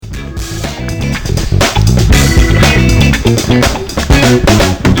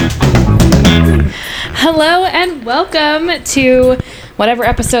welcome to whatever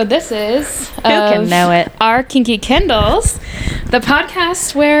episode this is. Who can know it? Our Kinky Kindles, the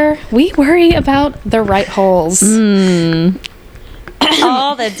podcast where we worry about the right holes. All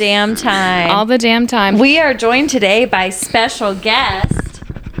the damn time. All the damn time. We are joined today by special guest.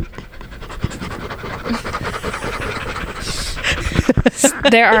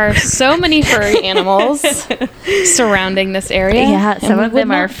 There are so many furry animals surrounding this area. Yeah, some of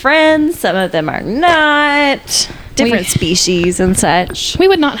them are friends, some of them are not. Different species and such. We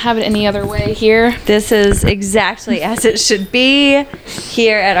would not have it any other way here. This is exactly as it should be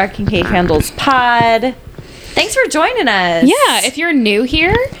here at our Kinky Kindles pod. Thanks for joining us. Yeah, if you're new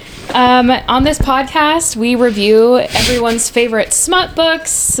here, on this podcast, we review everyone's favorite smut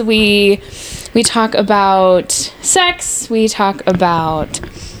books. We talk about sex. We talk about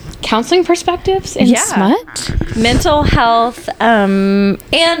counseling perspectives in smut. Mental health and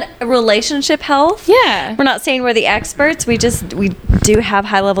relationship health. Yeah. We're not saying we're the experts. We do have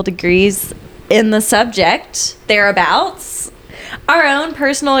high-level degrees in the subject, thereabouts. Our own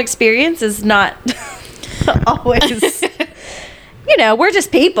personal experience is not always... we're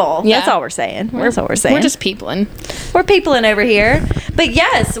just people. Yeah. That's all we're saying. That's all we're saying. We're just peopling. We're peopling over here. But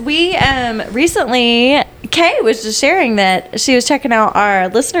yes, we recently, Kay was just sharing that she was checking out our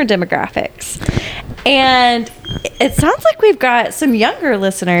listener demographics. And it sounds like we've got some younger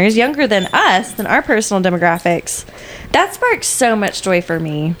listeners, younger than us, than our personal demographics. That sparks so much joy for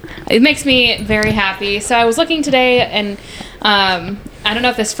me. It makes me very happy. So I was looking today, and I don't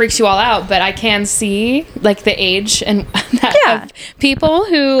know if this freaks you all out, but I can see like the age and of people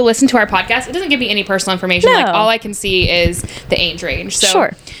who listen to our podcast. It doesn't give me any personal information. No. Like all I can see is the age range. So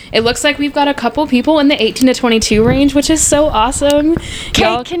Sure. It looks like we've got a couple people in the 18 to 22 range, which is so awesome.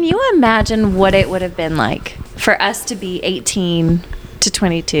 Kay, can you imagine what it would have been like for us to be 18 to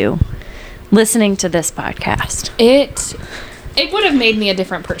 22 listening to this podcast? It would have made me a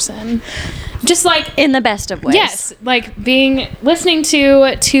different person. Just like in the best of ways. Yes, like listening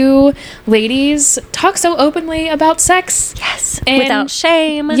to two ladies talk so openly about sex. Yes, and without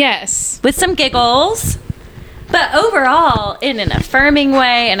shame. Yes. With some giggles. But overall, in an affirming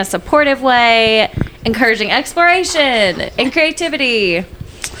way, in a supportive way, encouraging exploration and creativity.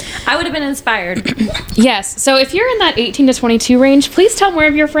 I would have been inspired. Yes. So if you're in that 18 to 22 range, please tell more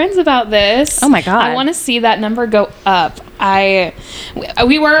of your friends about this. Oh my God. I want to see that number go up.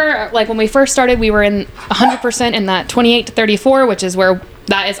 We were, like, when we first started, we were in 100% in that 28 to 34, which is where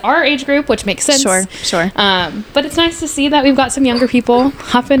that is our age group, which makes sense. Sure. But it's nice to see that we've got some younger people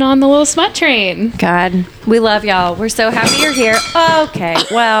hopping on the little smut train. God, we love y'all. We're so happy you're here. Okay,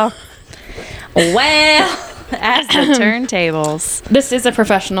 well, as the turntables. This is a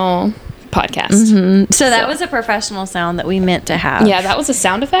professional podcast. Mm-hmm. So that was a professional sound that we meant to have. Yeah, that was a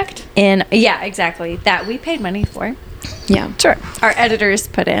sound effect. Yeah, exactly. That we paid money for. Yeah. Sure. Our editors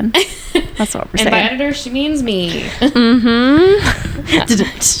put in. That's what we're saying. And by editor, she means me.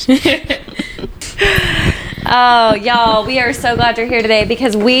 Oh, y'all, we are so glad you're here today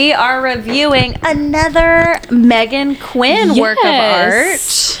because we are reviewing another Megan Quinn work of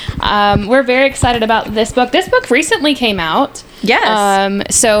art. We're very excited about this book. This book recently came out.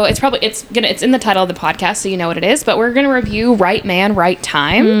 Yes. So it's in the title of the podcast, so you know what it is. But we're gonna review Right Man, Right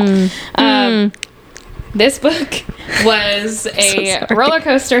Time. This book was a roller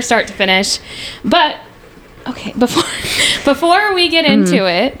coaster, start to finish. But okay, before we get into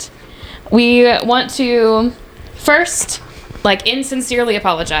it, we want to first, like, insincerely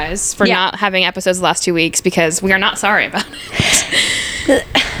apologize for not having episodes the last 2 weeks because we are not sorry about it.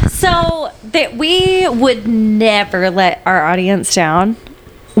 So that we would never let our audience down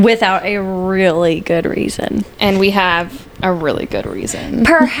without a really good reason. And we have a really good reason.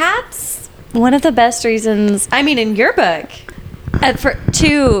 Perhaps one of the best reasons, I mean, in your book, for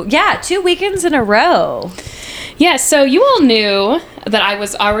 2 weekends in a row. Yeah, so you all knew that I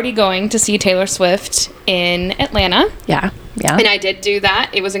was already going to see Taylor Swift in Atlanta. Yeah. And I did do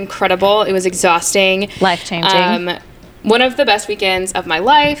that. It was incredible. It was exhausting. Life-changing. One of the best weekends of my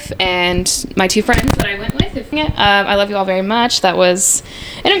life, and my 2 friends that I went with. I love you all very much. That was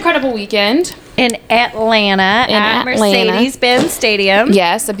an incredible weekend. In Atlanta at Mercedes-Benz Stadium.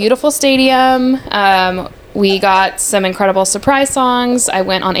 Yes, a beautiful stadium. We got some incredible surprise songs. I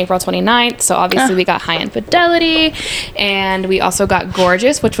went on April 29th, so obviously we got High Infidelity, and we also got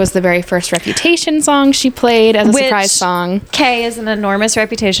Gorgeous, which was the very first Reputation song she played as a surprise song. Kay is an enormous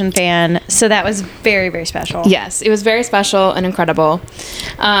Reputation fan, so that was very, very special. Yes, it was very special and incredible.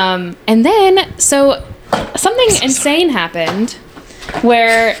 And then, so something insane happened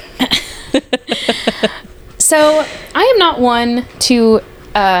where... So I am not one to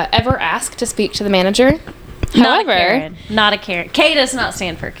ever ask to speak to the manager. However, not a Karen. K does not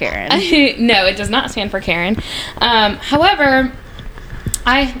stand for Karen. No, it does not stand for Karen. However,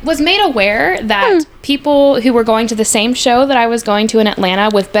 I was made aware that people who were going to the same show that I was going to in Atlanta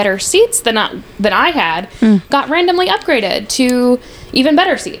with better seats than I had got randomly upgraded to even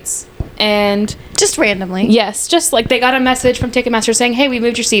better seats. And just randomly. Yes, just like they got a message from Ticketmaster saying, "Hey, we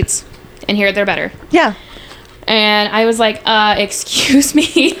moved your seats, and here they're better." Yeah. And I was like, excuse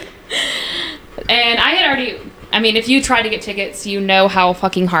me. And I had already, I mean, if you tried to get tickets, you know how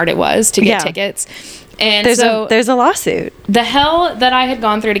fucking hard it was to get tickets. And there's a lawsuit. The hell that I had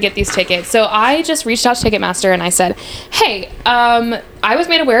gone through to get these tickets. So I just reached out to Ticketmaster and I said, "Hey, I was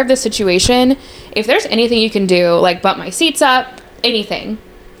made aware of this situation. If there's anything you can do, like bump my seats up, anything."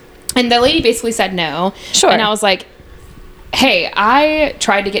 And the lady basically said no. Sure. And I was like, "Hey, I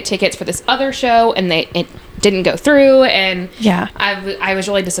tried to get tickets for this other show and it didn't go through, and I was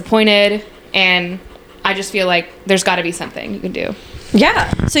really disappointed, and I just feel like there's got to be something you can do."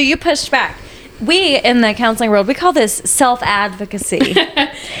 Yeah. So you pushed back. We in the counseling world, we call this self-advocacy.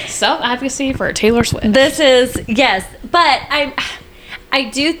 Self-advocacy for Taylor Swift. This is, yes, but I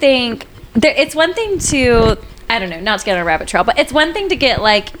do think it's one thing to, I don't know, not to get on a rabbit trail, but it's one thing to get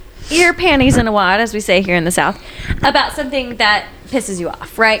like your panties in a wad, as we say here in the South, about something that pisses you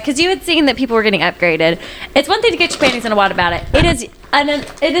off, right? Because you had seen that people were getting upgraded. It's one thing to get your panties in a wad about it.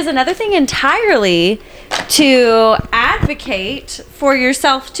 It is another thing entirely to advocate for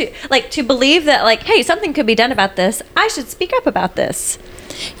yourself, to believe that, like, hey, something could be done about this. I should speak up about this.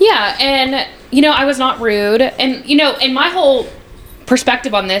 Yeah, and I was not rude, and and my whole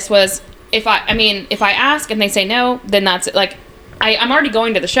perspective on this was, if I ask and they say no, then that's it. Like, I'm already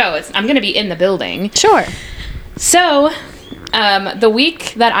going to the show. I'm going to be in the building. Sure. So, the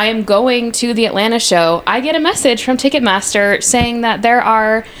week that I am going to the Atlanta show, I get a message from Ticketmaster saying that there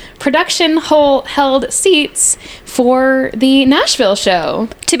are production held seats for the Nashville show.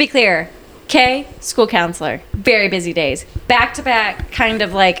 To be clear, Kay, school counselor, very busy days, back-to-back kind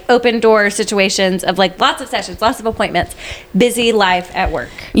of like open door situations of like lots of sessions, lots of appointments, busy life at work.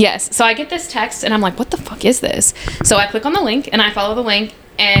 Yes. So I get this text and I'm like, what the fuck is this? So I click on the link and I follow the link,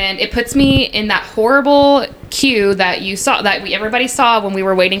 and it puts me in that horrible queue that you saw, that everybody saw when we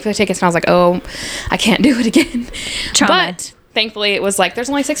were waiting for the tickets. And I was like, oh, I can't do it again. Trauma. But thankfully it was like, there's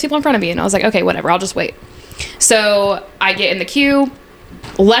only 6 people in front of me. And I was like, okay, whatever, I'll just wait. So I get in the queue.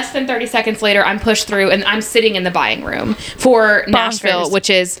 Less than 30 seconds later, I'm pushed through and I'm sitting in the buying room for Nashville,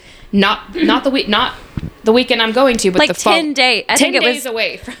 which is not the weekend I'm going to, but like the 10 days. 10 days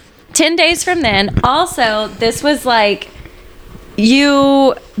away. 10 days from then. Also, this was like,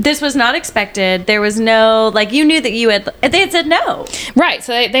 this was not expected. There was no, like, you knew that they had said no. Right.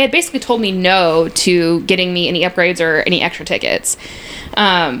 So they had basically told me no to getting me any upgrades or any extra tickets.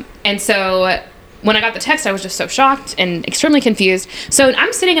 And so when I got the text, I was just so shocked and extremely confused. So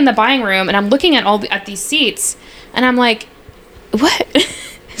I'm sitting in the buying room and I'm looking at these seats and I'm like, what?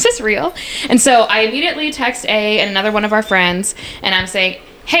 Is this real? And so I immediately text A and another one of our friends, and I'm saying,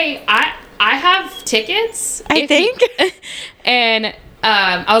 hey, I have tickets. I think. And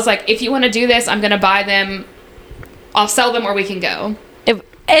I was like, if you want to do this, I'm going to buy them. I'll sell them or we can go.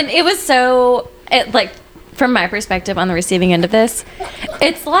 It was so, like, from my perspective on the receiving end of this,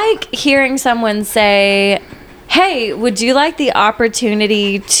 it's like hearing someone say, hey, would you like the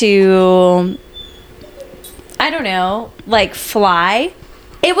opportunity to, I don't know, like, fly?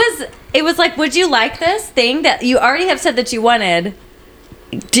 It was like, would you like this thing that you already have said that you wanted?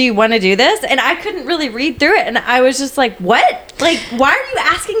 Do you want to do this? And I couldn't really read through it. And I was just like, what? Like, why are you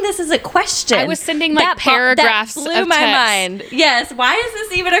asking this as a question? I was sending like paragraphs that blew my mind. Yes. Why is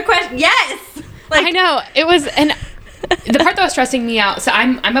this even a question? Yes. Like, I know. It was, and the part that was stressing me out. So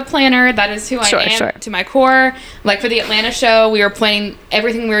I'm a planner. That is who I am to my core. Like for the Atlanta show, we were planning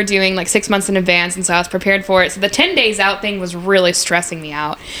everything we were doing like 6 months in advance. And so I was prepared for it. So the 10 days out thing was really stressing me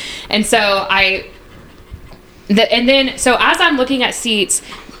out. And so so as I'm looking at seats,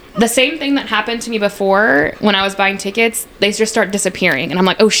 the same thing that happened to me before when I was buying tickets, they just start disappearing. And I'm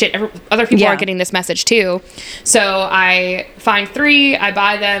like, oh shit, other people are getting this message too. So I find 3, I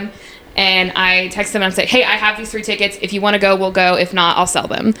buy them, and I text them and I say, hey, I have these 3 tickets. If you want to go, we'll go. If not, I'll sell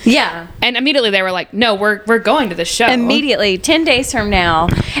them. Yeah. And immediately they were like, no, we're going to the show. Immediately, 10 days from now.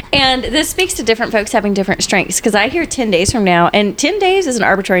 And this speaks to different folks having different strengths, because I hear 10 days from now, and 10 days is an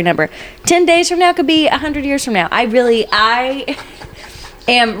arbitrary number. 10 days from now could be 100 years from now. I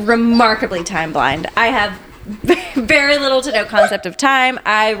am remarkably time blind. I have very little to no concept of time.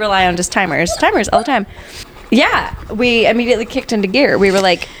 I rely on just timers all the time. Yeah, we immediately kicked into gear. We were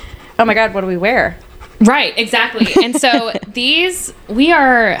like, oh my God, what do we wear? Right, exactly. And so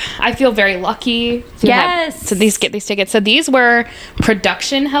I feel very lucky to get these tickets. So these were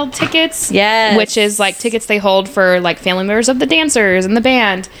production held tickets. Yes. Which is like tickets they hold for like family members of the dancers and the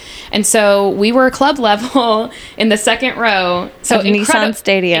band. And so we were club level in the second row. So of Nissan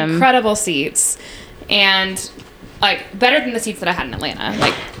Stadium. Incredible seats. And like better than the seats that I had in Atlanta.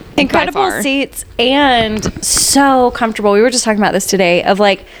 Like incredible seats and so comfortable. We were just talking about this today of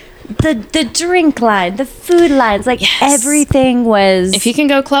like the drink line, the food lines, like everything was. If you can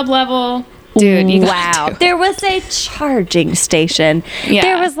go club level, dude, you wow. There was a charging station. Yeah.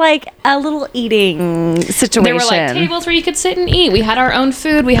 There was like a little eating situation. There were like tables where you could sit and eat. We had our own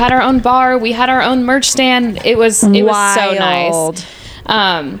food. We had our own bar. We had our own merch stand. It was so nice.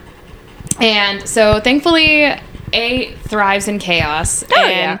 And so thankfully, A thrives in chaos. Oh,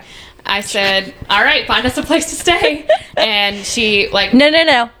 and I said, all right, find us a place to stay. And she like...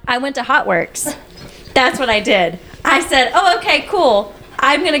 No. I went to Hotworks. That's what I did. I said, oh, okay, cool.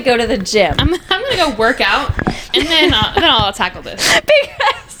 I'm going to go to the gym. I'm going to go work out, and then I'll tackle this.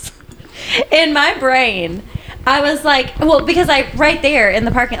 Because in my brain, I was like, well, because right there in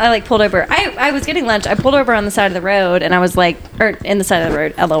the parking, I like pulled over. I was getting lunch. I pulled over on the side of the road, and I was like, or in the side of the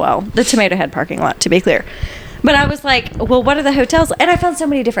road, LOL, the Tomato Head parking lot, to be clear. But I was like, well, what are the hotels? And I found so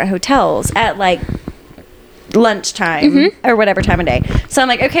many different hotels at like lunchtime or whatever time of day. So I'm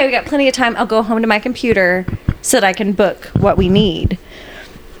like, okay, we got plenty of time. I'll go home to my computer so that I can book what we need.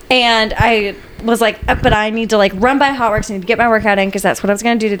 And I was like, but I need to like run by Hotworks. I need to get my workout in because that's what I was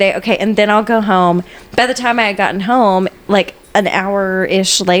going to do today. Okay, and then I'll go home. By the time I had gotten home, like an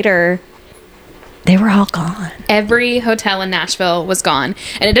hour-ish later, they were all gone. Every hotel in Nashville was gone.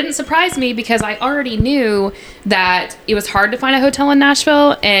 And it didn't surprise me because I already knew that it was hard to find a hotel in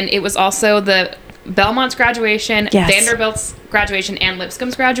Nashville. And it was also the Belmont's graduation, Vanderbilt's graduation, and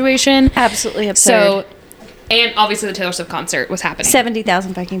Lipscomb's graduation. Absolutely absurd. So, and obviously the Taylor Swift concert was happening.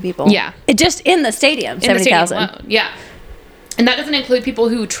 70,000 fucking people. Yeah. Just in the stadium, 70,000. Yeah. And that doesn't include people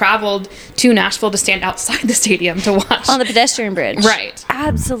who traveled to Nashville to stand outside the stadium to watch. On the pedestrian bridge. Right.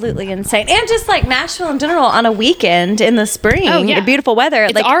 Absolutely insane. And just like Nashville in general on a weekend in the spring, beautiful weather.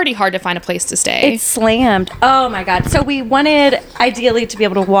 It's already hard to find a place to stay. It's slammed. Oh my God. So we wanted ideally to be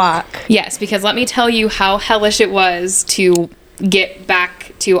able to walk. Yes, because let me tell you how hellish it was to get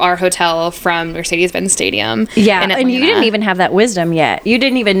back to our hotel from Mercedes-Benz Stadium. Yeah, and you didn't even have that wisdom yet. You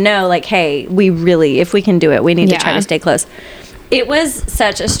didn't even know, like, hey, we really, if we can do it, we need to try to stay close. It was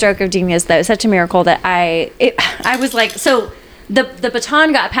such a stroke of genius, though, such a miracle that I was like, so the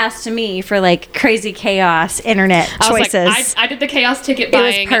baton got passed to me for like crazy chaos internet choices. I did the chaos ticket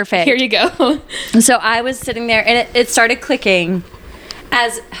buying. It was perfect. Here you go. So I was sitting there, and it started clicking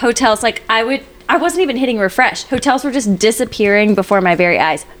as hotels, like I wasn't even hitting refresh. Hotels were just disappearing before my very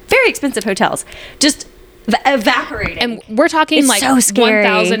eyes. Very expensive hotels. Just evaporating. And we're talking it's like so scary.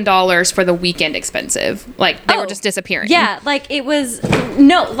 $1,000 for the weekend expensive. Like they were just disappearing. Yeah, like it was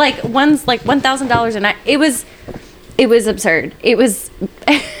one's like $1,000 a night. It was absurd. It was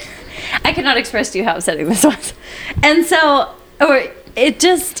I cannot express to you how upsetting this was. And so it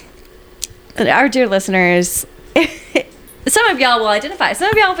just, our dear listeners, some of y'all will identify. Some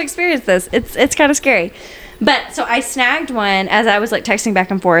of y'all have experienced this. It's kind of scary. But so I snagged one as I was like texting back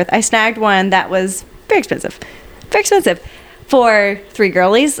and forth. I snagged one that was very expensive for 3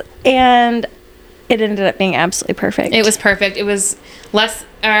 girlies, and it ended up being absolutely perfect. It was perfect. It was less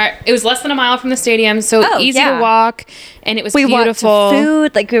than a mile from the stadium, so easy to walk, and it was beautiful. Walked to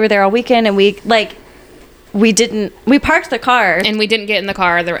food, like we were there all weekend, and we parked the car, and we didn't get in the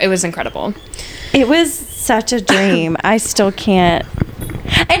car. It was incredible. It was such a dream. I still can't.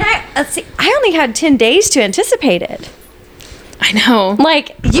 And I only had 10 days to anticipate it. I know.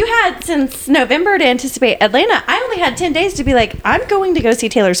 Like, you had since November to anticipate Atlanta. I only had 10 days to be like, I'm going to go see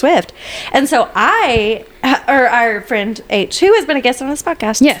Taylor Swift. And so our friend H, who has been a guest on this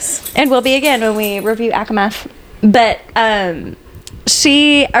podcast. Yes. And will be again when we review Akamath. But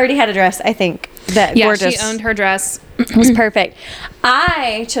she already had a dress, I think, that gorgeous. She owned her dress. It was perfect.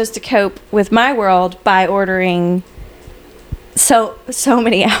 I chose to cope with my world by ordering so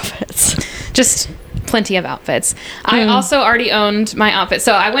many outfits. Just plenty of outfits. I also already owned my outfit.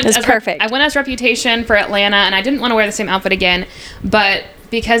 So I went perfect. I went as Reputation for Atlanta, and I didn't want to wear the same outfit again, but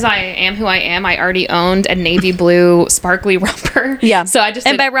because I am who I am, I already owned a navy blue sparkly romper. Yeah. So I just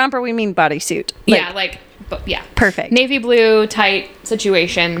by romper we mean bodysuit. Perfect. Navy blue tight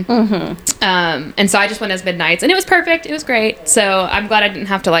situation. And so I just went as Midnights, and it was perfect. It was great. So I'm glad I didn't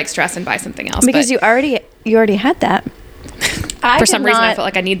have to like stress and buy something else. Because you already had that. For some reason, I felt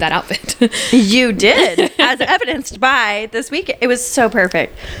like I need that outfit. You did, as evidenced by this week. It was so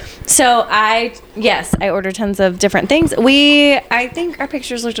perfect. So I ordered tons of different things. I think our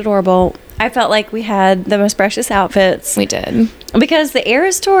pictures looked adorable. I felt like we had the most precious outfits. We did. Because the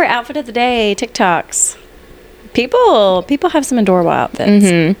Eras Tour outfit of the day, TikToks, people have some adorable outfits.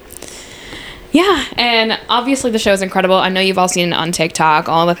 Mm-hmm. Yeah, and obviously the show is incredible. I know you've all seen it on TikTok,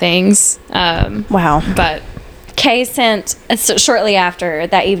 all the things. Wow. But Kay sent, shortly after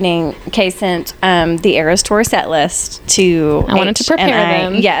that evening, Kay sent the Eras Tour set list to I wanted to prepare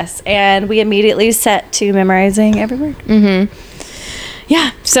them. Yes, and we immediately set to memorizing every word. Mm-hmm.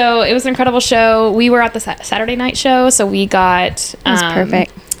 Yeah, so it was an incredible show. We were at the Saturday night show, so we got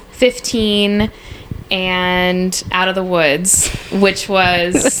perfect. 15 and Out of the Woods, which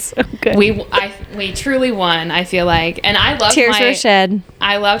was so good. We truly won, I feel like. And I loved Tears were shed.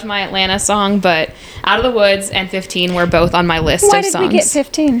 I loved my Atlanta song, but Out of the Woods and 15 were both on my list Why of did songs. we get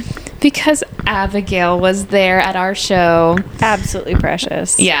 15? Because Abigail was there at our show. Absolutely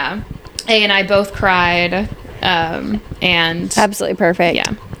precious. Yeah. A and I both cried. And absolutely perfect.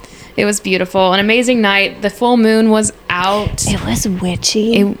 Yeah. It was beautiful. An amazing night. The full moon was out. It was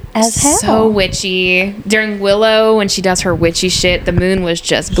witchy as hell. So witchy. During Willow, when she does her witchy shit, the moon was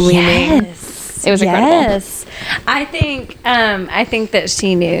just gleaming. Yes. It was incredible. Yes. I think that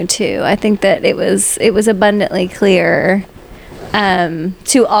she knew too. I think that it was abundantly clear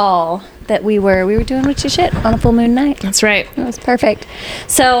to all that we were doing witchy shit on a full moon night. That's right. It was perfect.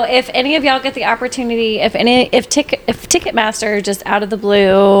 So if any of y'all get the opportunity, if Ticketmaster just out of the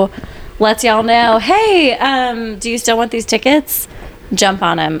blue lets y'all know, hey, do you still want these tickets? Jump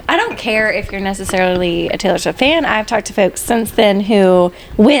on them. I don't care if you're necessarily a Taylor Swift fan. I've talked to folks since then who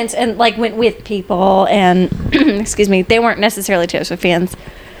went with people and excuse me, they weren't necessarily Taylor Swift fans,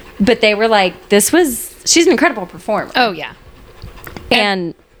 but they were like, she's an incredible performer. Oh yeah.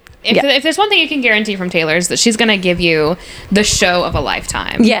 And if there's one thing you can guarantee from Taylor is that she's going to give you the show of a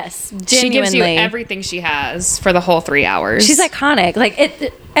lifetime. Yes, genuinely. She gives you everything she has for the whole 3 hours. She's iconic.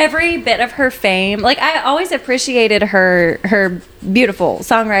 Like every bit of her fame. Like I always appreciated her beautiful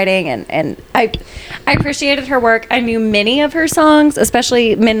songwriting and I appreciated her work. I knew many of her songs,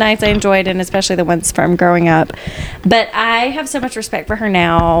 especially Midnights I enjoyed, and especially the ones from growing up. But I have so much respect for her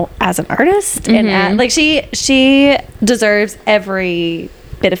now as an artist, and like she deserves every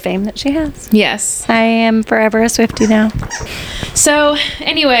bit of fame that she has. Yes. I am forever a Swiftie now. So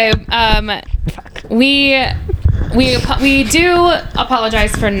anyway, we do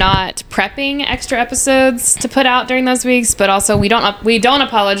apologize for not prepping extra episodes to put out during those weeks, but also we don't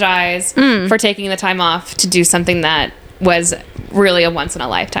apologize for taking the time off to do something that was really a once in a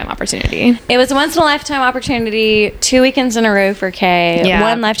lifetime opportunity. It was a once in a lifetime opportunity. 2 weekends in a row for Kay. Yeah.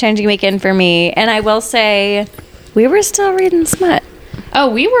 One life-changing weekend for me. And I will say, we were still reading smut. Oh,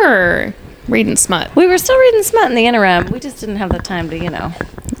 we were reading smut. We were still reading smut in the interim. We just didn't have the time to,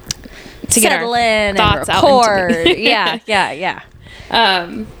 settle in thoughts and out record. Yeah.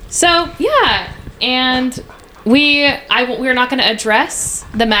 So yeah, and we're not going to address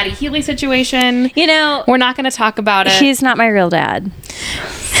the Maddie Healy situation. We're not going to talk about it. He's not my real dad.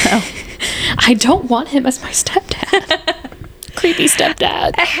 So. I don't want him as my stepdad. Creepy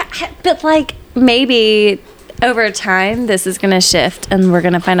stepdad. But maybe over time this is going to shift and we're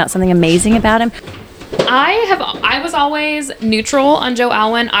going to find out something amazing about him. I was always neutral on Joe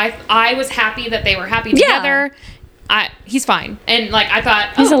Alwyn. I was happy that they were happy together. He's fine. And I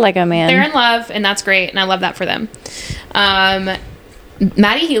thought he's a Lego man. They're in love and that's great and I love that for them.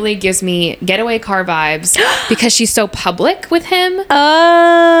 Maddie Healy gives me Getaway Car vibes because she's so public with him.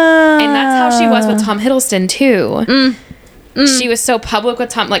 Oh. And that's how she was with Tom Hiddleston too. She was so public with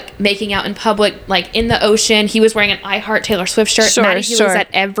Tom, making out in public, in the ocean. He was wearing an I Heart Taylor Swift shirt. Sure, Maddie Healy was at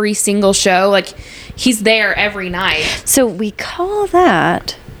every single show. He's there every night. So we call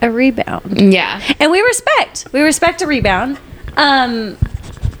that a rebound. Yeah. And we respect a rebound. And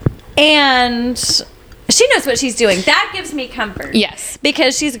she knows what she's doing. That gives me comfort. Yes.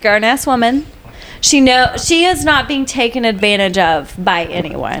 Because she's a grown-ass woman. She is not being taken advantage of by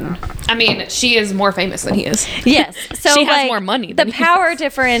anyone. I mean, she is more famous than he is. Yes. So she has more money than the power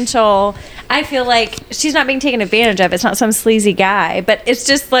differential, I feel like she's not being taken advantage of. It's not some sleazy guy, but it's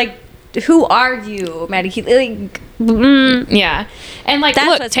just who are you, Maddie Healy? Yeah. And that's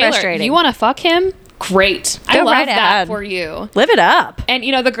look, what's Taylor, frustrating. You want to fuck him? Great. I love right that ahead. for you. Live it up. And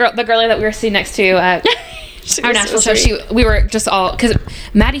the girlie that we were sitting next to at our national show, we were just all, because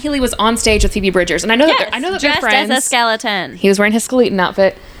Maddie Healy was on stage with Phoebe Bridgers, and I know that they're dressed friends. as a skeleton. He was wearing his skeleton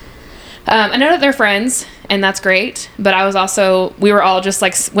outfit. I know that they're friends, and that's great. But we were all just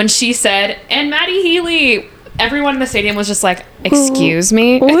when she said, and Maddie Healy, everyone in the stadium was just like, excuse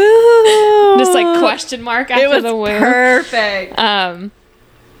me? Woo. Just like question mark after It was the woo. perfect.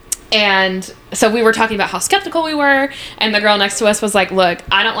 And so we were talking about how skeptical we were, and the girl next to us was like, look,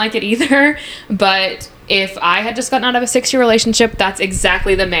 I don't like it either, but if I had just gotten out of a 6-year relationship, that's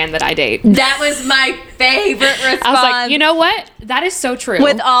exactly the man that I date. That was my favorite response. I was like, you know what? That is so true.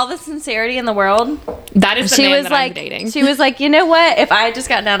 With all the sincerity in the world, that is the man that like, I'm dating. She was like, you know what? If I had just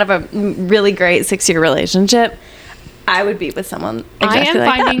gotten out of a really great 6-year relationship, I would be with someone exactly I am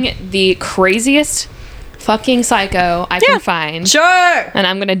like finding the craziest fucking psycho I can find. Sure. And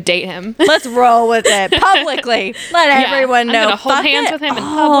I'm going to date him. Let's roll with it publicly. Let everyone know. I'm going to hold hands with him in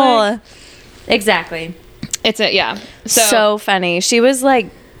public. Exactly. Yeah. So funny. She was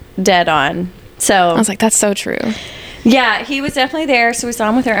like dead on. So I was like, that's so true. Yeah, he was definitely there. So we saw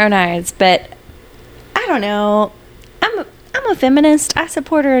him with our own eyes. But I don't know. I'm a feminist. I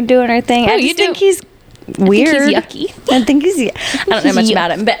support her in doing her thing. Oh, I just think he's weird. I think he's yucky. I think he's. I don't know much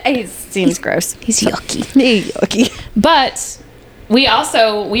about him, but he seems gross. He's yucky. He's yucky. But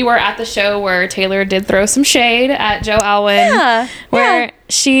we were at the show where Taylor did throw some shade at Joe Alwyn. Where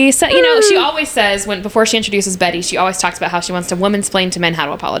she said, she always says before she introduces Betty, she always talks about how she wants to womansplain to men how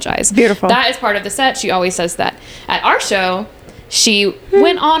to apologize. Beautiful. That is part of the set. She always says that. At our show, she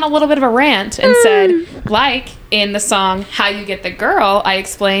went on a little bit of a rant and said, like in the song How You Get the Girl, I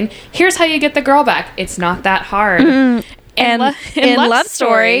explain, here's how you get the girl back. It's not that hard. And in Love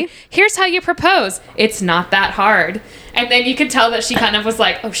Story, here's how you propose. It's not that hard. And then you could tell that she kind of was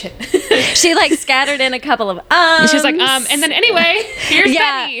like, oh shit. She like scattered in a couple of She was like, and then anyway, here's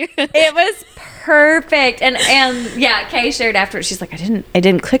Betty. It was perfect. And yeah, Kay shared afterwards. She's like, I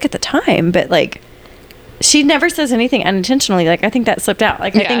didn't click at the time, but like she never says anything unintentionally. Like I think that slipped out.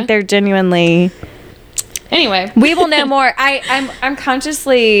 Like I think they're genuinely. Anyway, we will know more. I'm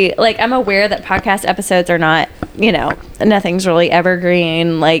consciously like I'm aware that podcast episodes are not, nothing's really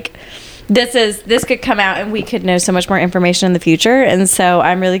evergreen. Like this could come out and we could know so much more information in the future, and so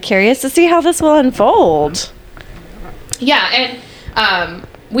I'm really curious to see how this will unfold. Yeah, and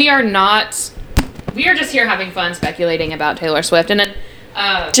we are just here having fun speculating about Taylor Swift, and then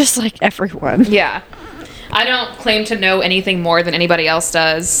just like everyone. Yeah. I don't claim to know anything more than anybody else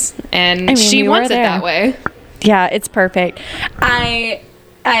does, and she wants it that way. Yeah, it's perfect. I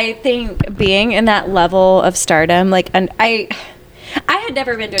think being in that level of stardom, like, and I had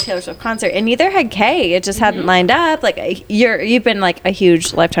never been to a Taylor Swift concert, and neither had Kay. It just hadn't lined up. Like you've been like a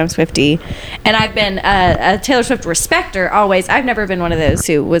huge Lifetime Swiftie, and I've been a Taylor Swift respecter always. I've never been one of those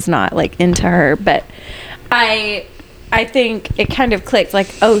who was not like into her, but I think it kind of clicked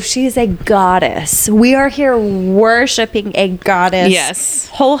like, oh, she's a goddess. We are here worshiping a goddess. Yes.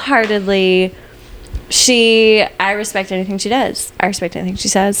 Wholeheartedly. I respect anything she does. I respect anything she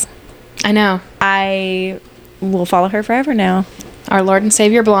says. I know. I will follow her forever now. Our Lord and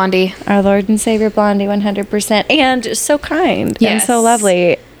Savior Blondie. Our Lord and Savior Blondie, 100%. And just so kind. Yes. And so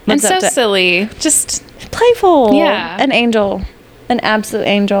lovely. And so silly. Just playful. Yeah. An angel. An absolute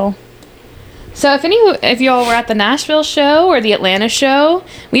angel. So if y'all were at the Nashville show or the Atlanta show,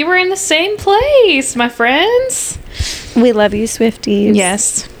 we were in the same place, my friends. We love you, Swifties.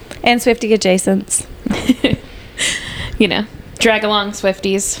 Yes. And Swiftie adjacents. Drag along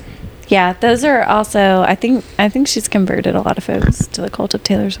Swifties. Yeah, those are also, I think she's converted a lot of folks to the cult of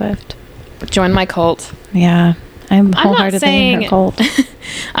Taylor Swift. Join my cult. Yeah. I'm wholeheartedly in her cult.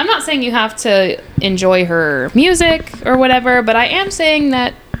 I'm not saying you have to enjoy her music or whatever, but I am saying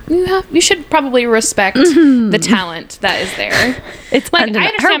that you should probably respect the talent that is there. It's like I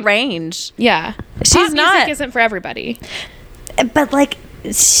understand her range. Yeah, she's not. Music isn't for everybody, but like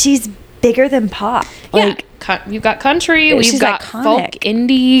she's bigger than pop. Like you've got country, we've got iconic. folk,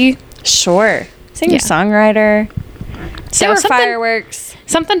 indie. Sure, singer-songwriter. So there were fireworks.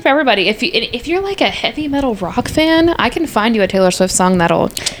 Something for everybody. If you're like a heavy metal rock fan, I can find you a Taylor Swift song that'll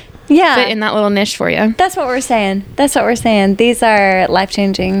fit in that little niche for you. That's what we're saying. These are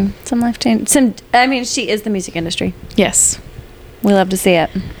life-changing. She is the music industry. Yes. We love to see it.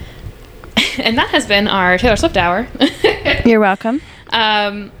 And that has been our Taylor Swift hour. You're welcome.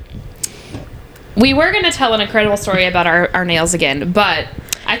 We were going to tell an incredible story about our nails again, but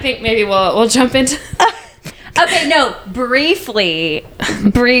I think maybe we'll jump into... Okay, no, briefly.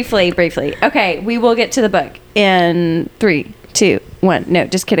 Okay, we will get to the book in 3, 2, 1. No,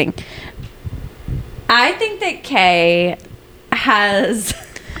 just kidding. I think that Kay has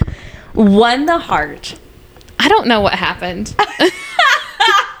won the heart. I don't know what happened.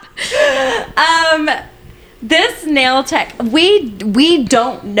 This nail tech, we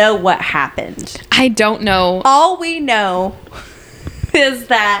don't know what happened. I don't know. All we know is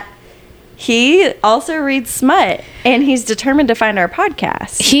that he also reads smut, and he's determined to find our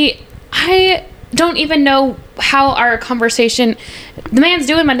podcast. I don't even know how our conversation, the man's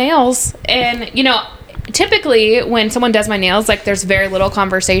doing my nails, and typically when someone does my nails, like, there's very little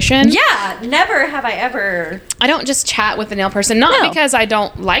conversation. Yeah, never have I ever. I don't just chat with the nail person, not because I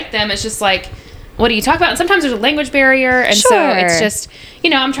don't like them. It's just like, what do you talk about? And sometimes there's a language barrier, and so it's just,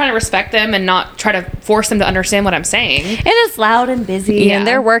 I'm trying to respect them and not try to force them to understand what I'm saying. And it's loud and busy, and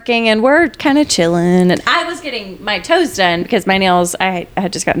they're working, and we're kind of chilling. And I was getting my toes done because my nails, I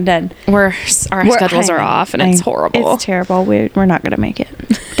had just gotten done. Our schedules are off, and it's horrible. It's terrible. We're not going to make it.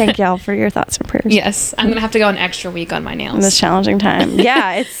 Thank y'all for your thoughts and prayers. Yes, I'm going to have to go an extra week on my nails. In this challenging time.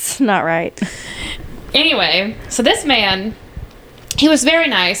 Yeah, it's not right. Anyway, so this man, he was very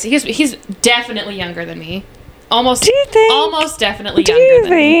nice. He's definitely younger than me. Almost definitely younger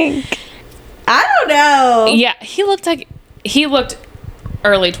than me. I don't know. Yeah, he looked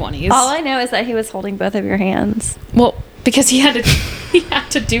early 20s. All I know is that he was holding both of your hands. Well, because he had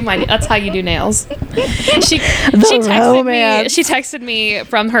to do my, that's how you do nails. She texted me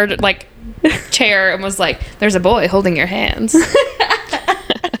from her like chair and was like, "There's a boy holding your hands."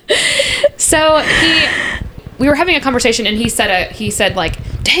 So we were having a conversation, and he said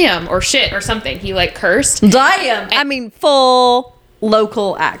like "damn" or "shit" or something. He like cursed. Damn. I mean, full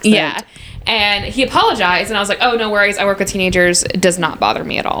local accent. Yeah. And he apologized, and I was like, "Oh, no worries. I work with teenagers. It does not bother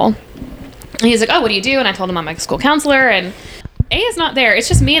me at all." And he's like, "Oh, what do you do?" And I told him I'm a school counselor, and A is not there. It's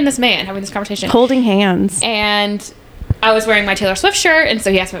just me and this man having this conversation. Holding hands. And I was wearing my Taylor Swift shirt, and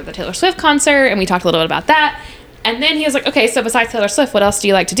so he asked me about the Taylor Swift concert, and we talked a little bit about that. And then he was like, "Okay, so besides Taylor Swift, what else do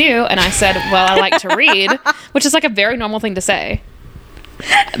you like to do?" And I said, "Well, I like to read," which is like a very normal thing to say.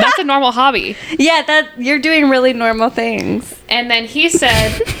 That's a normal hobby. Yeah, you're doing really normal things. And then he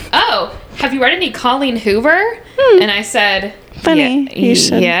said, "Oh, have you read any Colleen Hoover?" And I said, "Funny, you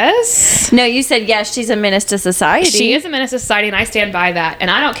should." Yes. No, you said yes. She's a menace to society. She is a menace to society, and I stand by that. And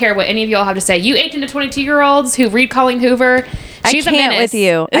I don't care what any of y'all have to say. You 18 to 22-year-olds who read Colleen Hoover, she's a menace. With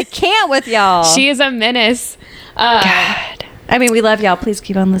you. I can't with y'all. She is a menace. God. I mean, we love y'all. Please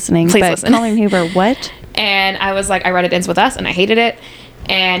keep on listening. Please listen. Colleen Hoover, what? And I was like, I read It Ends With Us, and I hated it.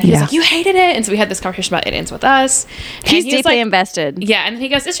 And he was like, "You hated it?" And so we had this conversation about It Ends With Us. And He's deeply invested. Yeah. And then he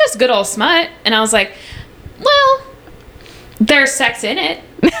goes, "It's just good old smut." And I was like, "Well, there's sex in it,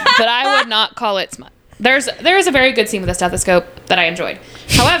 but I would not call it smut. There is a very good scene with a stethoscope that I enjoyed.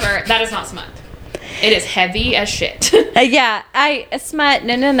 However, that is not smut. It is heavy as shit." Smut.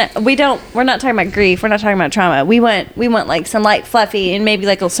 No. We're not talking about grief. We're not talking about trauma. We want like some light, fluffy, and maybe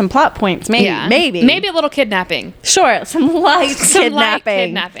like some plot points. Maybe a little kidnapping. Sure, some light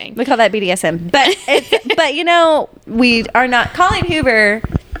kidnapping. We call that BDSM. But we are not Colleen Hoover.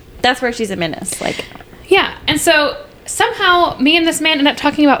 That's where she's a menace. Like, yeah. And so somehow me and this man end up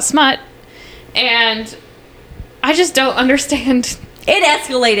talking about smut, and I just don't understand. It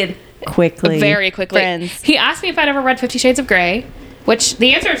escalated. Very quickly. Friends. He asked me if I'd ever read 50 Shades of Grey, which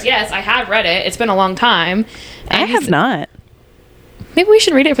the answer is yes, I have read it. It's been a long time. And I have not. Maybe we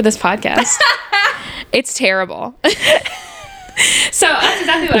should read it for this podcast. It's terrible. So that's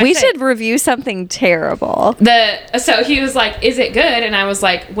exactly what we should review something terrible. So he was like, "Is it good?" And I was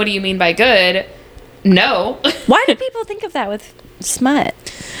like, "What do you mean by good?" No. Why do people think of that with smut?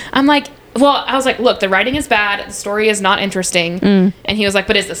 I'm like, well, I was like, "Look, the writing is bad. The story is not interesting." And he was like,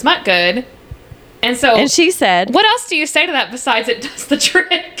 "But is the smut good?" And she said, "What else do you say to that besides it does the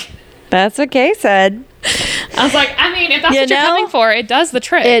trick?" That's what Kay said. I was like, I mean, if that's what you're coming for, it does the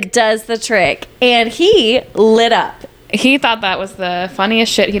trick. It does the trick. And he lit up. He thought that was the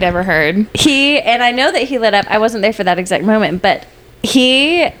funniest shit he'd ever heard. And I know that he lit up. I wasn't there for that exact moment, but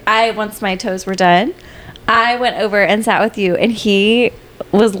once my toes were done, I went over and sat with you, and he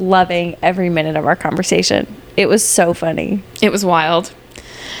was loving every minute of our conversation. It was so funny. It was wild.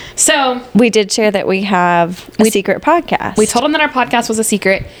 So we did share that we have a secret podcast. We told him that our podcast was a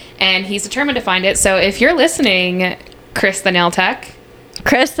secret, and he's determined to find it. So if you're listening, Chris the Nail Tech,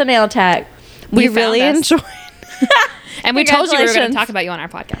 we really enjoyed. And we told you we were going to talk about you on our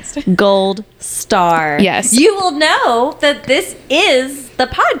podcast. Gold star. Yes. You will know that this is the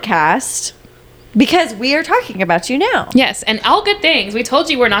podcast because we are talking about you now. Yes, and all good things. We told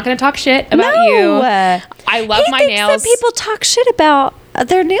you we're not going to talk shit about you. I love my nails. That people talk shit about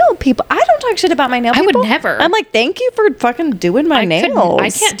their nail people. I don't talk shit about my nail people. I would never. I'm like, thank you for fucking doing my nails. I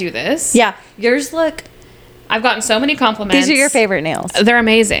can't do this. Yeah. Yours look... I've gotten so many compliments. These are your favorite nails. They're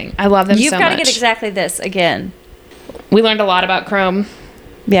amazing. I love them so much. You've got to get exactly this again. We learned a lot about Chrome.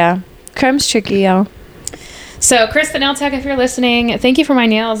 Yeah. Chrome's tricky, y'all. So, Chris the Nail Tech, if you're listening, thank you for my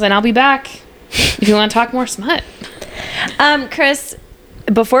nails, and I'll be back if you want to talk more smut. Chris,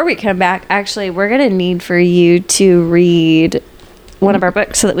 before we come back, actually, we're going to need for you to read one of our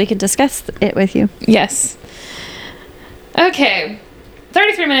books so that we can discuss it with you. Yes. Okay.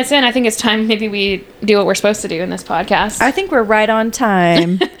 33 minutes in, I think it's time maybe we do what we're supposed to do in this podcast. I think we're right on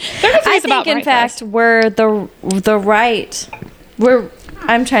time. 33 is about in right fact, for us. we're the right.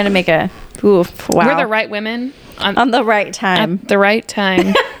 I'm trying to make a. Ooh, wow. We're the right women on the right time. at the right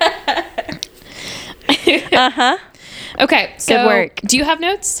time. Uh-huh. Okay, so Good work. do you have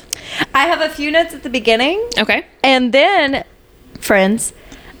notes? I have a few notes at the beginning. Okay. And then, friends,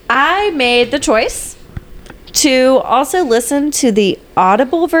 I made the choice to also listen to the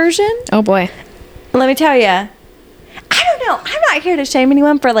Audible version. Oh boy. Let me tell you, I don't know. I'm not here to shame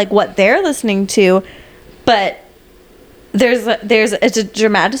anyone for like what they're listening to, but it's a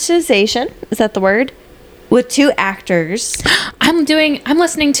dramatization. Is that the word? With 2 actors. I'm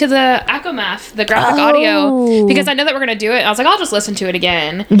listening to the Acomath, the graphic Oh. audio, because I know that we're going to do it. I was like, I'll just listen to it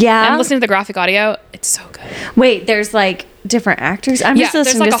again. Yeah. I'm listening to the graphic audio. It's so good. Wait, there's like different actors. I'm just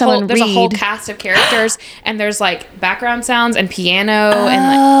listening to someone there's read. a whole cast of characters, and there's like background sounds and piano,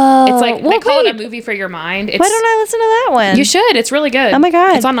 and like it's like well, they call it a wait. movie for your mind. It's, Why don't I listen to that one? You should. It's really good. Oh my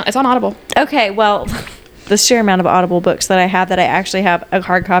God. It's on Audible. Okay, well, the sheer amount of Audible books that I have that I actually have a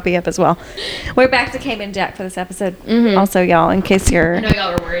hard copy of as well. We're back to Cayman Jack for this episode. Also, y'all, in case I you're know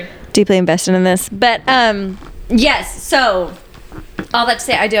y'all were worried. deeply invested in this. But, yes, so all that to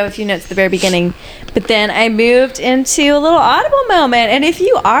say, I do have a few notes at the very beginning. But then I moved into a little Audible moment. And if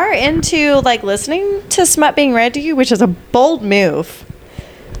you are into, like, listening to Smut being read to you, which is a bold move,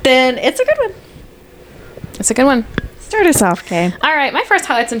 then it's a good one. It's a good one. Start us off, Kay. All right, my first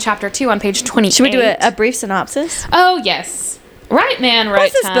highlight's in chapter 2 on page 28. Should we do a brief synopsis? Oh, yes. Right Man, Right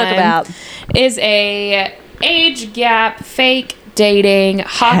What's this Time. book about? Is a age gap, fake dating, Hell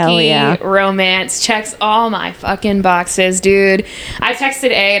hockey, yeah. romance. Checks all my fucking boxes, dude. I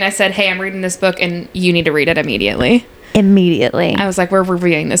texted A and I said, hey, I'm reading this book and you need to read it immediately. Immediately. I was like, we're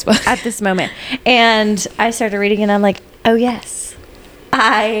reviewing this book. At this moment. And I started reading and I'm like, oh yes.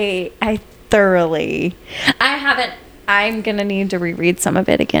 I thoroughly. I'm going to need to reread some of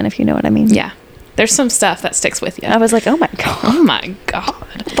it again, if you know what I mean. Yeah. There's some stuff that sticks with you. I was like, oh my God. Oh my God.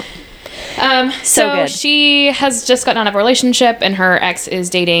 So good. she has just gotten out of a relationship and her ex is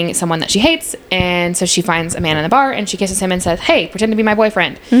dating someone that she hates. And so she finds a man in the bar and she kisses him and says, hey, pretend to be my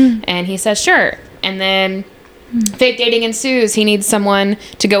boyfriend. And he says, sure. And then fake dating ensues. He needs someone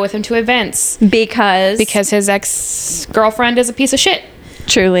to go with him to events Because his ex-girlfriend is a piece of shit.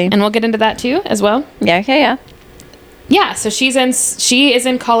 truly. And we'll get into that too as well. Yeah, okay, yeah. Yeah, so she is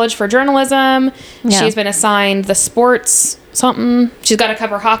in college for journalism. Yeah. She's been assigned the sports something. She's got to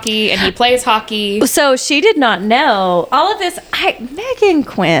cover hockey, and he plays hockey. So she did not know all of this. Megan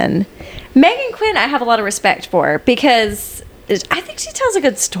Quinn, I have a lot of respect for because I think she tells a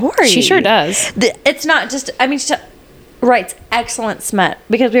good story. She sure does. It's not just, I mean, she writes excellent smut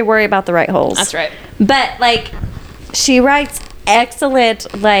because we worry about the right holes. That's right. But like, she writes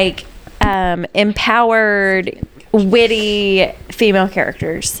excellent, like, empowered, witty female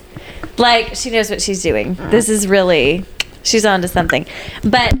characters. Like, she knows what she's doing. This is really, she's onto something.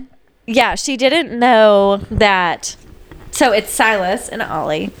 But yeah, she didn't know that. So it's Silas and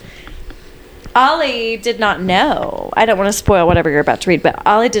Ollie. Ollie did not know. I don't want to spoil whatever you're about to read, but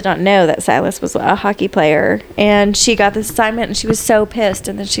Ollie did not know that Silas was a hockey player. And she got this assignment and she was so pissed.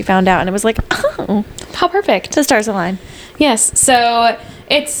 And then she found out and it was like, oh, How perfect. the stars align. Yes. So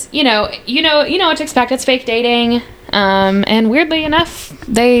it's you know what to expect. It's fake dating, and weirdly enough,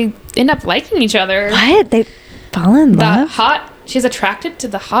 they end up liking each other. What? They fall in love? She's attracted to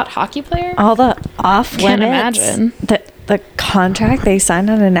the hot hockey player. All the off Can't limits. imagine. The contract they signed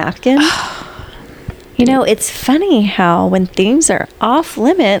on a napkin. You know, it's funny how when things are off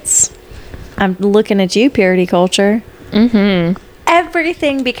limits, I'm looking at you, purity culture. Mm-hmm.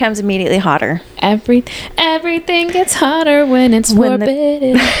 Everything becomes immediately hotter. Everything gets hotter when it's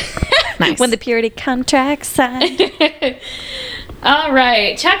forbidden. Nice. When the purity contract signed. All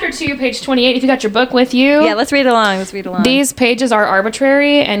right, chapter 2, page 28. If you got your book with you, Yeah, let's read along. These pages are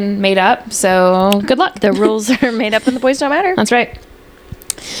arbitrary and made up, so good luck. The rules are made up and the boys don't matter. That's right.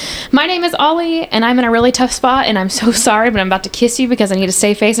 My name is Ollie, and I'm in a really tough spot, and I'm so sorry, but I'm about to kiss you because I need to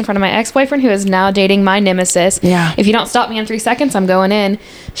save face in front of my ex-boyfriend who is now dating my nemesis. Yeah. If you don't stop me in 3 seconds, I'm going in.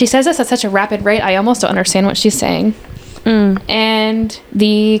 She says this at such a rapid rate, I almost don't understand what she's saying. And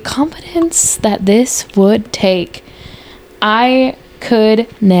the confidence that this would take, I could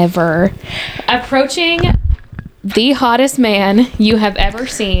never. Approaching the hottest man you have ever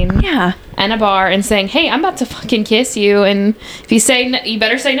seen Yeah. in a bar and saying, hey, I'm about to fucking kiss you, and if you say no, you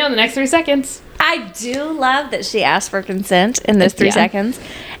better say no in the next 3 seconds. I do love that she asked for consent in those 3 Yeah. seconds.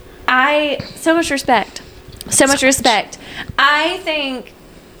 So much respect. So much respect. I think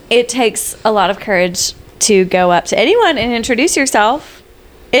it takes a lot of courage to go up to anyone and introduce yourself.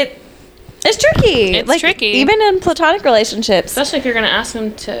 It's tricky. It's tricky. Even in platonic relationships. Especially if you're going to ask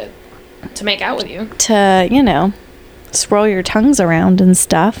them to make out with you. To, swirl your tongues around and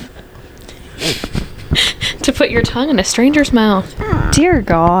stuff. To put your tongue in a stranger's mouth. Dear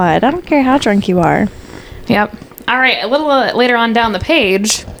God. I don't care how drunk you are. Yep. All right, a little later on down the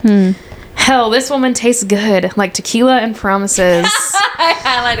page. Hell, this woman tastes good, like tequila and promises. I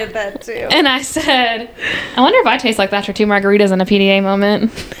highlighted that too. And I said, I wonder if I taste like that after 2 margaritas in a PDA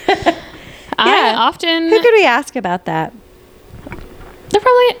moment. I often... Who could we ask about that? They're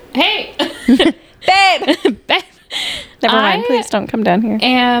probably... Hey! Babe! Babe. Never mind. Please don't come down here.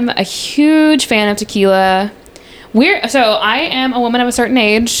 Am a huge fan of tequila. So I am a woman of a certain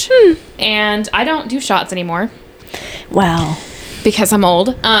age, and I don't do shots anymore. Wow. Because I'm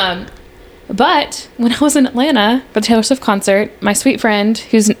old. But when I was in Atlanta for the Taylor Swift concert, my sweet friend,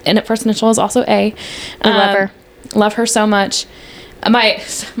 who's in it first initial, is also A. I love her. Love her so much. My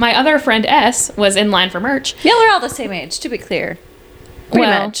other friend S was in line for merch. Y'all are all the same age, to be clear. Pretty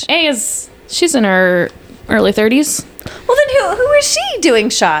much. A she's in her early 30s. Well, then who is she doing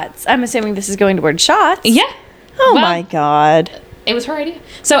shots? I'm assuming this is going toward shots. Yeah. Oh Well, my God. It was her idea.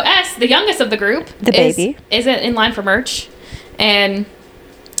 So S, the youngest of the group, The baby. is in line for merch, and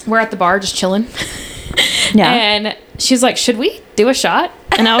we're at the bar just chilling. Yeah. And she's like, "Should we do a shot?"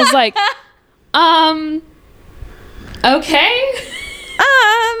 And I was like, okay.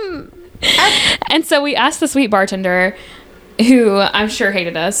 And so we asked the sweet bartender, who I'm sure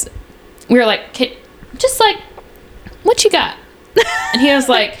hated us. We were like, what you got? And he was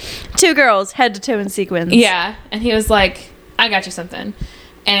like, 2 girls, head to toe in sequins. yeah. And he was like, I got you something.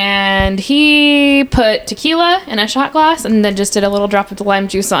 And he put tequila in a shot glass and then just did a little drop of the lime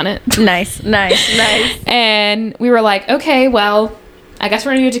juice on it. Nice. And we were like, okay, well, I guess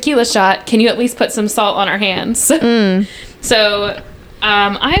we're gonna do a tequila shot. Can you at least put some salt on our hands? So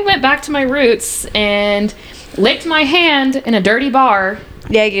I went back to my roots and licked my hand in a dirty bar.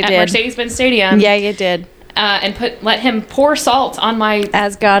 Yeah, you at did. Mercedes-Benz Stadium. Yeah, you did. And let him pour salt on my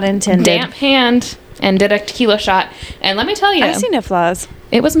As God intended. damp hand and did a tequila shot. And let me tell you, I see no flaws.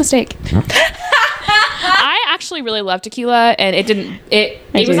 it was a mistake. I actually really love tequila, and it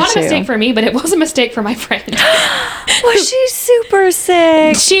was do not a too. mistake for me, but it was a mistake for my friend. Was she super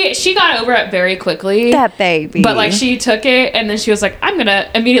sick? She got over it very quickly. That baby. But like she took it and then she was like, I'm gonna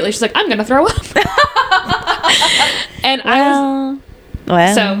throw up. And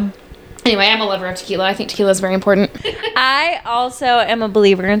well. so anyway, I'm a lover of tequila. I think tequila is very important. I also am a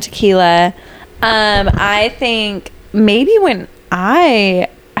believer in tequila. I think maybe when I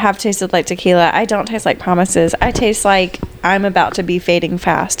have tasted like tequila, I don't taste like promises. I taste like I'm about to be fading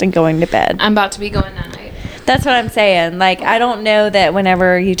fast and going to bed. I'm about to be going that night. That's what I'm saying. Like, I don't know that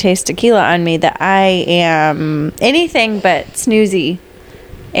whenever you taste tequila on me that I am anything but snoozy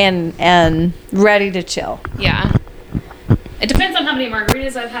and ready to chill. Yeah. It depends on how many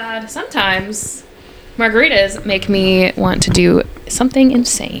margaritas I've had. Sometimes margaritas make me want to do something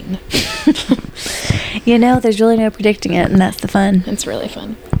insane. There's really no predicting it, and that's the fun. It's really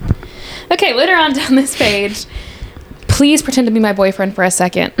fun. Okay, later on down this page, please pretend to be my boyfriend for a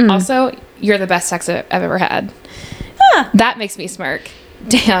second. Also, you're the best sex I've ever had. That makes me smirk.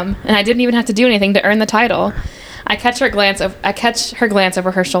 Damn. And I didn't even have to do anything to earn the title. I catch her glance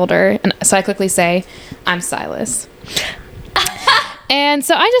over her shoulder, and so I quickly say, I'm Silas. And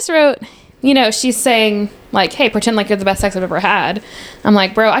so I just wrote, she's saying, like, hey, pretend like you're the best sex I've ever had. I'm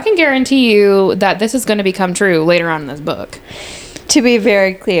like, bro, I can guarantee you that this is going to become true later on in this book. To be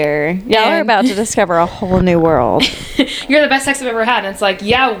very clear, y'all are about to discover a whole new world. You're the best sex I've ever had. And it's like,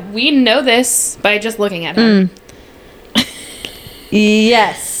 yeah, we know this by just looking at him.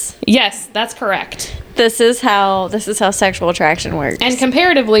 Yes. Yes, that's correct. This is how sexual attraction works. And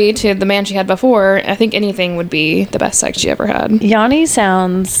comparatively to the man she had before, I think anything would be the best sex she ever had. Yanni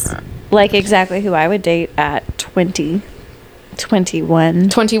sounds like exactly who I would date at 20, 21.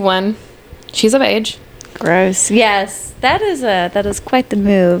 21. She's of age. Gross. Yes, that is quite the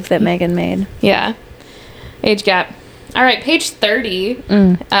move that Megan made. Yeah. Age gap. All right, page 30.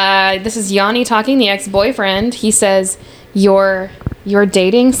 This is Yanni talking, the ex-boyfriend. He says, You're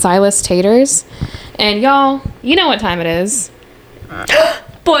dating Silas Taters? And y'all, you know what time it is.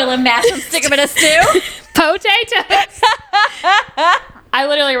 Boil a mass and stick them in a stew. Potatoes. I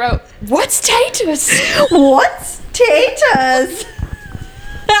literally wrote, what's taters? What's taters?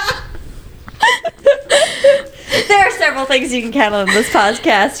 There are several things you can count on this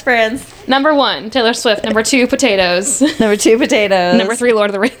podcast, friends. Number 1, Taylor Swift. Number 2, potatoes. Number 2, potatoes. Number 3, Lord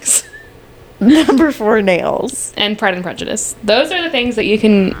of the Rings. Number 4, nails. And Pride and Prejudice. Those are the things that you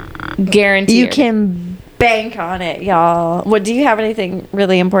can guarantee. You can bank on it, y'all. What, do you have anything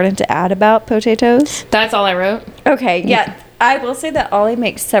really important to add about potatoes? That's all I wrote. Okay, yeah. I will say that Ollie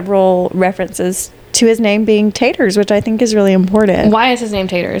makes several references to his name being Taters, which I think is really important. Why is his name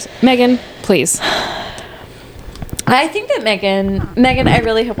Taters? Megan, please. I think that Megan, I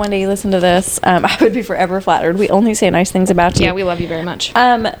really hope one day you listen to this. I would be forever flattered. We only say nice things about you. Yeah, we love you very much.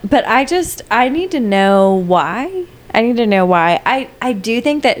 But I need to know why. I do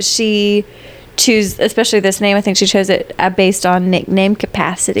think that she chose, especially this name, I think she chose it based on nickname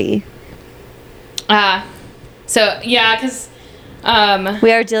capacity. So, yeah, because...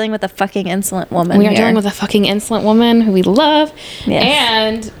 we are dealing with a fucking insolent woman. We are dealing with a fucking insolent woman who we love.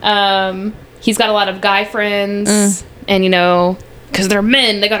 Yes. And he's got a lot of guy friends. And, you know, because they're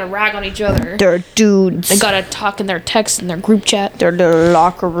men, they got to rag on each other. They're dudes. They got to talk in their text and their group chat. They're the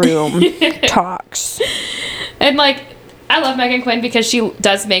locker room talks. And, like, I love Megan Quinn because she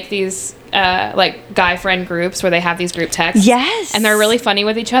does make these, like, guy friend groups where they have these group texts. Yes. And they're really funny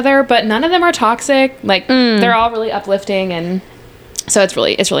with each other, but none of them are toxic. Like, they're all really uplifting, and so it's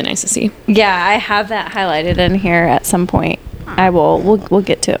really nice to see. Yeah, I have that highlighted in here at some point. We'll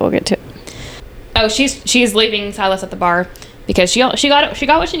get to it. Oh, she's leaving Silas at the bar because she got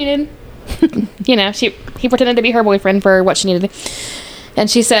what she needed. You know, he pretended to be her boyfriend for what she needed. And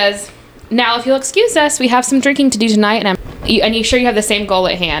she says, "Now, if you'll excuse us, we have some drinking to do tonight, and you sure you have the same goal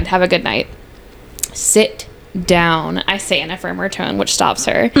at hand. Have a good night." "Sit down," I say in a firmer tone, which stops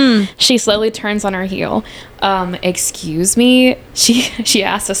her. She slowly turns on her heel. Excuse me?" She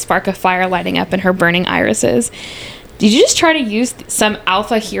asks, a spark of fire lighting up in her burning irises. "Did you just try to use some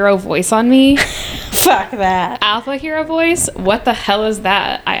alpha hero voice on me?" Fuck that. "Alpha hero voice? What the hell is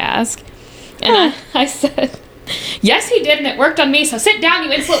that?" I ask. And I said, "Yes, he did, and it worked on me, so sit down,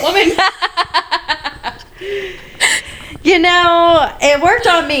 you insolent woman." You know, it worked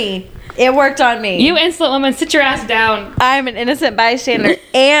on me. "You insolent woman, sit your ass down." I'm an innocent bystander.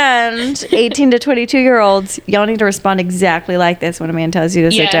 And 18 to 22-year-olds, y'all need to respond exactly like this when a man tells you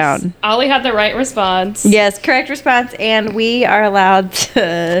to sit down. Ollie had the right response. Yes, correct response, and we are allowed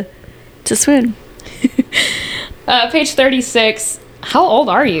to swoon. Page 36. "How old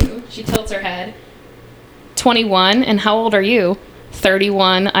are you?" She tilts her head. 21. "And how old are you?"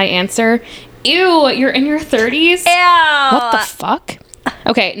 31, I answer. "Ew, you're in your 30s? Ew. What the fuck?"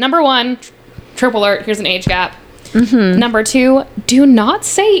 Okay, number 1, triple alert, here's an age gap. Number 2, do not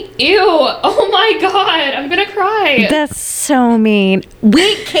say ew. Oh my god, I'm gonna cry. That's so mean.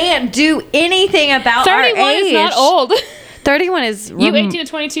 We can't do anything about our age. 31 is not old. 31 is... You 18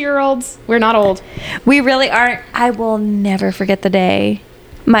 to 22-year-olds, we're not old. We really aren't. I will never forget the day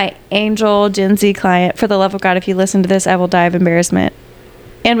my angel Gen Z client, for the love of God, if you listen to this, I will die of embarrassment.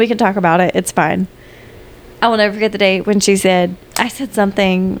 And we can talk about it. It's fine. I will never forget the day when she said, I said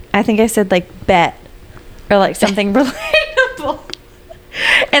something, I think I said like bet or like something relatable.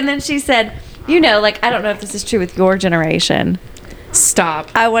 And then she said, you know, like, I don't know if this is true with your generation. Stop.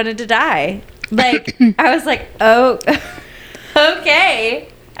 I wanted to die. Like, I was like, oh, okay.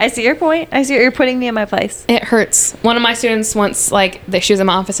 I see your point. I see you're putting me in my place. It hurts. One of my students once, like, she was in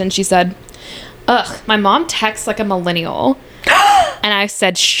my office and she said, ugh, my mom texts like a millennial. And I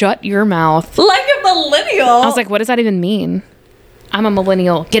said, shut your mouth. Like a millennial? I was like, what does that even mean? I'm a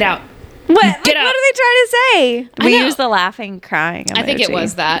millennial. Get out. What? Get out. What are they trying to say? I We know. use the laughing, crying emoji. I think it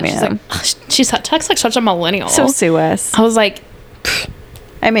was that. She's Yeah. like, ugh, she texts like such a millennial. So sue us. I was like,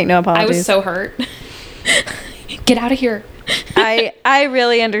 I make no I apologies. was so hurt. Get out of here. I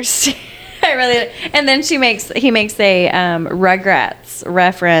really understand. I really. And then he makes a Rugrats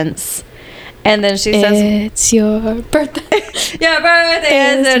reference, and then she says, It's your birthday. "Your birthday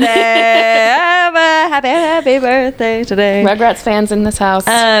is today. Have a happy birthday today." Rugrats fans in this house.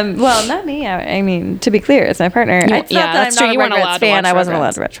 Well, not me. I mean, to be clear, it's my partner. It's not that that's I'm true. You not weren't a allowed Rugrats to fan. watch I wasn't Rugrats.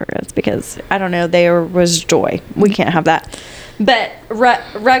 allowed to watch Rugrats because I don't know. There was joy. We can't have that. But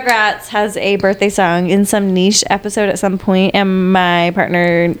Rugrats has a birthday song in some niche episode at some point, and my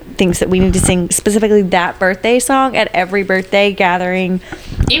partner thinks that we need to sing specifically that birthday song at every birthday gathering.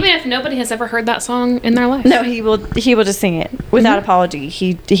 Even if nobody has ever heard that song in their life. No, he will just sing it without apology.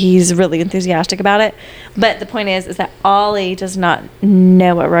 He's really enthusiastic about it. But the point is that Ollie does not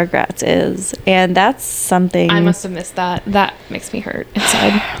know what Rugrats is, and that's something I must have missed that. That makes me hurt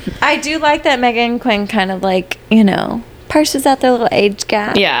inside. I do like that Megan Quinn kind of like, you know, parses out their little age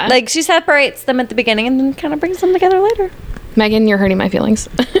gap. Yeah. Like she separates them at the beginning and then kind of brings them together later. Megan, you're hurting my feelings.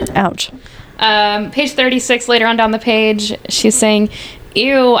 Ouch. Page 36, later on down the page, she's saying,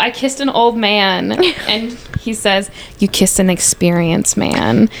 ew, I kissed an old man. And he says, you kissed an experienced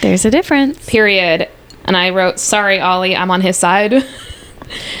man. There's a difference. Period. And I wrote, sorry, Ollie, I'm on his side.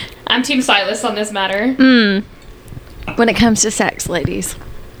 I'm Team Silas on this matter. When it comes to sex, ladies.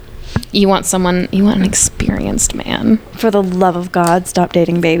 You want an experienced man. For the love of God, stop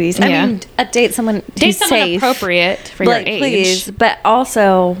dating babies. I mean, date someone who's safe. Appropriate for your age. Please, but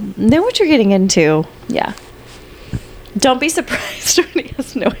also know what you're getting into. Yeah. Don't be surprised when he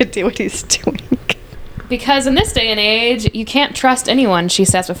has no idea what he's doing. Because in this day and age, you can't trust anyone, she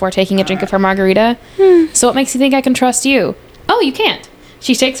says before taking a drink of her margarita. So what makes you think I can trust you? Oh, you can't.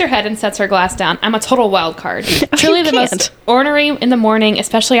 She shakes her head and sets her glass down. I'm a total wild card. Truly the most ornery in the morning,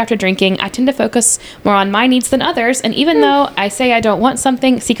 especially after drinking. I tend to focus more on my needs than others. And even though I say I don't want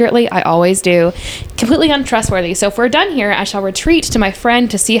something, secretly, I always do. Completely untrustworthy. So if we're done here, I shall retreat to my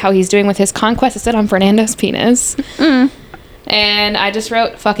friend to see how he's doing with his conquest to sit on Fernando's penis. And I just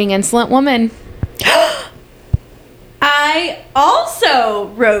wrote, fucking insolent woman. I also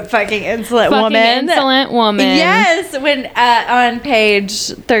wrote fucking insolent woman. Insolent woman. Yes, when on page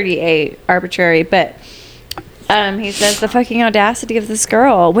 38, arbitrary, but he says the fucking audacity of this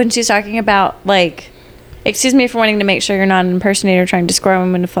girl when she's talking about, like, excuse me for wanting to make sure you're not an impersonator trying to score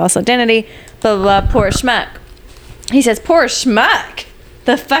women with false identity, blah, blah, blah, poor schmuck. He says, poor schmuck.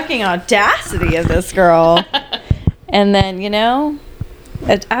 The fucking audacity of this girl. And then, you know,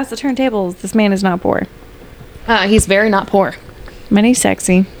 as the turntables, this man is not poor. He's very not poor. Money's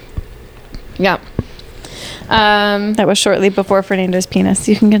sexy. Yep. That was shortly before Fernando's penis.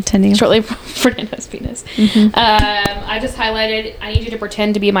 You can continue. Shortly before Fernando's penis. I just highlighted, I need you to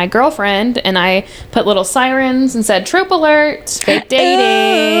pretend to be my girlfriend, and I put little sirens and said, trope alert, fake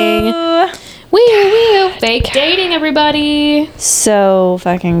dating. Wee, fake dating, everybody. So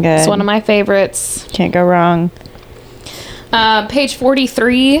fucking good. It's one of my favorites. Can't go wrong. Page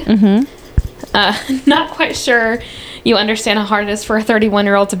 43. Not quite sure you understand how hard it is for a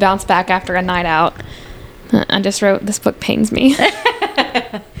 31-year-old to bounce back after a night out. I just wrote, this book pains me.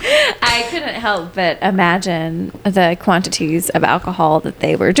 I couldn't help but imagine the quantities of alcohol that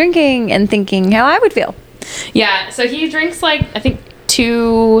they were drinking and thinking how I would feel. Yeah, so he drinks, like, I think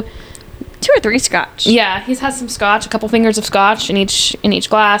 2 or 3 scotch. Yeah, he's had some scotch, a couple fingers of scotch in each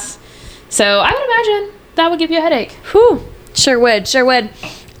glass. So I would imagine that would give you a headache. Whew. Sure would.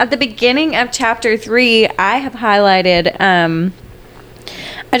 At the beginning of chapter 3, I have highlighted,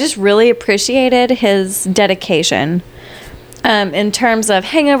 I just really appreciated his dedication in terms of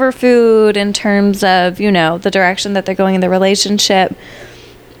hangover food, in terms of, you know, the direction that they're going in the relationship.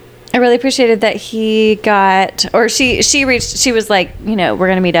 I really appreciated that he got, or she was like, you know, we're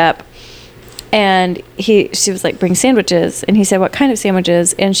going to meet up. And she was like, bring sandwiches. And he said, what kind of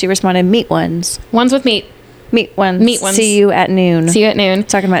sandwiches? And she responded, meat ones. Ones with meat. Meat ones. Meat ones. See you at noon. See you at noon.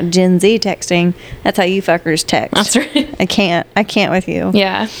 Talking about Gen Z texting. That's how you fuckers text. That's right. I can't with you.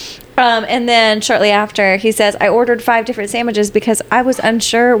 Yeah. And then shortly after, he says, I ordered 5 different sandwiches because I was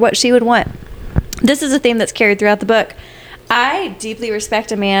unsure what she would want. This is a theme that's carried throughout the book. I deeply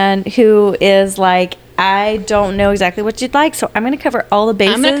respect a man who is like, I don't know exactly what you'd like, so I'm going to cover all the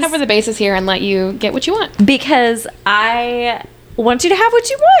bases. I'm going to cover the bases here and let you get what you want. Because I want you to have what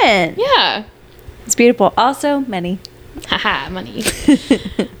you want. Yeah. It's beautiful. Also, money. Haha, money.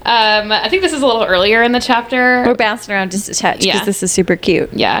 I think this is a little earlier in the chapter. We're bouncing around just a touch because this is super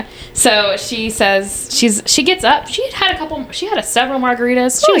cute. Yeah. So she says she gets up. She had several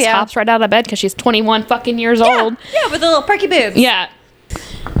margaritas. She just hops right out of bed because she's 21 fucking years old. Yeah, with the little perky boobs. Yeah.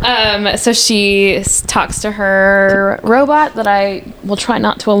 So she talks to her robot that I will try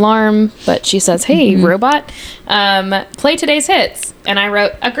not to alarm, but she says, hey, robot, play today's hits. And I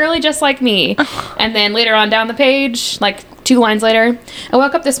wrote, a girly just like me. And then later on down the page, like 2 lines later, I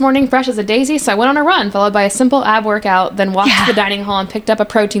woke up this morning fresh as a daisy, so I went on a run, followed by a simple ab workout, then walked to the dining hall and picked up a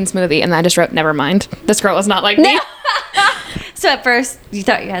protein smoothie. And I just wrote, never mind. This girl is not like me. So at first, you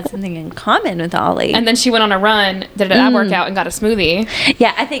thought you had something in common with Ollie. And then she went on a run, did an ab workout, and got a smoothie.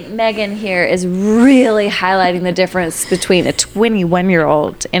 Yeah, I think Megan here is really highlighting the difference between a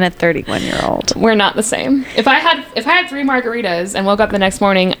 21-year-old and a 31-year-old. We're not the same. If I had 3 margaritas and woke up the next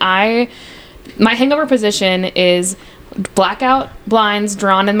morning, my hangover position is blackout blinds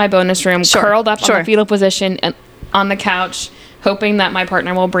drawn in my bonus room, curled up on the fetal position and on the couch, hoping that my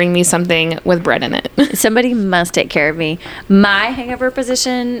partner will bring me something with bread in it. Somebody must take care of me. My hangover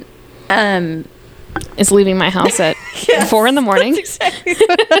position is leaving my house at 4 in the morning. That's exactly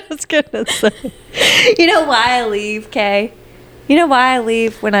what I was going to say. You know why I leave, Kay? You know why I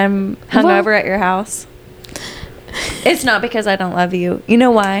leave when I'm hungover at your house? It's not because I don't love you. You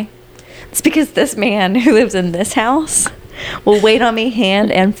know why? It's because this man who lives in this house will wait on me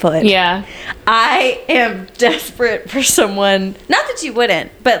hand and foot. Yeah. I am desperate for someone. Not that you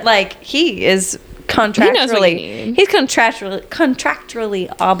wouldn't, but like he is contractually. He knows what you need. He's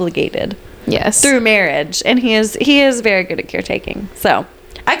contractually obligated Yes. through marriage, and he is very good at caretaking. So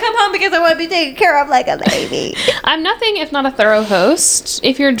I come home because I want to be taken care of like a baby. I'm nothing if not a thorough host.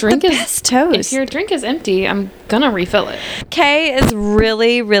 If your drink Best toast. if your drink is empty, I'm gonna refill it. Kay is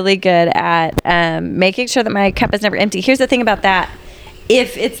really, really good at making sure that my cup is never empty. Here's the thing about that.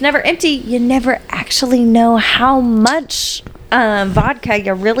 If it's never empty, you never actually know how much vodka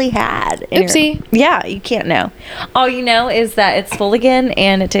you really had. Oopsie. Yeah, you can't know. All you know is that it's full again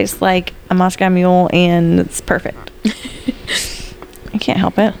and it tastes like a Moscow Mule and it's perfect. I can't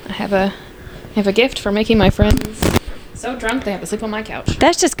help it. I have a gift for making my friends so drunk they have to sleep on my couch.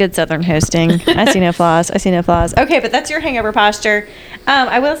 That's just good Southern hosting. I see no flaws. Okay, but that's your hangover posture.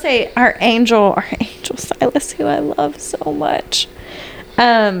 I will say our angel Silas, who I love so much,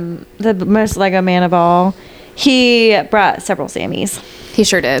 the most Lego man of all, he brought several Sammys He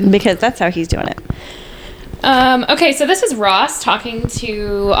sure did. because that's how he's doing it. Okay, so this is Ross talking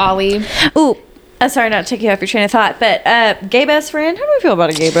to Ollie. Ooh, sorry not to take you off your train of thought, but gay best friend. How do I feel about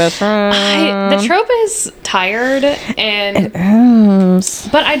a gay best friend? The trope is tired, and It is.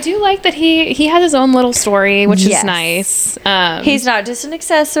 but I do like that he has his own little story, which Yes. is nice. He's not just an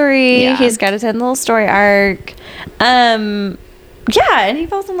accessory. Yeah. He's got his own little story arc. Yeah, and he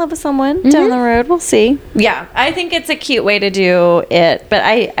falls in love with someone down the road. We'll see. Yeah, I think it's a cute way to do it, but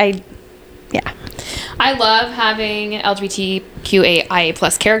yeah. I love having LGBTQIA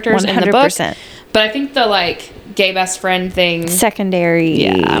plus characters in the book, 100%. but I think the like gay best friend thing. Secondary.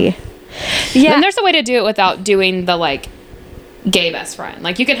 Yeah. Yeah. And there's a way to do it without doing the like gay best friend.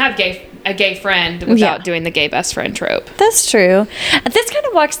 Like you can have a gay friend without doing the gay best friend trope. That's true. This kind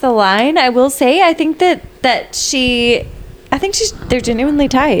of walks the line, I will say. I think they're genuinely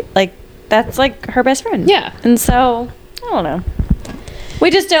tight. Like that's like her best friend. Yeah. And so, I don't know. We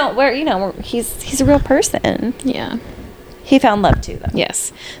just don't he's a real person. Yeah. He found love too though.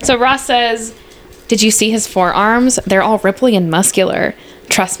 Yes. So Ross says, "Did you see his forearms? They're all ripply and muscular.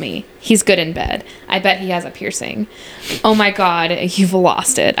 Trust me, he's good in bed. I bet he has a piercing. Oh my God, you've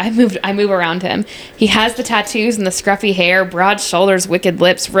lost it. I move around him. He has the tattoos and the scruffy hair, broad shoulders, wicked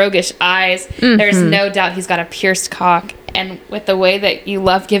lips, roguish eyes. There's no doubt he's got a pierced cock. And with the way that you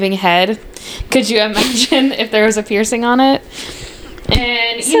love giving head, could you imagine if there was a piercing on it?"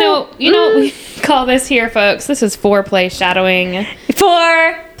 And you know, we call this here, folks. This is foreplay shadowing.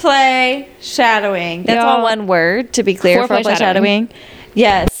 Foreplay shadowing. That's all one word, to be clear. Foreplay shadowing.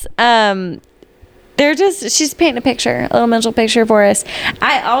 Yes. She's painting a picture, a little mental picture for us.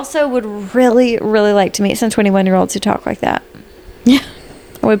 I also would really, really like to meet some 21-year-olds who talk like that. Yeah.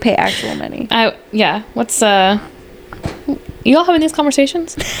 I would pay actual money. Yeah. What's you all having these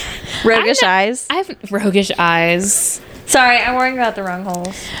conversations? Roguish eyes. I have roguish eyes. Sorry, I'm worrying about the wrong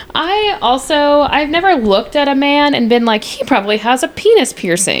holes. I've never looked at a man and been like, he probably has a penis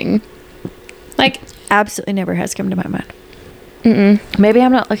piercing. Like, Absolutely never has come to my mind. Maybe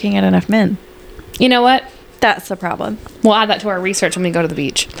I'm not looking at enough men. you know what? That's the problem. We'll add that to our research when we go to the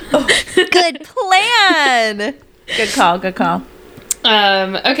beach. Good plan. Good call.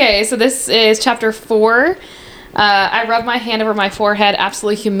 Okay, so this is chapter 4. I rub my hand over my forehead,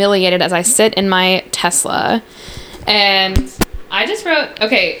 absolutely humiliated as I sit in my Tesla. And I just wrote,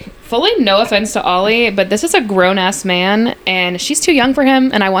 okay, fully no offense to Ollie, but this is a grown-ass man, and she's too young for him,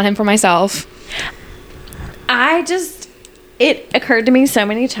 and I want him for myself. It occurred to me so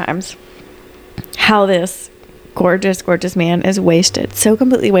many times how this gorgeous, gorgeous man is wasted. So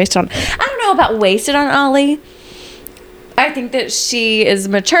completely wasted on. I don't know about wasted on Ollie. I think that she is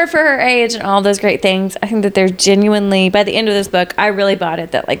mature for her age and all those great things. I think that they're genuinely, by the end of this book, I really bought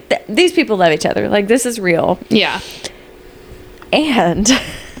it that like these people love each other. Like this is real. Yeah. And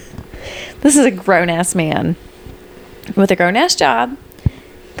this is a grown-ass man with a grown-ass job,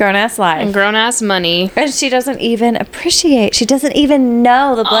 grown-ass life. And grown-ass money. And she doesn't even appreciate. She doesn't even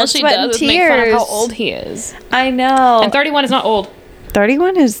know the blood, sweat, and tears. Make fun of how old he is. I know. And 31 is not old.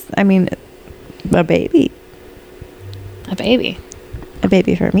 31 is, I mean, a baby. A baby. A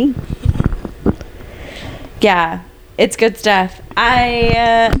baby for me. Yeah, it's good stuff.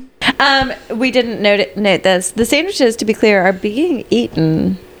 We didn't note this. The sandwiches, to be clear, are being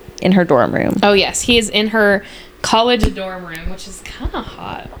eaten in her dorm room. Oh, yes. He is in her college dorm room, which is kind of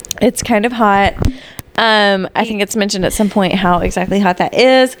hot. It's kind of hot. I think it's mentioned at some point how exactly hot that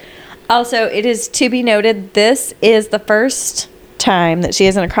is. Also, it is to be noted, this is the first time that she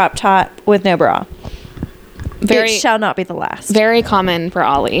is in a crop top with no bra. It shall not be the last. Very common for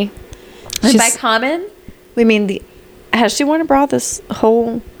Ollie. And by common, we mean has she worn a bra this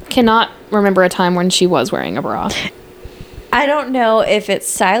whole... Cannot remember a time when she was wearing a bra. I don't know if it's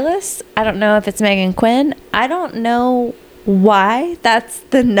Silas. I don't know if it's Megan Quinn. I don't know why that's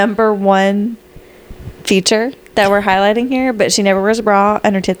the number one feature that we're highlighting here, but she never wears a bra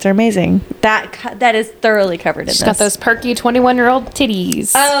and her tits are amazing. That is thoroughly covered in this. She's got those perky 21-year-old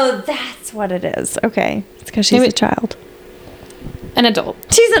titties. Oh, that's what it is. Okay. It's because she's a child. An adult.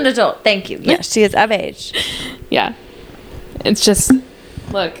 She's an adult. Thank you. Yes, she is of age. Yeah. It's just,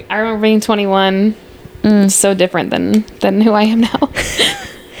 look, I remember being 21. It's so different than who I am now.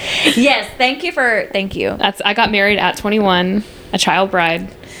 Yes, thank you. I got married at 21, a child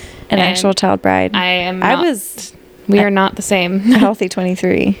bride. An actual child bride. We are not the same. A healthy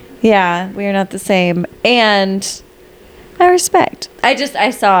 23. Yeah, we are not the same. And I respect.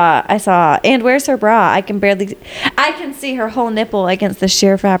 I saw, and where's her bra? I can see her whole nipple against the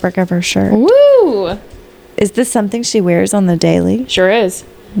sheer fabric of her shirt. Woo! Is this something she wears on the daily? Sure is.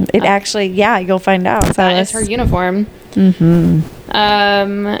 It actually, yeah, you'll find out. That is her uniform. Okay.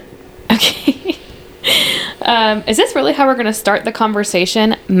 Is this really how we're going to start the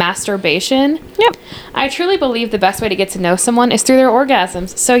conversation? Masturbation? Yep. I truly believe the best way to get to know someone is through their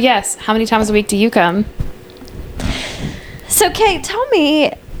orgasms. So yes, how many times a week do you come? So Kate, tell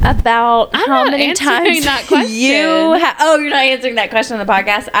me about how many times that question. you're not answering that question on the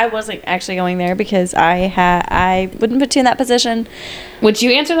podcast. I wasn't actually going there because I wouldn't put you in that position. Would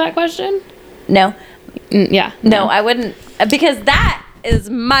you answer that question? No. Yeah. No, I wouldn't, because that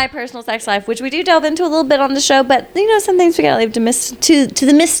is my personal sex life, which we do delve into a little bit on the show, but some things we gotta leave to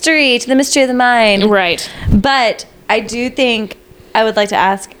the mystery of the mind. Right. But I do think I would like to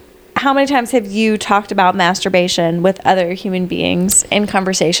ask, how many times have you talked about masturbation with other human beings in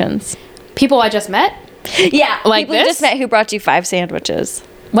conversations? People I just met? Yeah, like people this? you just met who brought you 5 sandwiches.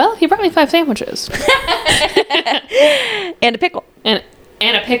 Well, he brought me 5 sandwiches. And a pickle. And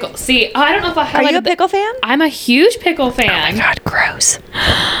a pickle. See, I don't know if I highlighted... Are you a pickle fan? I'm a huge pickle fan. Oh my God, gross.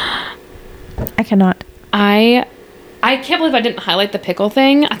 I cannot. I can't believe I didn't highlight the pickle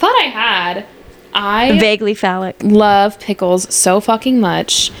thing. I thought I had. I vaguely phallic. love pickles so fucking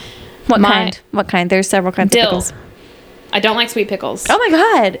much. What kind? There's several kinds dill. of pickles. I don't like sweet pickles. Oh my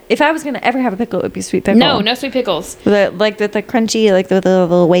God. If I was going to ever have a pickle, it would be sweet pickle. No sweet pickles. Like the crunchy, like the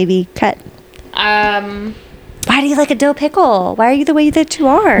little wavy cut. Why do you like a dill pickle? Why are you the way that you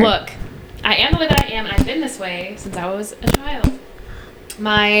are? Look, I am the way that I am, and I've been this way since I was a child.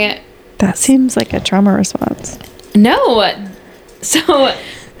 That seems like a trauma response. No. So,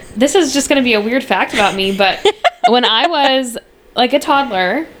 this is just going to be a weird fact about me, but when I was like a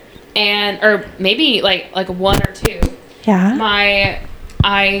toddler, or maybe like 1 or 2. Yeah.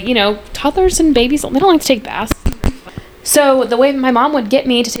 Toddlers and babies, they don't like to take baths. So the way my mom would get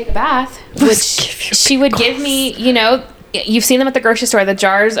me to take a bath, which she would give me, you've seen them at the grocery store, the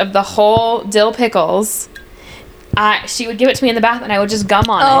jars of the whole dill pickles. She would give it to me in the bath, and I would just gum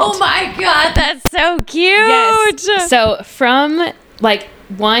on it. Oh my God, that's so cute. Yes. So from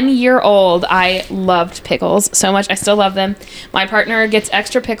 1 year old, I loved pickles so much. I still love them. My partner gets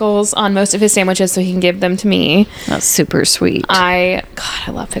extra pickles on most of his sandwiches so he can give them to me. That's super sweet. I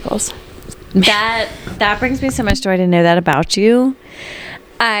love pickles. That brings me so much joy to know that about you.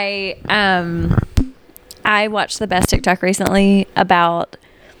 I watched the best TikTok recently about,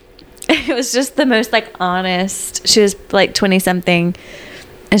 it was just the most honest. She was 20 something,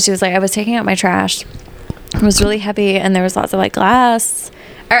 and she was like, I was taking out my trash. It was really heavy, and there was lots of glass.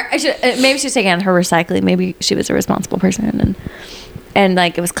 Or maybe she was taking out her recycling. Maybe she was a responsible person, and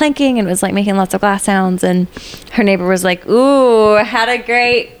it was clanking, and it was making lots of glass sounds. And her neighbor was like, "Ooh, had a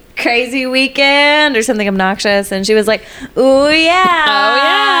great crazy weekend," or something obnoxious. And she was like, "Ooh, yeah, oh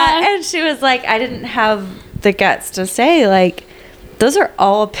yeah." And she was like, I didn't have the guts to say those are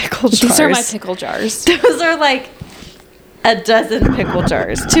all pickle jars. These are my pickle jars. Those are a dozen pickle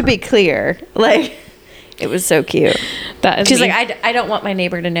jars. To be clear, it was so cute. She's like, I don't want my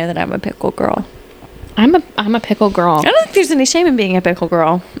neighbor to know that I'm a pickle girl. I'm a pickle girl. I don't think there's any shame in being a pickle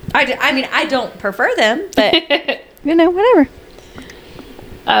girl. I mean, I don't prefer them, but whatever.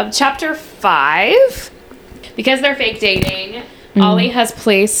 Chapter 5. Because they're fake dating, Ollie has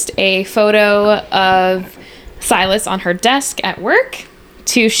placed a photo of Silas on her desk at work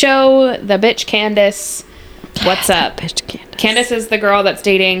to show the bitch Candace what's up. Bitch Candace is the girl that's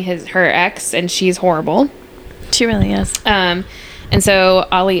dating her ex, and she's horrible. She really is. And so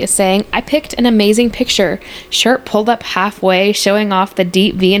Ollie is saying, I picked an amazing picture. Shirt pulled up halfway, showing off the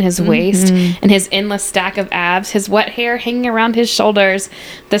deep V in his waist and his endless stack of abs, his wet hair hanging around his shoulders,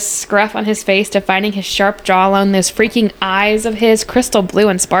 the scruff on his face defining his sharp jawline, those freaking eyes of his, crystal blue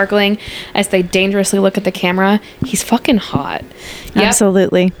and sparkling as they dangerously look at the camera. He's fucking hot. Yep.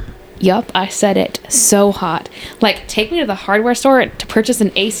 Absolutely. Yup, I said it. So hot. Like, take me to the hardware store to purchase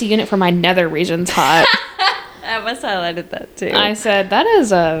an AC unit for my nether regions hot. I must have highlighted that too. I said, that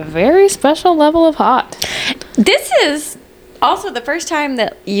is a very special level of hot. This is also the first time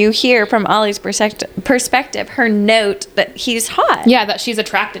that you hear from Ollie's perspective, her note that he's hot. Yeah, that she's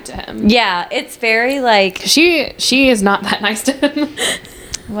attracted to him. Yeah, it's very like... She is not that nice to him.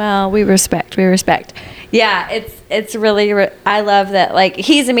 Well, we respect. Yeah, it's really... I love that, like,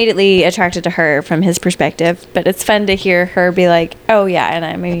 he's immediately attracted to her from his perspective, but it's fun to hear her be like, oh, yeah, and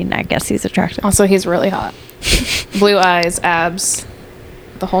I mean, I guess he's attracted. Also, he's really hot. Blue eyes, abs,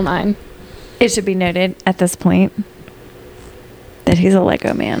 the whole nine. It should be noted at this point that he's a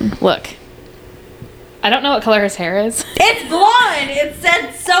Lego man. Look, I don't know what color his hair is. It's blonde! It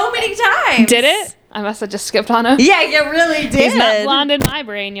said so many times! Did it? I must have just skipped on him. Yeah, you really did. He's not blonde in my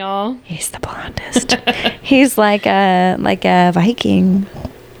brain, y'all. He's the blondest. He's like a Viking.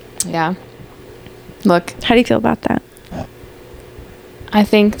 Yeah. Look, How do you feel about that? I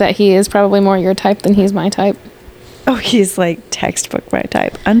think that he is probably more your type than he's my type. Oh, he's like textbook my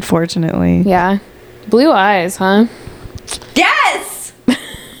type, unfortunately. Yeah. Blue eyes, huh? Yes!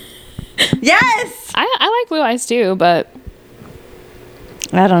 Yes! I like blue eyes too, but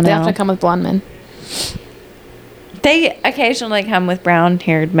I don't they know. have to come with blonde men. They occasionally come with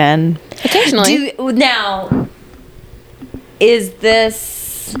brown-haired men. Occasionally. Now, is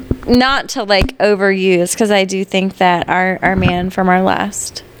this not to like overuse? Because I do think that our man from our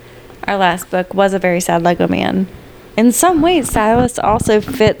last book was a very sad Lego man. In some ways, Silas also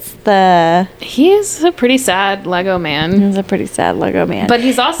fits the... He is a pretty sad Lego man. He's a pretty sad Lego man. But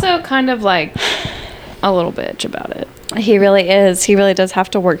he's also kind of like a little bitch about it. He really is. He really does have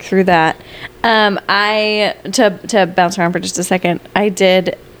to work through that. To bounce around for just a second, I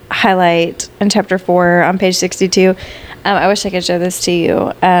did highlight in chapter 4 on page 62. I wish I could show this to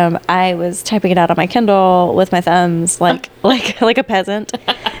you. I was typing it out on my Kindle with my thumbs, like a peasant,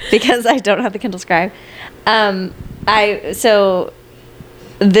 because I don't have the Kindle Scribe. So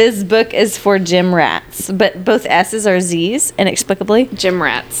this book is for gym rats, but both S's are Z's inexplicably. Gym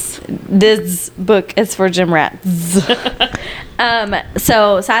rats. This book is for gym rats.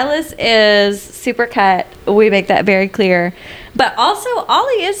 So Silas is super cut. We make that very clear. But also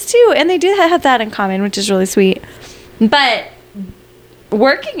Ollie is too, and they do have that in common, which is really sweet. But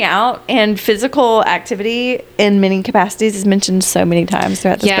working out and physical activity in many capacities is mentioned so many times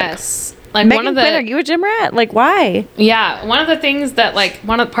throughout this book. Yes. Like Megan one of the Quinn, are you a gym rat? Like, why? Yeah, one of the things that like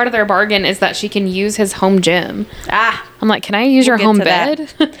part of their bargain is that she can use his home gym. I'm like, can I use your home bed?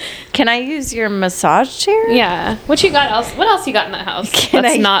 Can I use your massage chair? Yeah. What you got else? What else you got in that house?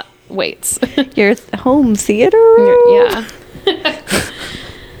 That's not weights. Your home theater? Yeah.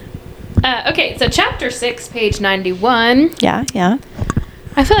 Okay, so chapter 6, page 91. Yeah.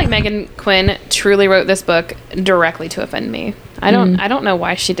 I feel like Megan Quinn truly wrote this book directly to offend me. I don't know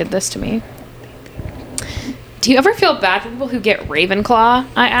why she did this to me. Do you ever feel bad for people who get Ravenclaw?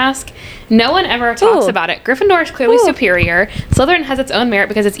 I ask. No one ever talks about it. Gryffindor is clearly superior. Slytherin has its own merit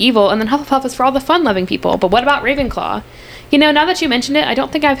because it's evil, and then Hufflepuff is for all the fun-loving people. But what about Ravenclaw? You know, now that you mentioned it, I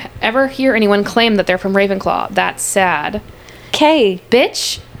don't think I've ever hear anyone claim that they're from Ravenclaw. That's sad. Okay.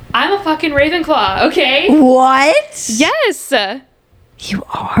 Bitch, I'm a fucking Ravenclaw, okay? What? Yes! You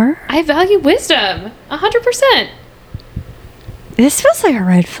are? I value wisdom. 100%. This feels like a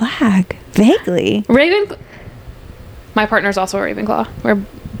red flag. Vaguely. My partner's also a Ravenclaw. We're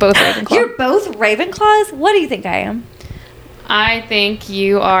both Ravenclaw. You're both Ravenclaws? What do you think I am? I think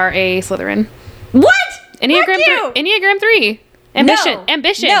you are a Slytherin. What? Enneagram 3.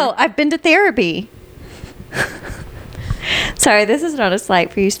 Ambition. No, I've been to therapy. Sorry, this is not a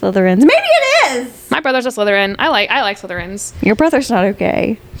slight for you Slytherins. Maybe it is. My brother's a Slytherin. I like Slytherins. Your brother's not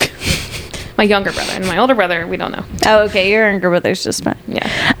okay. My younger brother and my older brother, we don't know. Oh, okay. Your younger brother's just fine.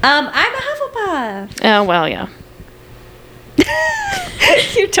 Yeah. I'm a Hufflepuff. Oh, well, yeah.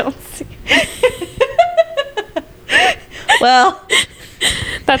 You don't see. Well,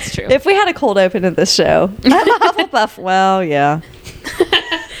 that's true. If we had a cold open in this show, I'm a Hufflepuff. Well, yeah.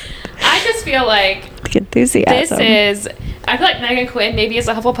 I just feel like the enthusiasm. I feel like Megan Quinn maybe is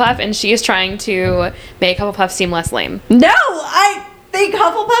a Hufflepuff and she is trying to make Hufflepuff seem less lame. No, I think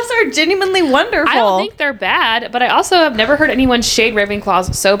Hufflepuffs are genuinely wonderful. I don't think they're bad, but I also have never heard anyone shade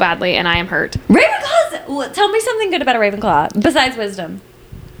Ravenclaws so badly, and I am hurt. Ravenclaws. Well, tell me something good about a Ravenclaw besides wisdom.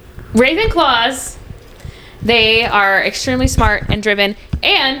 Ravenclaws, they are extremely smart and driven,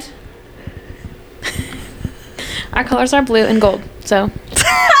 and our colors are blue and gold. So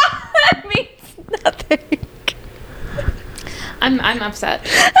That means nothing. I'm upset.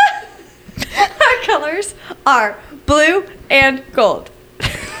 Our colors are blue and gold.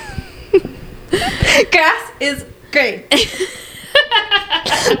 Grass is green.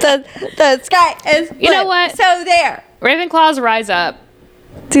 the sky is blue. You know what? So there. Ravenclaws, rise up.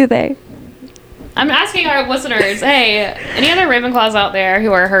 Do they? I'm asking our listeners, hey, any other Ravenclaws out there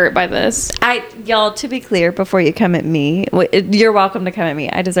who are hurt by this? Y'all, to be clear, before you come at me, you're welcome to come at me.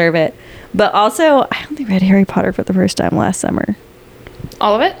 I deserve it. But also, I only read Harry Potter for the first time last summer.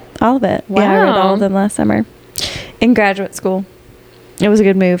 All of it? All of it. Yeah, I read all Wow. of them last summer in graduate school. It was a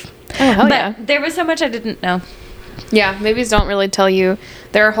good move. Oh, hell but yeah. there was so much I didn't know. Yeah, movies don't really tell you.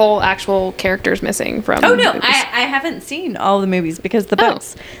 There are whole actual characters missing from Oh, no. movies. I haven't seen all the movies because the Oh.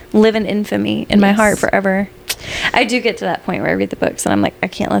 books live in infamy in my Yes. heart forever. I do get to that point where I read the books and I'm like, I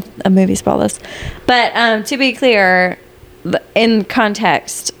can't let a movie spoil this. But to be clear, in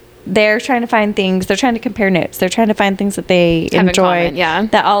context, they're trying to find things. They're trying to compare notes. They're trying to find things that they Have in enjoy. common, yeah.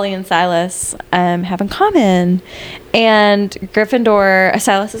 That Ollie and Silas have in common. And Gryffindor,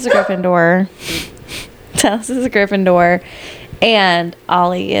 Silas is a Gryffindor. Silas is a Gryffindor. And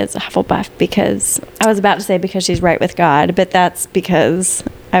Ollie is a Hufflepuff because I was about to say because she's right with God, but that's because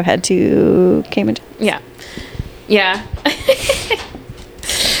I've had two Cambridge. Yeah. Yeah.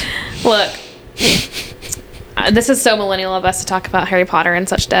 Look, this is so millennial of us to talk about Harry Potter in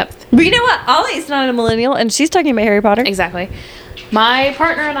such depth. But you know what? Ollie's not a millennial, and she's talking about Harry Potter. Exactly. My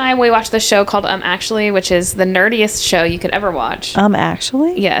partner and I, we watched this show called Actually, which is the nerdiest show you could ever watch.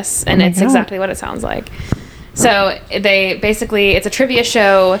 Actually? Yes, and Oh my it's God. exactly what it sounds like. So they basically, it's a trivia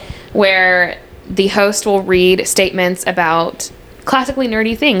show where the host will read statements about classically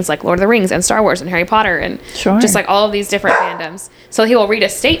nerdy things like Lord of the Rings and Star Wars and Harry Potter and Sure. just like all of these different fandoms. So he will read a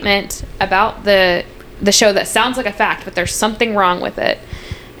statement about the show that sounds like a fact, but there's something wrong with it.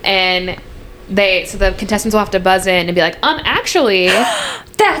 And so the contestants will have to buzz in and be like, actually,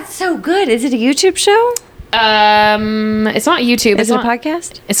 That's so good. Is it a YouTube show? it's not YouTube. Is it's it not, a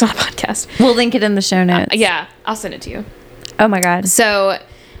podcast? It's not a podcast. We'll link it in the show notes. Yeah, I'll send it to you. Oh my God. So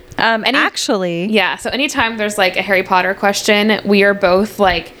Actually. yeah, so anytime there's like a Harry Potter question, we are both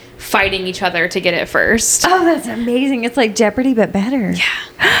like fighting each other to get it first. Oh, that's amazing. It's like Jeopardy, but better. Yeah.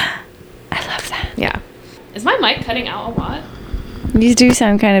 I love that. Yeah. Is my mic cutting out a lot? You do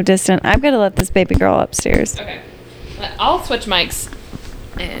sound kind of distant. I've got to let this baby girl upstairs. Okay. I'll switch mics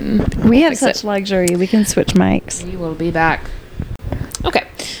and We have fix such it. luxury. We can switch mics. We will be back. Okay.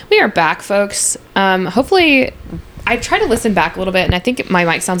 We are back, folks. Hopefully I try to listen back a little bit and I think my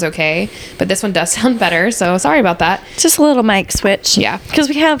mic sounds okay, but this one does sound better, so sorry about that. Just a little mic switch. Yeah. Because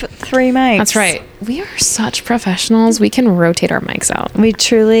we have 3 mics. That's right. We are such professionals. We can rotate our mics out.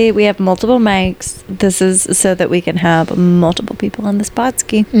 We have multiple mics. This is so that we can have multiple people on this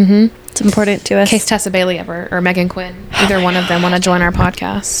podski. Mm-hmm. It's important to us. In case Tessa Bailey or Megan Quinn, either one of them want to join our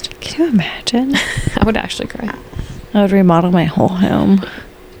podcast. Can you imagine? I would actually cry. I would remodel my whole home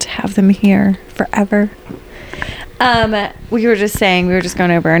to have them here forever. We were just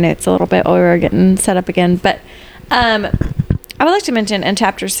going over our notes a little bit while we were getting set up again. But I would like to mention in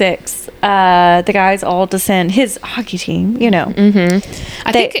chapter 6, the guys all descend, his hockey team, you know. Mm-hmm.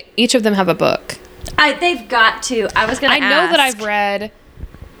 I think each of them have a book. They've got to. I was going to I know that I've read.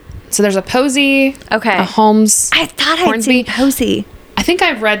 So there's a Posey. Okay. A Holmes. I thought I'd Hornsby. seen Posey. I think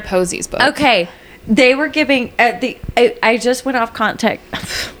I've read Posey's book. Okay. They were giving I just went off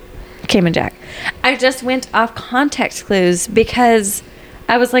context. Cayman Jack. I just went off context clues because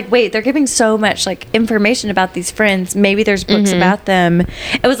I was like, wait, they're giving so much like information about these friends. Maybe there's books about them.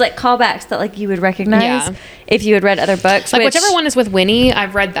 It was like callbacks that like you would recognize Yeah. if you had read other books. Like whichever one is with Winnie,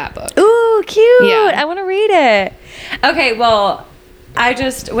 I've read that book. Ooh, cute. Yeah. I want to read it. Okay, well, I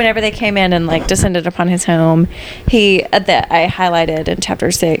just whenever they came in and like descended upon his home, that I highlighted in chapter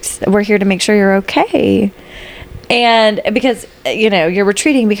 6. We're here to make sure you're okay. And because you're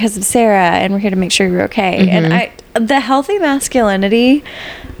retreating because of Sarah, and we're here to make sure you're okay. And the healthy masculinity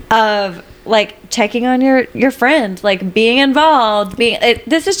of like checking on your friend, like being involved,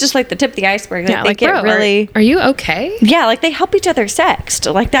 this is just like the tip of the iceberg. Yeah, I think bro, it really. are you okay? Yeah, like they help each other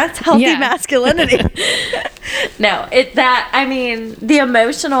sext. Like that's healthy Yeah. masculinity. No, the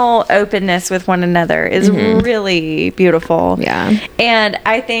emotional openness with one another is really beautiful. Yeah. And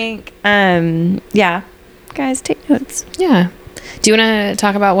I think, guys, take notes. Yeah. Do you want to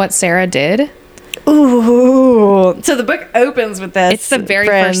talk about what Sarah did? Ooh. So the book opens with this. It's the very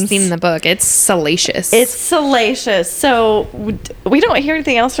first scene in the book. It's salacious. It's salacious. So we don't hear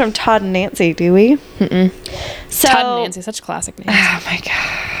anything else from Todd and Nancy, do we? Mm-mm. So, Todd and Nancy, such classic names. Oh my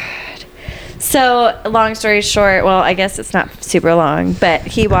God. So long story short, well, I guess it's not super long, but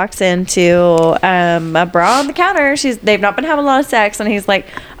he walks into a bra on the counter. They've not been having a lot of sex, and he's like,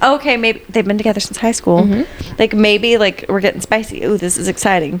 okay, maybe they've been together since high school. Mm-hmm. Like maybe like we're getting spicy. Ooh, this is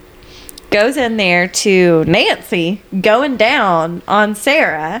exciting. Goes in there to Nancy going down on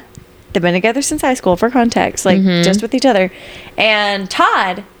Sarah. They've been together since high school, for context, like just with each other. And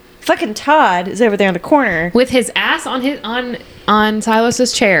fucking Todd is over there in the corner With his ass on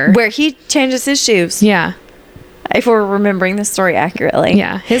Silas's chair. where he changes his shoes. Yeah. If we're remembering the story accurately.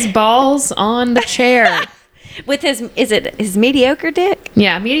 Yeah. His balls on the chair. With is it his mediocre dick?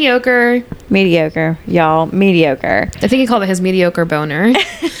 Yeah. Mediocre. Mediocre, y'all. Mediocre. I think he called it his mediocre boner.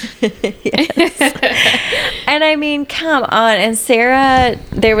 And I mean, come on. And Sarah,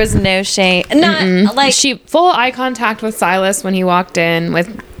 there was no shame. Not like She full eye contact with Silas when he walked in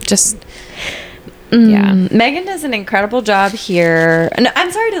with just yeah. Megan does an incredible job here. And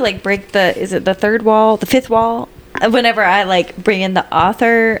I'm sorry to like break the fifth wall whenever I like bring in the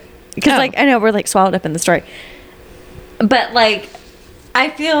author, because like I know we're like swallowed up in the story, but like I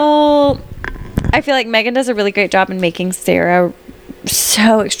feel like Megan does a really great job in making Sarah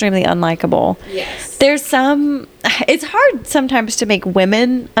so extremely unlikable. Yes. It's hard sometimes to make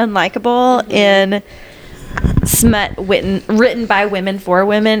women unlikable in smut written by women for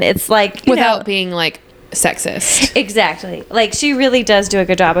women. It's like Without being like sexist. exactly, like she really does do a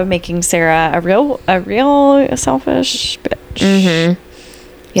good job of making Sarah a real selfish bitch.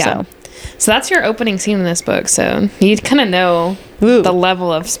 Yeah. So that's your opening scene in this book. So you kind of know Ooh. the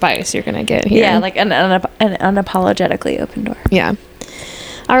level of spice you're gonna get here. Yeah, like an unapologetically open door. Yeah.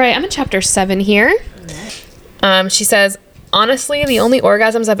 All right, I'm in chapter 7 here. She says, honestly, the only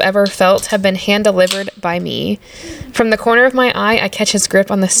orgasms I've ever felt have been hand-delivered by me. From the corner of my eye, I catch his grip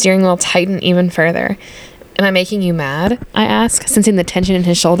on the steering wheel tighten even further. Am I making you mad? I ask, sensing the tension in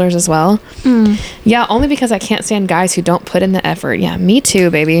his shoulders as well. Yeah, only because I can't stand guys who don't put in the effort. Yeah, me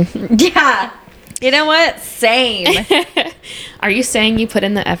too, baby. Yeah. You know what? Same. Are you saying you put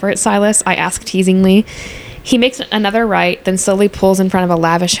in the effort, Silas? I ask teasingly. He makes another right, then slowly pulls in front of a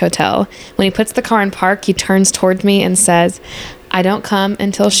lavish hotel. When he puts the car in park, he turns toward me and says, I don't come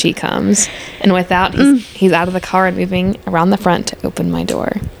until she comes. And with that, he's out of the car and moving around the front to open my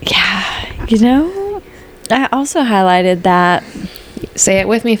door. Yeah. You know, I also highlighted that. Say it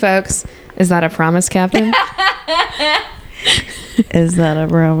with me, folks. Is that a promise, Captain? Is that a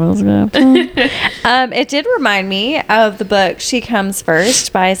promise, Captain? It did remind me of the book She Comes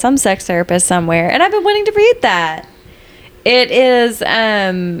First by some sex therapist somewhere, and I've been wanting to read that. It is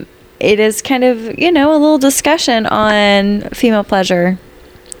kind of, you know, a little discussion on female pleasure.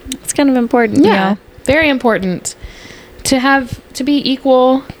 It's kind of important. Yeah. You know? Very important to be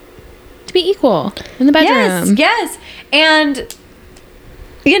equal in the bedroom. Yes. And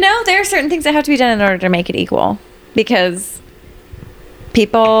you know, there are certain things that have to be done in order to make it equal, because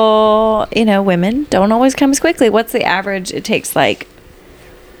people, you know, women don't always come as quickly. What's the average? It takes like,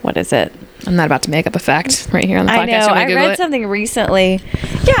 what is it? I'm not about to make up a fact right here on the podcast. I know. I read something recently.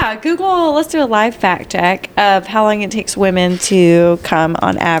 Yeah, Google, let's do a live fact check of how long it takes women to come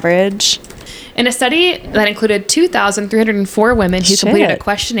on average. In a study that included 2,304 women who completed a Shit.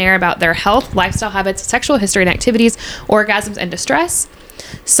 questionnaire about their health, lifestyle habits, sexual history and activities, orgasms, and distress,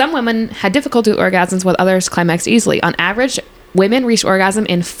 some women had difficulty with orgasms while others climaxed easily. On average, women reached orgasm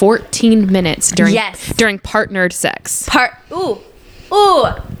in 14 minutes during partnered sex. Ooh.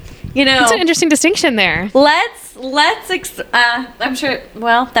 You know, That's an interesting distinction there. I'm sure,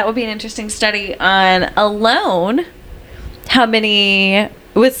 well, that would be an interesting study on alone how many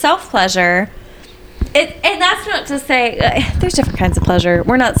with self-pleasure. And that's not to say, there's different kinds of pleasure.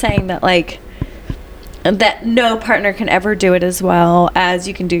 We're not saying that, like, that no partner can ever do it as well as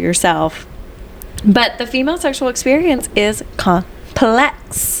you can do yourself. But the female sexual experience is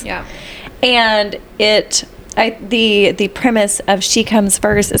complex. Yeah. And the premise of She Comes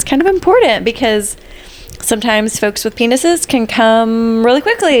First is kind of important, because sometimes folks with penises can come really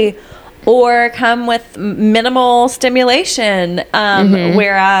quickly or come with minimal stimulation,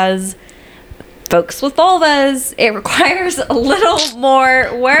 whereas folks with vulvas, it requires a little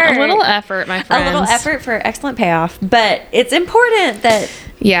more work. A little effort, my friends. A little effort for excellent payoff. But it's important that...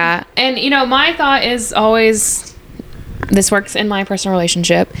 Yeah. And, you know, my thought is always, this works in my personal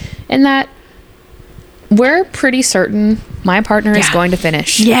relationship, in that we're pretty certain my partner is going to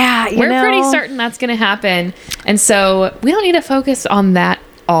finish. Yeah, We're pretty certain that's going to happen. And so we don't need to focus on that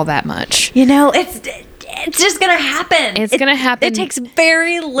all that much. It's just going to happen. It's going to happen. It takes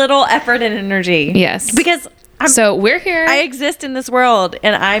very little effort and energy. Yes. Because so we're here. I exist in this world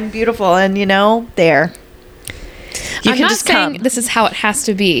and I'm beautiful and there. I'm not saying this is how it has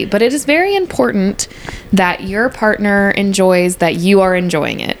to be, but it is very important that your partner enjoys that you are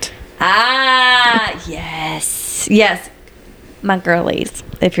enjoying it. Yes. Yes. My girlies,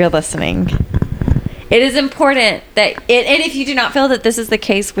 if you're listening. It is important that and if you do not feel that this is the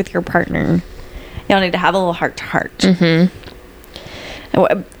case with your partner, y'all need to have a little heart to heart. Mm-hmm.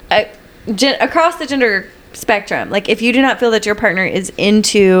 Across the gender spectrum, like if you do not feel that your partner is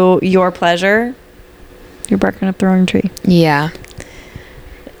into your pleasure, you're barking up the wrong tree. Yeah.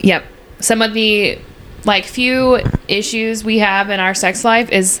 Yep. Some of the few issues we have in our sex life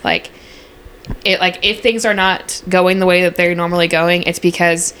is if things are not going the way that they're normally going, it's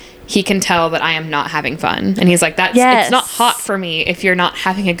because he can tell that I am not having fun. And he's like, it's not hot for me if you're not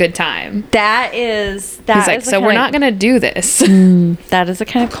having a good time. He's like, so we're not going to do this. That is the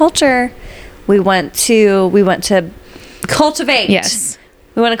kind of culture we want to cultivate. Yes.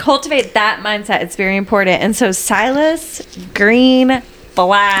 We want to cultivate that mindset. It's very important. And so Silas, green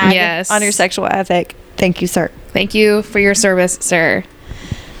flag on your sexual ethic. Thank you, sir. Thank you for your service, sir.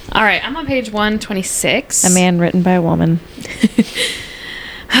 All right, I'm on page 126. A man written by a woman.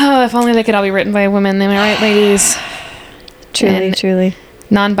 Oh, if only they could all be written by a woman. Am I right, ladies? Truly.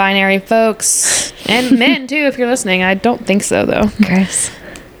 Non-binary folks. And men, too, if you're listening. I don't think so, though. Gross.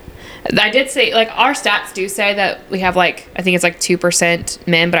 I did say, our stats do say that we have, I think it's 2%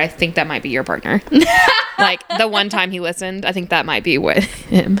 men, but I think that might be your partner. The one time he listened, I think that might be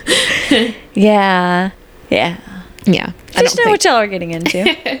him. Yeah. Just know what y'all are getting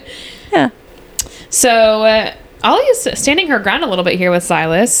into. Yeah. So, Ollie's standing her ground a little bit here with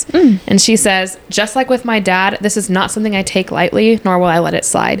Silas. And she says, just like with my dad, this is not something I take lightly, nor will I let it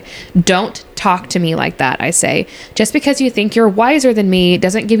slide. Don't talk to me like that, I say. Just because you think you're wiser than me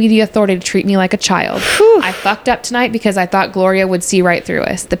doesn't give you the authority to treat me like a child. I fucked up tonight because I thought Gloria would see right through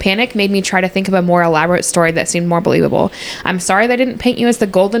us. The panic made me try to think of a more elaborate story that seemed more believable. I'm sorry that I didn't paint you as the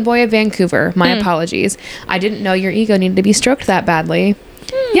golden boy of Vancouver. My apologies. I didn't know your ego needed to be stroked that badly.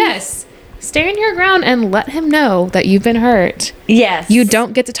 Yes. Stand your ground and let him know that you've been hurt. Yes. You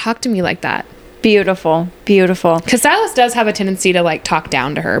don't get to talk to me like that. Beautiful. Because Silas does have a tendency to talk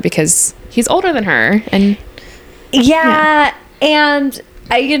down to her because he's older than her. And yeah. And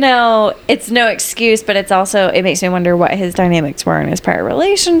it's no excuse, but it's also, it makes me wonder what his dynamics were in his prior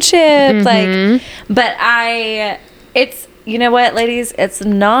relationship. You know what, ladies? It's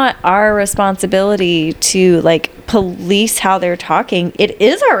not our responsibility to police how they're talking. It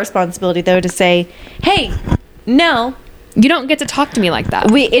is our responsibility, though, to say, hey, no. You don't get to talk to me like that.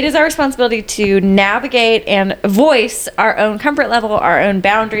 It is our responsibility to navigate and voice our own comfort level, our own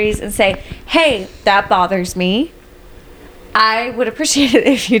boundaries, and say, hey, that bothers me. I would appreciate it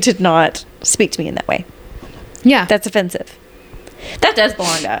if you did not speak to me in that way. Yeah. That's offensive. That does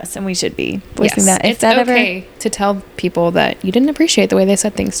belong to us, and we should be voicing that. It's okay to tell people that you didn't appreciate the way they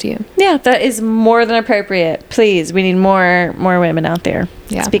said things to you. Yeah, that is more than appropriate. Please, we need more women out there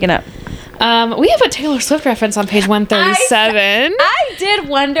speaking up. We have a Taylor Swift reference on page 137. I did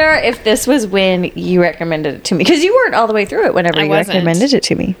wonder if this was when you recommended it to me, because you weren't all the way through it whenever you recommended it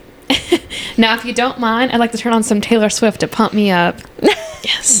to me. Now, if you don't mind, I'd like to turn on some Taylor Swift to pump me up.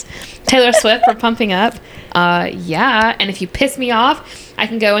 Yes. Taylor Swift for pumping up. Yeah. And if you piss me off, I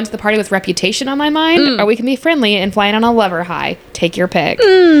can go into the party with Reputation on my mind, or we can be friendly and flying on a lover high. Take your pick.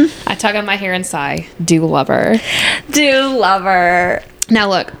 I tug on my hair and sigh. Do lover. Do lover. Now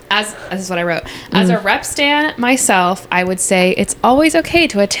look, this is what I wrote. As a rep stan myself, I would say it's always okay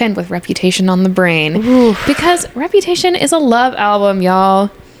to attend with Reputation on the brain. Ooh. Because Reputation is a love album, y'all.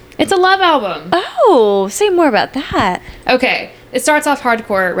 It's a love album. Oh, say more about that. Okay. It starts off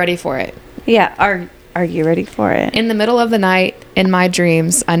hardcore, ready for it. Yeah, are you ready for it? In the middle of the night, in my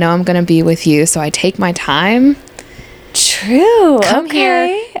dreams, I know I'm going to be with you, so I take my time. True. Come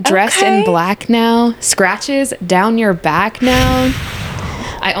here, dressed in black now, scratches down your back now.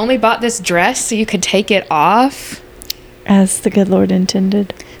 I only bought this dress so you could take it off. As the good Lord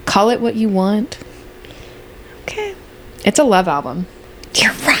intended. Call it what you want. Okay. It's a love album.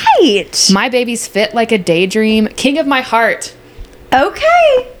 You're right. My baby's fit like a daydream. King of my heart.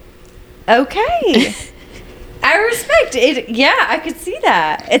 Okay. I respect it. Yeah, I could see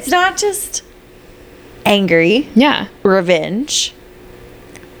that. It's not just angry. Yeah. Revenge.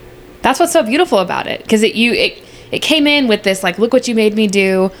 That's what's so beautiful about it. Because it came in with this, look what you made me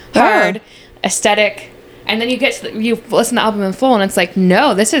do, hard, aesthetic, And then you get to you listen to the album in full, and it's like,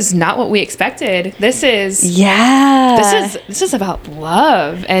 no, this is not what we expected. This is this is about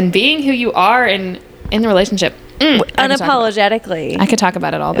love and being who you are in the relationship. Unapologetically. I could talk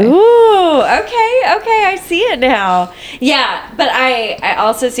about it all day. Ooh, okay, I see it now. Yeah, but I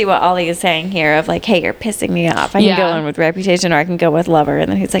also see what Ollie is saying here of like, hey, you're pissing me off. I can go in with Reputation, or I can go with Lover.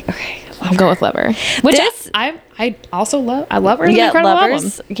 And then he's like, okay, I'll go with Lover. Which I also love. I love her. It's an incredible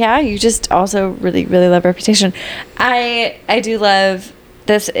Lovers. album. Yeah, you just also really, really love Reputation. I do love.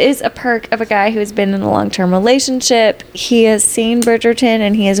 This is a perk of a guy who's been in a long-term relationship. He has seen Bridgerton,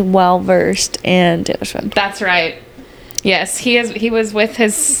 and he is well-versed in Taylor Swift. That's right. Yes, he was with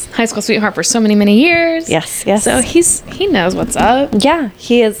his high school sweetheart for so many years. Yes. So he knows what's up. Yeah,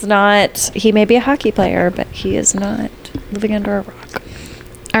 he is not. He may be a hockey player, but he is not living under a rock.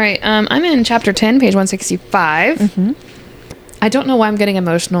 All right, I'm in chapter 10, page 165. Mm-hmm. I don't know why I'm getting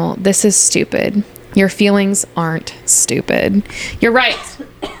emotional. This is stupid. Your feelings aren't stupid. You're right.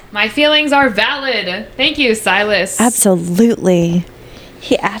 My feelings are valid. Thank you, Silas. Absolutely.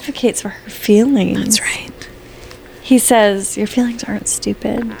 He advocates for her feelings. That's right. He says, your feelings aren't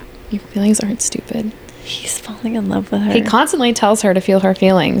stupid. Your feelings aren't stupid. He's falling in love with her. He constantly tells her to feel her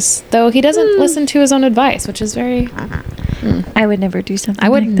feelings, though he doesn't listen to his own advice, which is very... I would never do something I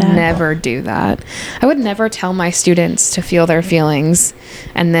would like that. never do that. I would never tell my students to feel their feelings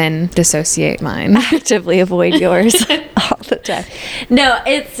and then dissociate mine. Actively avoid yours all the time. No,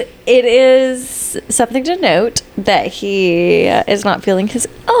 it is something to note that he is not feeling his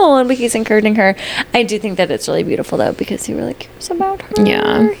own, but he's encouraging her. I do think that it's really beautiful, though, because he really cares about her.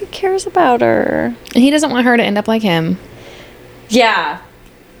 Yeah. He cares about her. He doesn't want her to end up like him. Yeah.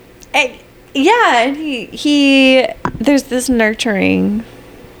 And he there's this nurturing.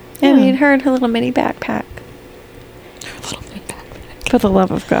 I mean, her and her little mini backpack. For the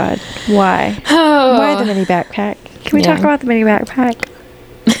love of God. Why? Oh. Why the mini backpack? Can we talk about the mini backpack?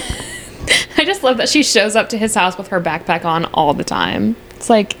 I just love that she shows up to his house with her backpack on all the time. It's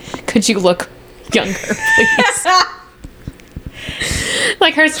like, could you look younger, please?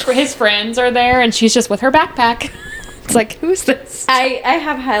 Like his friends are there and she's just with her backpack. It's like, who's this? I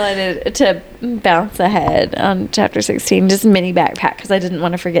have highlighted to bounce ahead on chapter 16, just mini backpack, because I didn't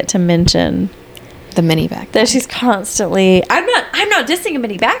want to forget to mention The mini backpack. that she's constantly. I'm not dissing a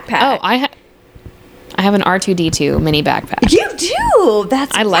mini backpack. Oh, I have an R2D2 mini backpack. You do.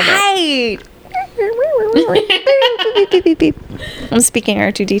 I love it. I'm speaking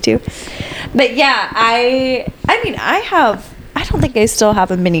R2D2. But yeah, I mean, I don't think I still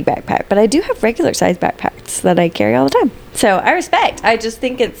have a mini backpack, but I do have regular size backpacks that I carry all the time. So I respect. I just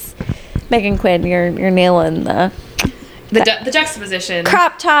think it's Megan Quinn. You're nailing the juxtaposition.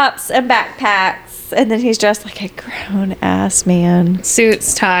 crop tops and backpacks, and then he's dressed like a grown ass man.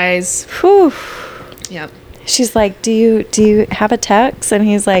 Suits, ties. Whew. Yep. She's like, do you have a tux? And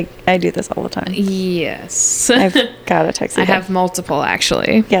he's like, I do this all the time. Yes. I've got a tux. I have multiple,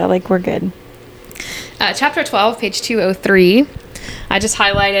 actually. Yeah, like we're good. Chapter 12, page 203. I just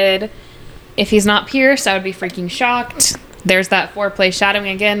highlighted, if he's not pierced, I would be freaking shocked. There's that foreplay shadowing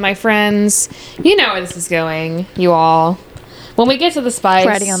again, my friends. You know where this is going, you all. When we get to the spice...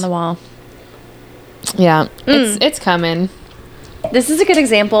 Writing on the wall. Yeah, it's coming. This is a good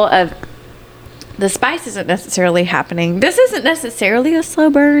example of the spice isn't necessarily happening. This isn't necessarily a slow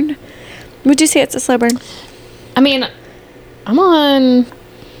burn. Would you say it's a slow burn? I mean, I'm on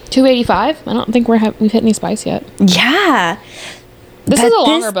 285. I don't think we've hit any spice yet. Yeah. This is a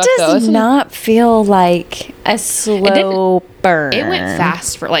longer book, though. This does not feel like a slow burn. It went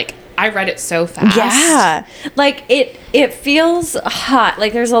fast for, like, I read it so fast. Yeah. Like, it feels hot.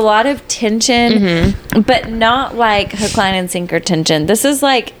 Like, there's a lot of tension, but not like hook, line, and sinker tension. This is,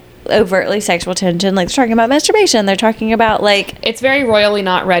 like, overtly sexual tension. Like, they're talking about masturbation. They're talking about, like... It's very royally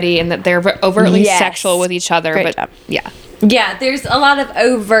not ready, and that they're overtly sexual with each other. Great but job. Yeah. Yeah, there's a lot of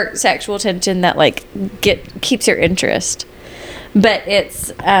overt sexual tension that, like, keeps your interest. But it's,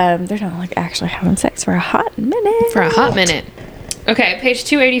 they're not, like, actually having sex for a hot minute. Okay, page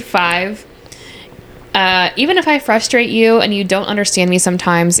 285. Even if I frustrate you and you don't understand me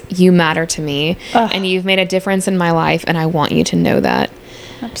sometimes, you matter to me. Ugh. And you've made a difference in my life, and I want you to know that.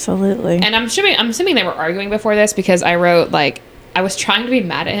 Absolutely. And I'm assuming they were arguing before this, because I wrote, like, I was trying to be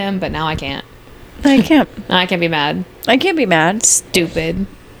mad at him, but now I can't. I can't. I can't be mad. I can't be mad. Stupid.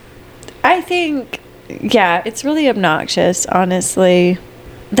 I think, yeah, it's really obnoxious, honestly.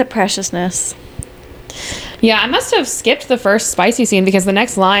 The preciousness. Yeah, I must have skipped the first spicy scene, because the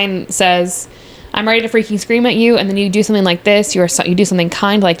next line says, I'm ready to freaking scream at you, and then you do something like this. You do something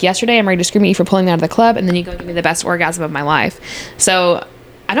kind, like yesterday, I'm ready to scream at you for pulling me out of the club, and then you go give me the best orgasm of my life. So,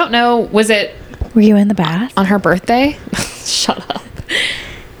 I don't know, was it Were you in the bath? on her birthday. Shut up.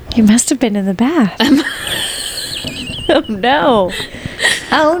 You must have been in the bath. Oh no.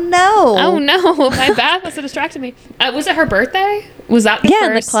 Oh no. Oh no, my bath must have distracted me. Was it her birthday? Was that the Yeah, in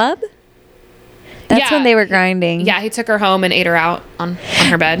the first? club? That's Yeah. when they were grinding. Yeah, he took her home and ate her out on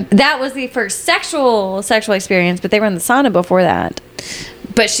her bed. That was the first sexual experience, but they were in the sauna before that.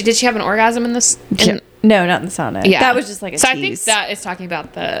 But did she have an orgasm in this? No, not in the sauna. Yeah, That was just like a So tease. I think that is talking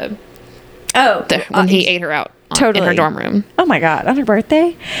about the Oh. when he ate her out in Totally. her dorm room. Oh my God, on her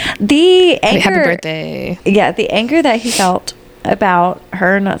birthday? The anger. Happy birthday. Yeah, the anger that he felt about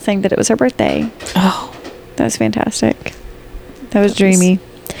her not saying that it was her birthday. Oh, That was fantastic. That was dreamy.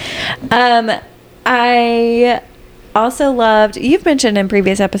 I also loved, you've mentioned in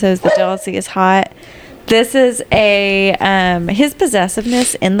previous episodes that jealousy is hot. This is a his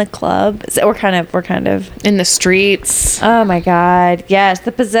possessiveness in the club. So we're kind of in the streets. oh my God, yes,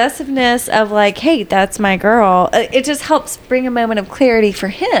 the possessiveness of like, hey, that's my girl. It just helps bring a moment of clarity for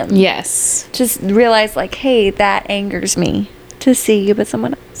him. Yes. Just realize like, hey, that angers me to see you with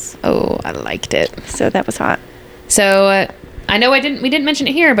someone else. Oh, I liked it. So that was hot. So I know we didn't mention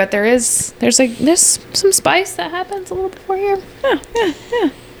it here, but there's some spice that happens a little before here. Yeah.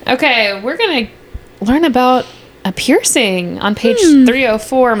 Okay, we're gonna learn about a piercing on page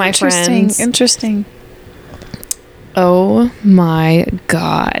 304, my friends. Interesting. Oh my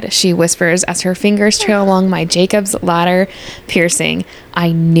God, she whispers as her fingers trail along my Jacob's ladder piercing.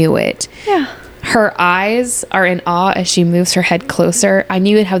 I knew it. Yeah. Her eyes are in awe as she moves her head closer. I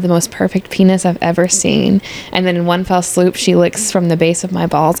knew it'd have the most perfect penis I've ever seen. And then in one fell swoop, she licks from the base of my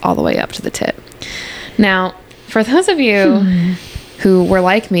balls all the way up to the tip. Now, for those of you who were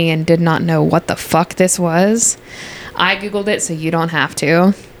like me and did not know what the fuck this was, I Googled it so you don't have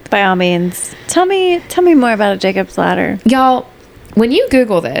to. By all means, tell me more about a Jacob's ladder. Y'all, when you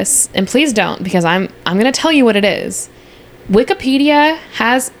Google this, and please don't because I'm going to tell you what it is. Wikipedia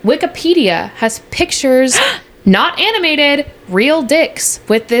has pictures, not animated, real dicks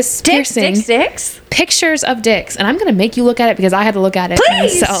with this piercing. Dicks? Pictures of dicks, and I'm gonna make you look at it because I had to look at it.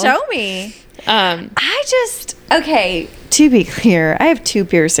 Please myself. show me. Okay, to be clear, I have 2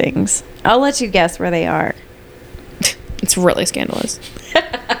 piercings. I'll let you guess where they are. it's really scandalous.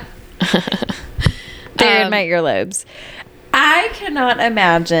 They're in my earlobes. I cannot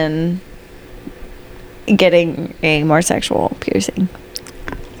imagine getting a more sexual piercing.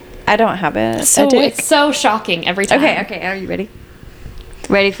 I don't have a dick. It's so shocking every time. Okay. Are you ready?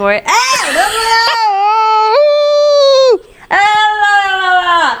 Ready for it?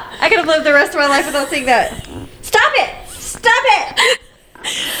 I could have lived the rest of my life without seeing that. Stop it!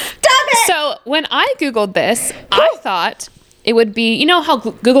 So when I Googled this, I thought it would be, you know how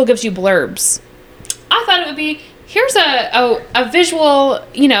Google gives you blurbs? I thought it would be, here's a visual,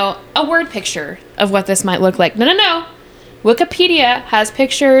 a word picture of what this might look like. No. Wikipedia has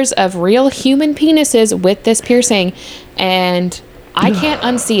pictures of real human penises with this piercing, and I can't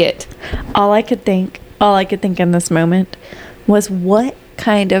unsee it. All I could think in this moment was, what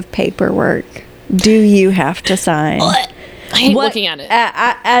kind of paperwork do you have to sign? I hate looking at it.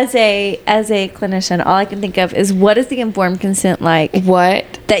 As a clinician, all I can think of is, what is the informed consent like? What?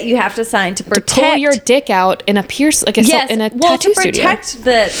 That you have to sign to protect, To pull your dick out in a pierce, like in a tattoo to protect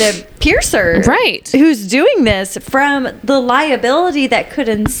studio. the piercer, Right? Who's doing this from the liability that could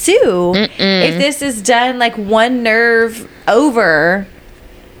ensue if this is done like one nerve over.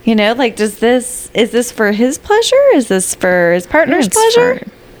 Like, is this for his pleasure? Is this for his partner's pleasure?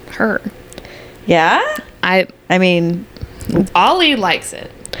 For her. Yeah. I mean, Ollie likes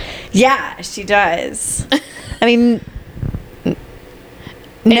it. yeah, she does. I mean,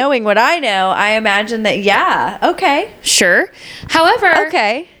 knowing what I know, I imagine that, yeah, okay. Sure. However,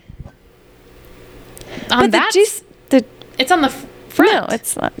 Okay. but it's on the front. No,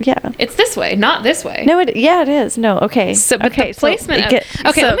 it's not. Yeah. It's this way, not this way. No, it is. No, okay. So, but okay, the placement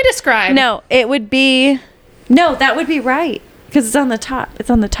so let me describe. No, it would be. No, that would be right because it's on the top. It's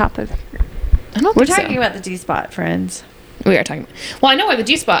on the top of. I don't We're think talking so. about the G spot, friends. We are talking. Well, I know where the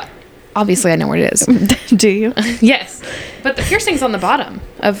G spot. Obviously, I know where it is. Do you? Yes, but the piercing's on the bottom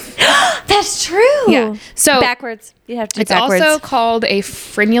of. That's true. Yeah. So backwards. You have to do It's backwards. also called a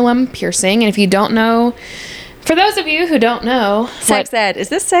frenulum piercing, and if you don't know, for those of you who don't know, sex ed. Is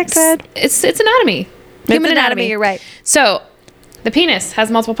this sex ed? It's anatomy. Human anatomy. You're right. So, the penis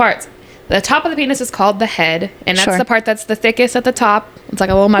has multiple parts. The top of the penis is called the head, and that's Sure. the part that's the thickest at the top. It's like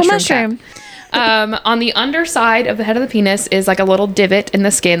a little mushroom. cap. mushroom. On the underside of the head of the penis is like a little divot in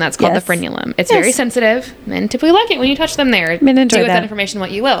the skin that's called Yes. the frenulum. It's Yes. very sensitive. Men typically like it when you touch them there. Men enjoy Do with that. that information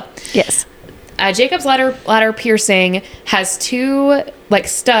what you will. Yes. Jacob's ladder piercing has 2 like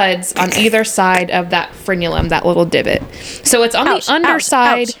studs on either side of that frenulum, that little divot. So it's on Ouch, the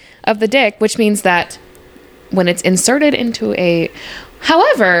underside ouch. of the dick, which means that when it's inserted into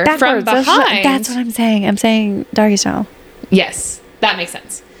however, from Backwards. behind. That's what I'm saying. I'm saying doggy style. Yes, that makes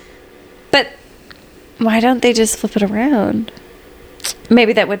sense. But why don't they just flip it around?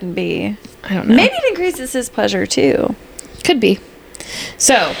 Maybe that wouldn't be. I don't know. Maybe it increases his pleasure too. Could be.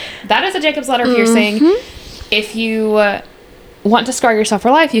 So that is a Jacob's ladder piercing. If you want to scar yourself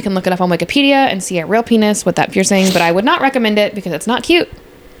for life, you can look it up on Wikipedia and see a real penis with that piercing, but I would not recommend it because it's not cute.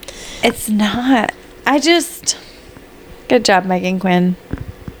 It's not. Good job, Megan Quinn.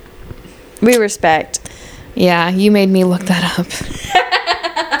 We respect. Yeah, you made me look that up.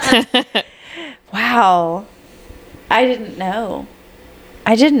 Wow. I didn't know.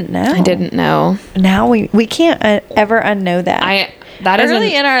 I didn't know. Now we can't ever unknow that. That is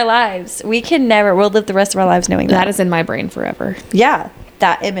early in our lives. We'll live the rest of our lives knowing that. That is in my brain forever. Yeah,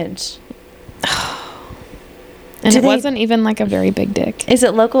 that image. And it wasn't even like a very big dick. Is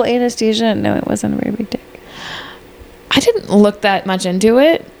it local anesthesia? No, it wasn't a very big dick. I didn't look that much into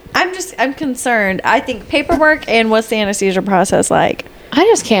it. I'm concerned. I think paperwork and what's the anesthesia process like? I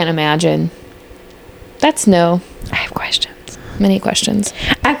just can't imagine. That's no. I have questions. Many questions.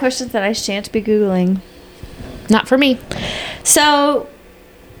 I have questions that I shan't be Googling. Not for me. So,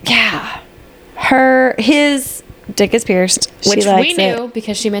 yeah. His dick is pierced. Which She likes we knew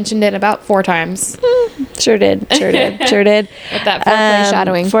because she mentioned it about 4 times. Sure did. With that foreplay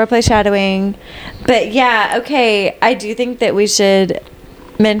shadowing. Foreplay shadowing. But yeah, okay. I do think that we should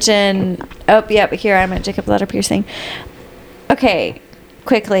mention. Oh, yep. Here I'm at Jacob's ladder piercing. Okay,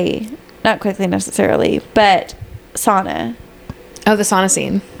 quickly. Not quickly necessarily, but sauna. Oh, the sauna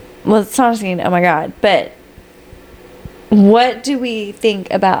scene. Well, sauna scene. Oh my god. But what do we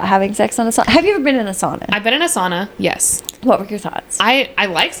think about having sex on a sauna? Have you ever been in a sauna? I've been in a sauna. Yes. What were your thoughts? I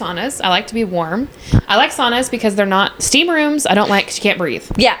like saunas. I like to be warm. I like saunas because they're not steam rooms. I don't like because you can't breathe.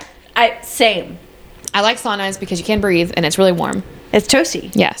 Yeah, same. I like saunas because you can breathe and it's really warm. It's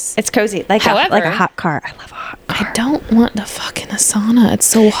toasty. Yes. It's cozy. Like However, like a hot car. I love a hot car. I don't want to fuck in a sauna. It's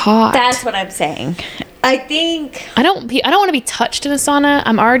so hot. That's what I'm saying. I think I don't want to be touched in a sauna.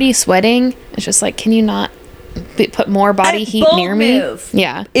 I'm already sweating. It's just like, can you not put more body heat near me?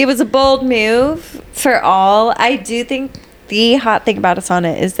 Yeah. It was a bold move for all. I do think the hot thing about a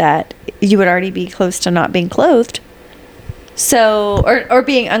sauna is that you would already be close to not being clothed. So, or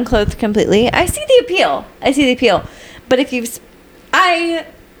being unclothed completely. I see the appeal. But if you've, I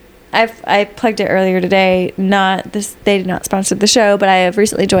plugged it earlier today. They did not sponsor the show, but I have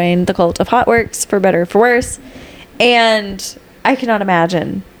recently joined the cult of Hotworks, for better or for worse. And I cannot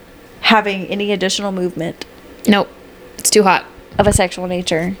imagine having any additional movement. Nope. It's too hot. Of a sexual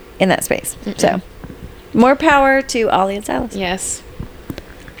nature in that space. So, more power to Ollie and Silas. Yes.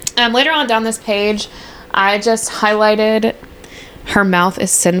 Later on down this page, I just highlighted her mouth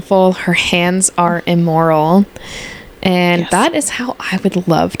is sinful, her hands are immoral. And that is how I would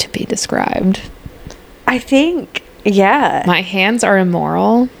love to be described. I think, yeah. My hands are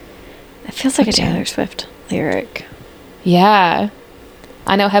immoral. It feels like a Taylor Swift lyric. Yeah.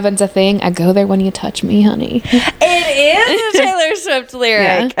 I know heaven's a thing. I go there when you touch me, honey. It is a Taylor Swift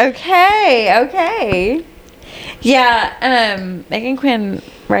lyric. Yeah. Okay. Yeah, Megan Quinn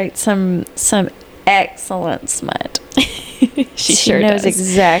writes some excellent smut. She sure knows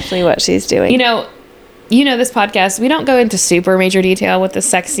exactly what she's doing. You know this podcast, we don't go into super major detail with the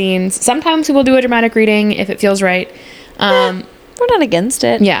sex scenes. Sometimes we will do a dramatic reading if it feels right. We're not against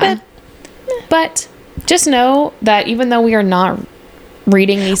it. Yeah. But just know that even though we are not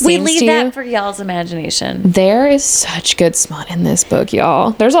reading these scenes, we leave that for y'all's imagination. There is such good smut in this book,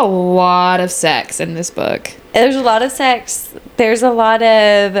 y'all. There's a lot of sex in this book. There's a lot of sex. There's a lot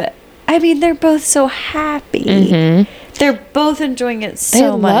of... I mean, they're both so happy. Mm-hmm. They're both enjoying it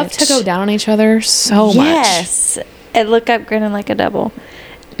so much. They love to go down on each other so much. Yes. And look up grinning like a double.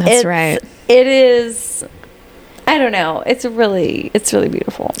 That's right. It is... I don't know. It's really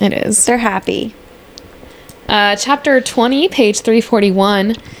beautiful. It is. They're happy. Chapter 20, page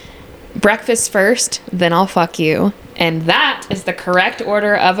 341. Breakfast first, then I'll fuck you. And that is the correct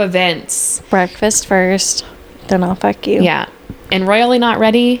order of events. Breakfast first, then I'll fuck you. Yeah. And Royally Not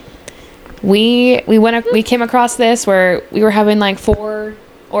Ready, we came across this where we were having like 4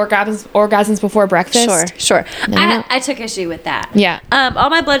 orgasms before breakfast. Sure. I took issue with that. Yeah. All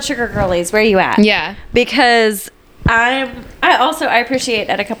my blood sugar girlies, where are you at? Yeah. Because I appreciate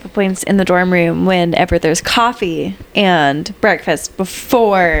at a couple points in the dorm room whenever there's coffee and breakfast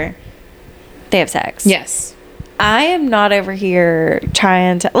before they have sex. Yes. I am not over here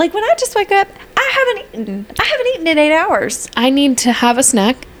trying to, like, when I just wake up, I I haven't eaten in 8 hours. I need to have a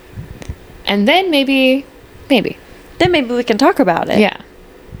snack. And then maybe. Then maybe we can talk about it. Yeah.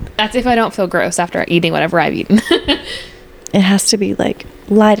 That's if I don't feel gross after eating whatever I've eaten. It has to be like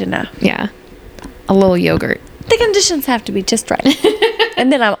light enough. Yeah. A little yogurt. The conditions have to be just right.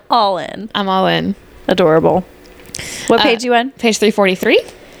 And then I'm all in. I'm all in. Adorable. What page you on? Page 343.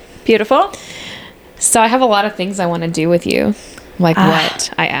 Beautiful. So I have a lot of things I want to do with you. Like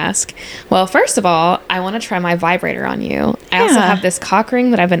what, I ask. Well, first of all, I want to try my vibrator on you. I also have this cock ring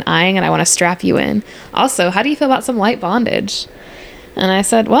that I've been eyeing and I want to strap you in. Also, how do you feel about some light bondage? And I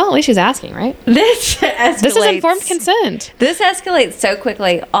said, well, at least she's asking, right? This escalates. This is informed consent. This escalates so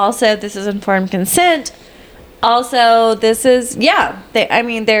quickly. Also, this is informed consent. Also, this is,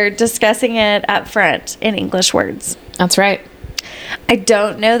 they're discussing it up front in English words. That's right. I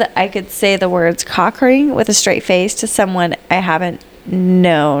don't know that I could say the words cock ring with a straight face to someone I haven't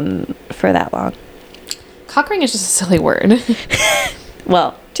known for that long. Cock ring is just a silly word.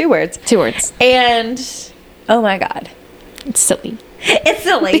 Well, 2 words. 2 words. And, oh my God. It's silly. It's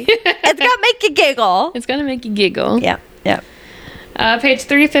silly. It's going to make you giggle. It's going to make you giggle. Yeah. Page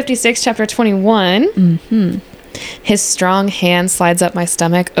 356, chapter 21. Mm-hmm. His strong hand slides up my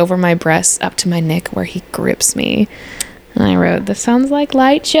stomach, over my breasts, up to my neck where he grips me. And I wrote, this sounds like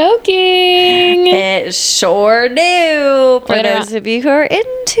light choking. It sure do. For those of you who are into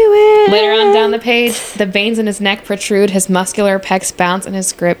it. Later on down the page, the veins in his neck protrude, his muscular pecs bounce, and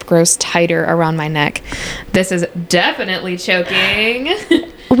his grip grows tighter around my neck. This is definitely choking.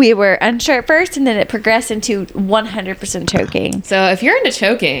 We were unsure at first, and then it progressed into 100% choking. So if you're into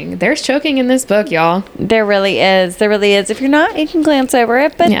choking, there's choking in this book, y'all. There really is. There really is. If you're not, you can glance over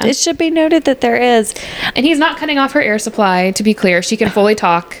it, but it should be noted that there is. And he's not cutting off her air supply, to be clear. She can fully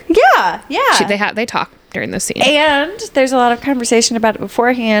talk. Yeah. They talk during this scene. And there's a lot of conversation about it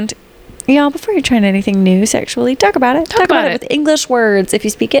beforehand. Y'all, before you're trying anything new sexually, talk about it. Talk about it with English words if you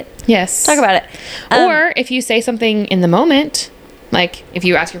speak it. Yes. Talk about it. Or if you say something in the moment, like if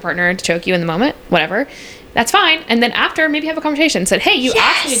you ask your partner to choke you in the moment, whatever, that's fine. And then after, maybe have a conversation. Said, hey, you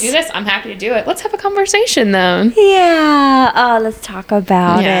asked me to do this. I'm happy to do it. Let's have a conversation, though. Yeah. Oh, let's talk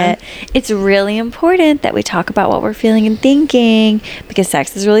about it. It's really important that we talk about what we're feeling and thinking because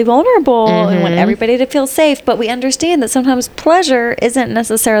sex is really vulnerable and we want everybody to feel safe. But we understand that sometimes pleasure isn't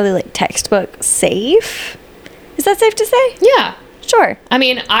necessarily like textbook safe. Is that safe to say? Yeah. Sure. I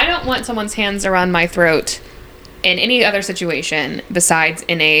mean, I don't want someone's hands around my throat in any other situation besides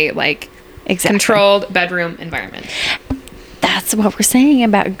in a, controlled bedroom environment. That's what we're saying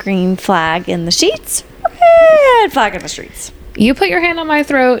about green flag in the sheets, red flag in the streets. You put your hand on my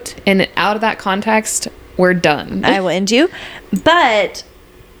throat and out of that context, we're done. I will end you. But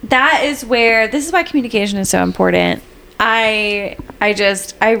that is where, this is why communication is so important. I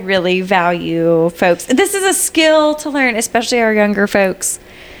really value folks. This is a skill to learn, especially our younger folks.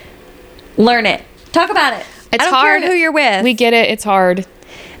 Learn it. Talk about it. It's I don't hard. care who you're with. We get it. It's hard.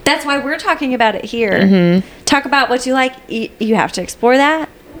 That's why we're talking about it here. Talk about what you like. You have to explore that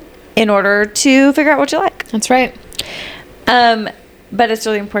in order to figure out what you like. That's right. But it's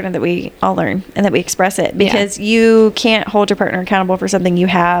really important that we all learn and that we express it because you can't hold your partner accountable for something you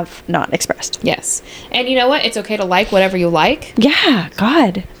have not expressed. Yes. And you know what? It's okay to like whatever you like. Yeah,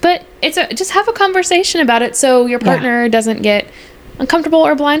 God. But just have a conversation about it so your partner doesn't get uncomfortable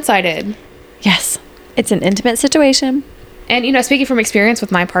or blindsided. Yes. It's an intimate situation. And, speaking from experience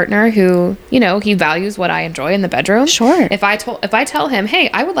with my partner who, he values what I enjoy in the bedroom. Sure. If I tell him, hey,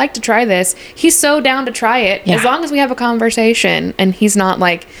 I would like to try this, he's so down to try it as long as we have a conversation and he's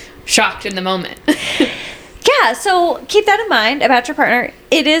not shocked in the moment. Yeah, so keep that in mind about your partner.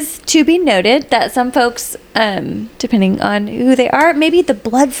 It is to be noted that some folks, depending on who they are, maybe the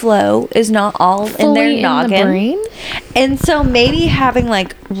blood flow is not all in their noggin. In the brain? And so maybe having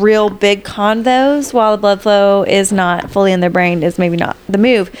real big convos while the blood flow is not fully in their brain is maybe not the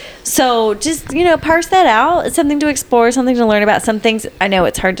move. So just, parse that out. It's something to explore, something to learn about. Some things, I know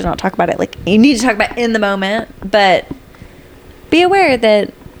it's hard to not talk about it. You need to talk about it in the moment, but be aware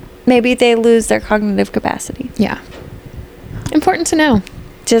that maybe they lose their cognitive capacity. Yeah. Important to know.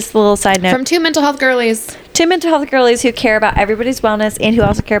 Just a little side note. From 2 mental health girlies. 2 mental health girlies who care about everybody's wellness and who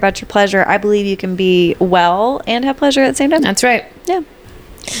also care about your pleasure. I believe you can be well and have pleasure at the same time. That's right. Yeah.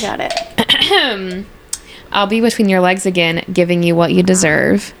 Got it. I'll be between your legs again, giving you what you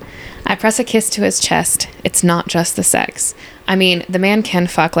deserve. I press a kiss to his chest. It's not just the sex. I mean, the man can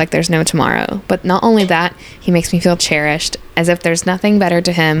fuck like there's no tomorrow. But not only that, he makes me feel cherished, as if there's nothing better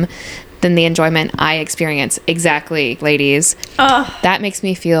to him than the enjoyment I experience. Exactly, ladies. That makes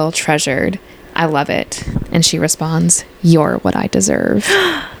me feel treasured. I love it. And she responds, you're what I deserve.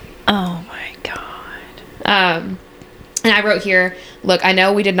 Oh my God. And I wrote here, look, I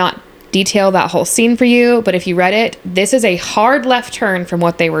know we did not detail that whole scene for you, but if you read it, this is a hard left turn from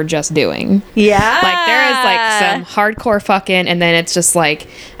what they were just doing. Yeah. Like, there is like some hardcore fucking, and then it's just like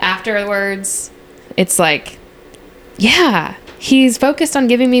afterwards, it's like, yeah, he's focused on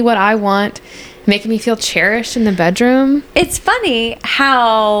giving me what I want, making me feel cherished in the bedroom. It's funny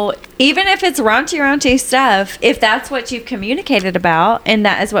how even if it's raunchy stuff, if that's what you've communicated about and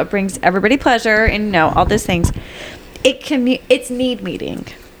that is what brings everybody pleasure and, you know, all those things, it's need meeting,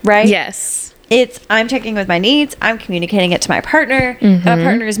 right? Yes. It's I'm checking with my needs. I'm communicating it to my partner. My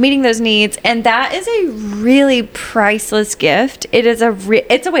partner is meeting those needs, and that is a really priceless gift. It is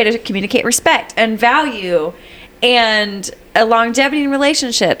it's a way to communicate respect and value, and a longevity in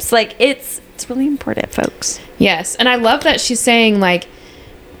relationships. Like it's really important, folks. Yes, and I love that she's saying like,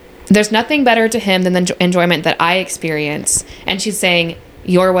 there's nothing better to him than the enjoyment that I experience, and she's saying,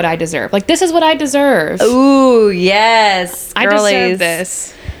 you're what I deserve. Like, this is what I deserve. Ooh, yes. I deserve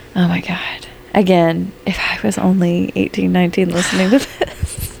this. Oh my God. Again, if I was only 18, 19 listening to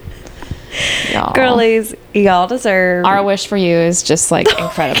this. Y'all. Girlies, y'all deserve. Our wish for you is just like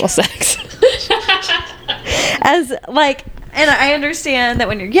incredible sex. As like, and I understand that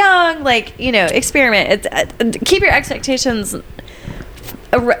when you're young, like, you know, experiment. It's keep your expectations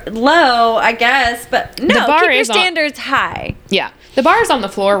low, I guess, but no, keep your standards high. Yeah. The bar is on the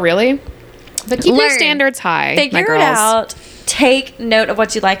floor, really. But keep your standards high. Figure it out. Take note of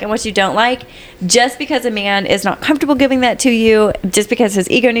what you like and what you don't like. Just because a man is not comfortable giving that to you, just because his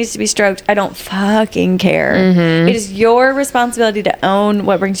ego needs to be stroked, I don't fucking care. It is your responsibility to own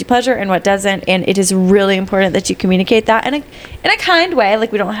what brings you pleasure and what doesn't, and it is really important that you communicate that in a kind way.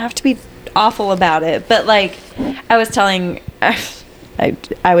 Like, we don't have to be awful about it, but like I was telling,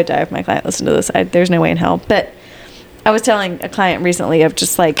 I would die if my client listened to this. There's no way in hell, but I was telling a client recently of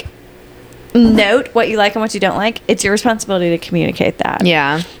just like, note what you like and what you don't like. It's your responsibility to communicate that.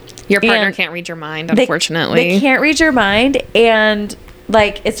 Yeah. Your partner can't read your mind, unfortunately. They can't read your mind, and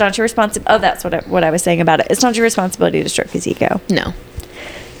like, it's not your responsibility. Oh, that's what I was saying about it. It's not your responsibility to stroke his ego. No.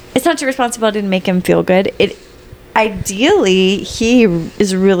 It's not your responsibility to make him feel good. Ideally, he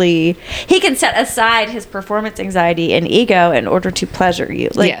can set aside his performance anxiety and ego in order to pleasure you.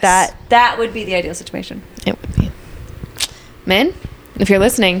 Like, yes. That would be the ideal situation. It would be. Men, if you're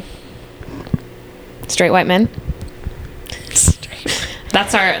listening, straight white men.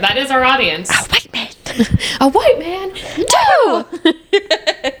 That is our audience. A white man. A white man. No.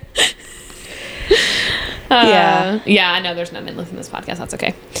 Yeah, I know there's no men listening to this podcast. That's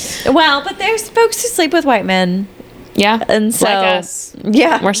okay. Well, but there's folks who sleep with white men. Yeah, and so like us.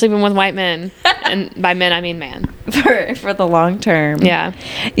 Yeah, we're sleeping with white men, and by men I mean man. For the long term. Yeah,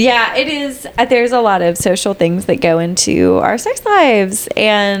 it is. There's a lot of social things that go into our sex lives,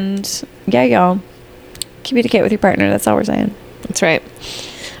 and yeah, y'all communicate with your partner. That's all we're saying. That's right.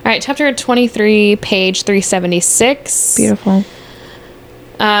 All right, chapter 23, page 376. Beautiful.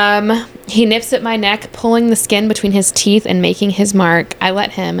 He nips at my neck, pulling the skin between his teeth and making his mark. I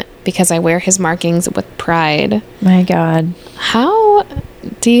let him because I wear his markings with pride. My God. How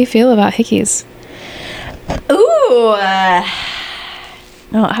do you feel about hickeys? Ooh. I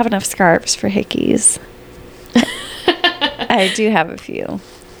don't have enough scarves for hickeys. I do have a few.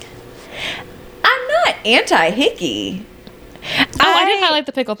 I'm not anti-hickey. I didn't highlight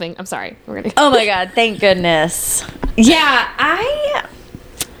the pickle thing. I'm sorry. Oh my God. Thank goodness. Yeah, I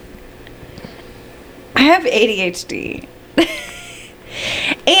have ADHD.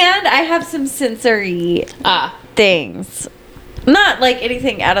 And I have some sensory things. Not like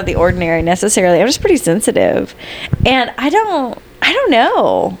anything out of the ordinary necessarily. I'm just pretty sensitive. And I don't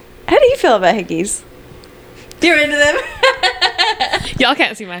know. How do you feel about hickeys? You're into them? Y'all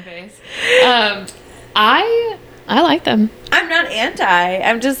can't see my face. I like them. I'm not anti.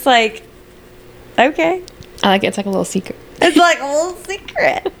 I'm just like, okay. I like it. It's like a little secret. It's like a little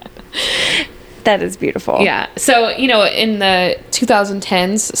secret. That is beautiful. Yeah. So, in the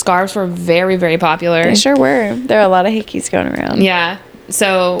 2010s, scarves were very, very popular. They sure were. There are a lot of hickeys going around. Yeah.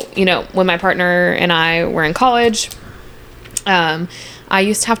 So, when my partner and I were in college, I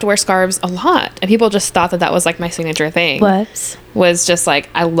used to have to wear scarves a lot. And people just thought that was like my signature thing. Whoops. Was just like,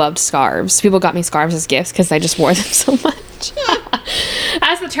 I loved scarves. People got me scarves as gifts because I just wore them so much.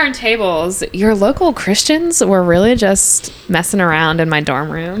 As the turntables, your local Christians were really just messing around in my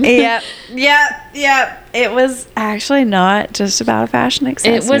dorm room. Yep. It was actually not just about a fashion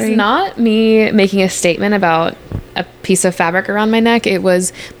accessory. It was not me making a statement about a piece of fabric around my neck. It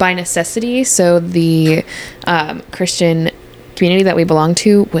was by necessity. So the Christian community that we belong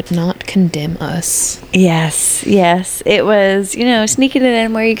to would not condemn us. Yes. It was, sneaking it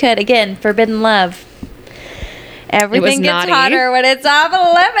in where you could. Again, forbidden love. Everything gets naughty. hotter when it's off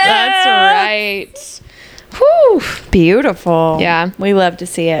limits. That's right. Whew. Beautiful. Yeah. We love to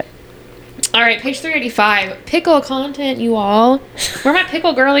see it. All right, page 385. Pickle content, you all. Where my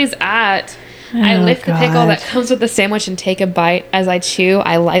pickle girlies at? I Oh, lift the pickle that God. comes with the sandwich and take a bite. As I chew,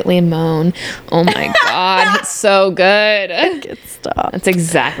 I lightly moan. Oh my God, it's so good. Good stuff. That's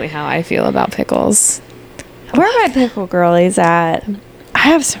exactly how I feel about pickles. Where are my pickle girlies at? I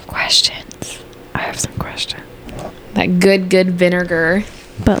have some questions. That good vinegar.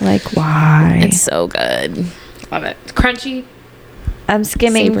 But like, why? It's so good. Love it. Crunchy. I'm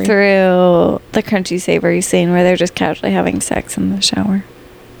skimming Savory. through the crunchy savory scene where they're just casually having sex in the shower.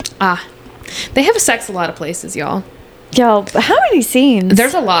 Ah, they have sex a lot of places, y'all. Yo, how many scenes?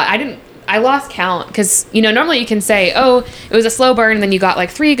 There's a lot. I lost count because, normally you can say, oh, it was a slow burn and then you got like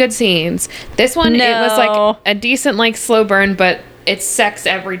 3 good scenes. This one, it was No. like a decent like slow burn, but it's sex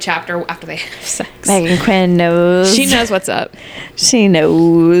every chapter after they have sex. Megan Quinn knows. She knows what's up. She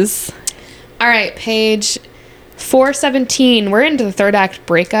knows. All right, page 417. We're into the third act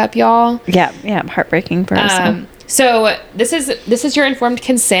breakup, y'all. Yeah, heartbreaking for us. So this is your informed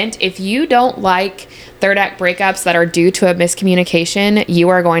consent. If you don't like third act breakups that are due to a miscommunication, you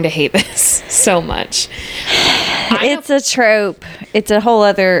are going to hate this so much. It's a trope. It's a whole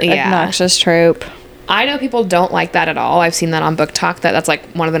other Yeah. obnoxious trope. I know people don't like that at all. I've seen that on Book Talk. That's like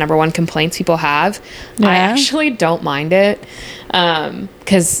one of the number one complaints people have. I Yeah. actually don't mind it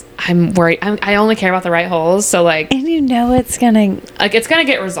because I'm worried. I only care about the right holes. So like And it's gonna. it's gonna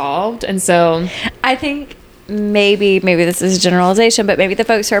get resolved. And so I think maybe this is a generalization, but maybe the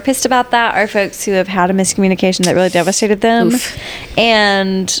folks who are pissed about that are folks who have had a miscommunication that really devastated them. Oof.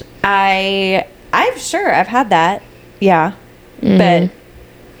 And I'm sure I've had that. Yeah. But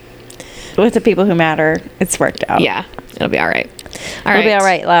with the people who matter, it's worked out. yeah, it'll be all right. All It'll be all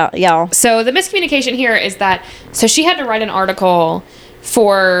right, y'all. So the miscommunication here is that she had to write an article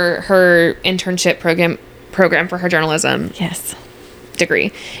for her internship program for her journalism Yes.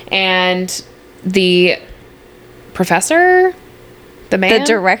 degree, and the professor, the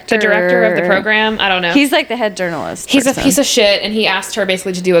director of the program, I don't know. He's like the head journalist. He's a person. piece of shit, and he asked her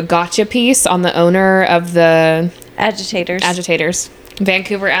basically to do a gotcha piece on the owner of the agitators.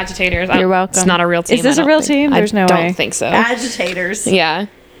 Vancouver Agitators. You're welcome. It's not a real team. Is this I a don't real think. team? There's no way. I don't think so. Agitators. Yeah.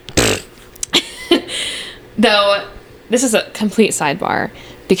 Though, this is a complete sidebar.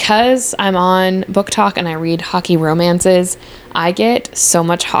 Because I'm on Book Talk and I read hockey romances, I get so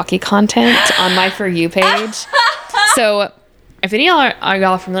much hockey content on my For You page. So, if any of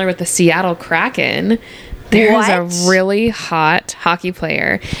y'all are familiar with the Seattle Kraken, there's What? a really hot hockey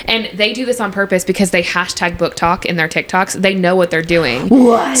player. And they do this on purpose because they hashtag Book Talk in their TikToks. They know what they're doing.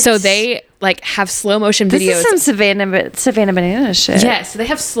 What? So they have slow motion videos. This is some Savannah Banana shit. Yes, they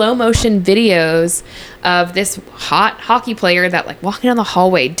have slow motion videos of this hot hockey player that walking down the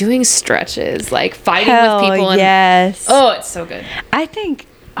hallway, doing stretches, fighting Hell with people. And, yes. oh, it's so good. I think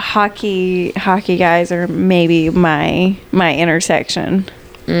hockey guys are maybe my intersection.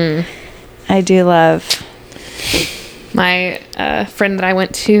 I do love. My friend that I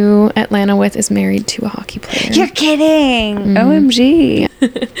went to Atlanta with is married to a hockey player. You're kidding. OMG.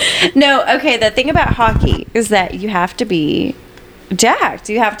 No, okay, the thing about hockey is that you have to be jacked.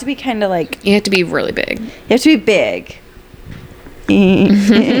 You have to be kind of You have to be really big. you have to be big.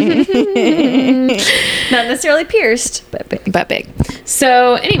 Not necessarily pierced, but big. But big.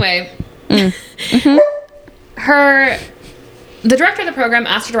 So anyway, the director of the program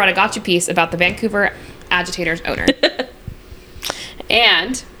asked her to write a gotcha piece about the Vancouver Agitators owner.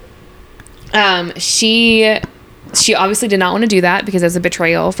 And she obviously did not want to do that because it was a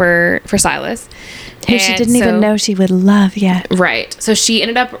betrayal for Silas. Who she And didn't even know she would love yet. Right. So she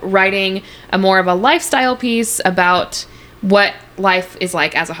ended up writing a more of a lifestyle piece about what life is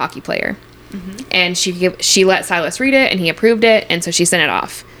like as a hockey player. And she let Silas read it and he approved it, and so she sent it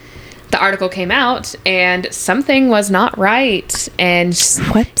off. The article came out and something was not right. And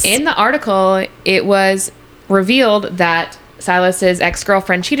Whoops. in the article, it was revealed that Silas's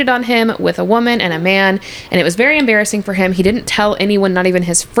ex-girlfriend cheated on him with a woman and a man, and it was very embarrassing for him. He didn't tell anyone, not even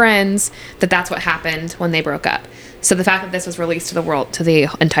his friends, that that's what happened when they broke up. So the fact that this was released to the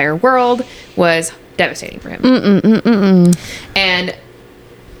entire world, was devastating for him. And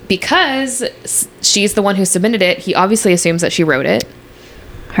because she's the one who submitted it, he obviously assumes that she wrote it.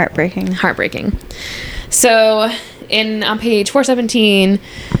 Heartbreaking. So on page 417,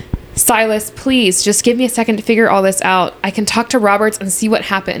 Silas, please just give me a second to figure all this out. I can talk to Roberts and see what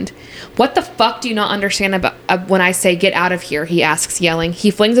happened. What the fuck do you not understand about when I say get out of here? He asks, yelling.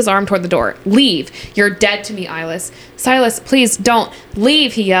 He flings his arm toward the door. Leave. You're dead to me, Silas. Silas, please don't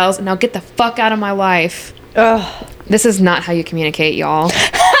leave, he yells. Now get the fuck out of my life. Ugh. This is not how you communicate, y'all.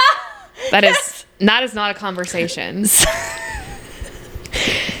 That is not a conversation.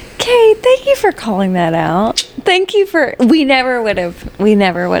 Okay, thank you for calling that out. Thank you for. We never would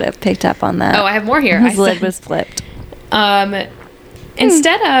have picked up on that. Oh, I have more here. His lid was flipped.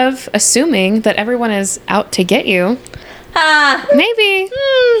 Instead of assuming that everyone is out to get you, maybe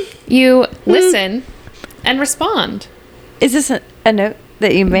you listen and respond. Is this a note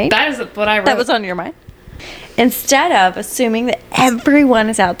that you made? That is what I wrote. That was on your mind? Instead of assuming that everyone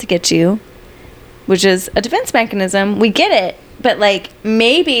is out to get you, which is a defense mechanism, we get it. But, like,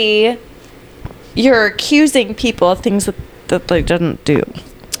 maybe you're accusing people of things that they didn't do.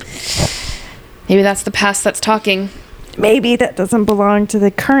 Maybe that's the past that's talking. Maybe that doesn't belong to the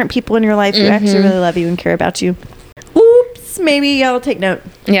current people in your life who actually really love you and care about you. Oops. Maybe y'all take note.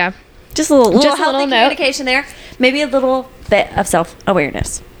 Yeah. Just a little Just a healthy little note. communication there. Maybe a little bit of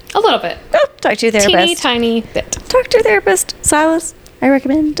self-awareness. A little bit. Oh, talk to your therapist. Teeny tiny bit. Talk to your therapist. Silas, I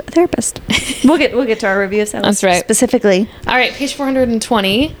recommend a therapist. We'll get to our review of Silas. That's right. Specifically. All right, page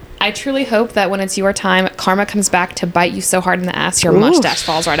 420. I truly hope that when it's your time, karma comes back to bite you so hard in the ass, your mustache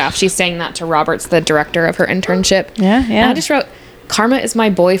falls right off. She's saying that to Roberts, the director of her internship. Yeah, yeah. And I just wrote, karma is my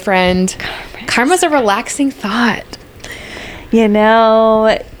boyfriend. Karma's a relaxing thought. You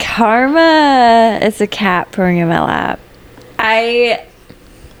know, karma is a cat purring in my lap.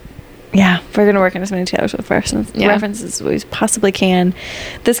 Yeah, we're going to work in as many tails with references as we possibly can.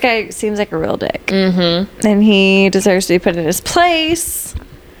 This guy seems like a real dick. Mm-hmm. And he deserves to be put in his place.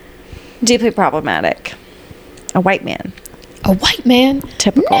 Deeply problematic. A white man. A white man?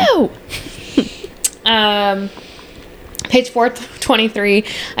 Typical. No! Page 423.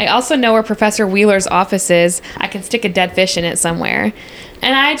 I also know where Professor Wheeler's office is. I can stick a dead fish in it somewhere.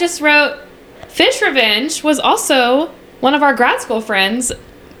 And I just wrote, fish revenge was also one of our grad school friends'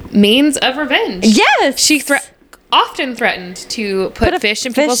 means of revenge. Yes! She often threatened to put fish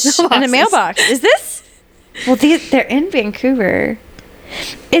in people's mailboxes. In a mailbox. Is this? Well, they're in Vancouver.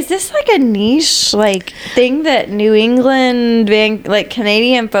 Is this like a niche thing that New England,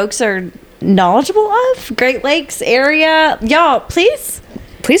 Canadian folks are knowledgeable of? Great Lakes area, y'all. Please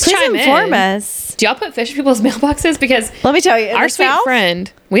chime inform in. us. Do y'all put fish in people's mailboxes? Because let me tell you, our sweet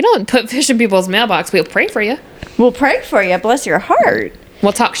friend, we don't put fish in people's mailbox. We'll pray for you. We'll pray for you. Bless your heart.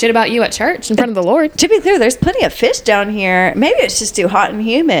 We'll talk shit about you at church in front of the Lord. To be clear, there's plenty of fish down here. Maybe it's just too hot and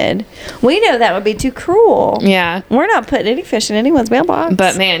humid. We know that would be too cruel. Yeah. We're not putting any fish in anyone's mailbox.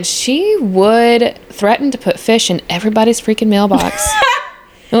 But man, she would threaten to put fish in everybody's freaking mailbox.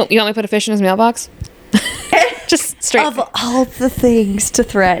 Oh, you want me to put a fish in his mailbox? Just straight. Of all the things to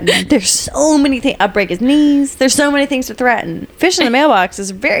threaten, there's so many things. I'll break his knees. There's so many things to threaten. Fish in the mailbox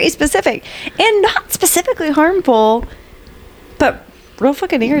is very specific and not specifically harmful, but real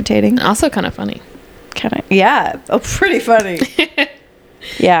fucking irritating. Also kind of funny. Yeah. Oh, pretty funny.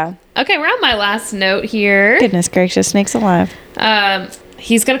 Yeah. Okay, we're on my last note here. Goodness gracious, snakes alive.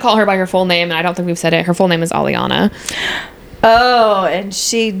 He's going to call her by her full name, and I don't think we've said it. Her full name is Aliana. Oh, and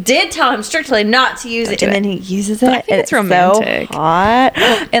she did tell him strictly not to use it, and then he uses it. I think it's romantic. So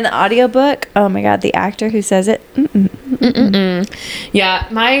hot. In the audiobook, oh my god, the actor who says it. Yeah,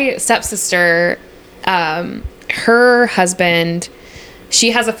 my stepsister, her husband, she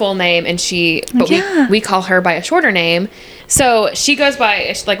has a full name, and we call her by a shorter name. So she goes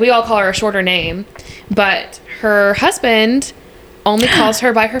by, we all call her a shorter name, but her husband only calls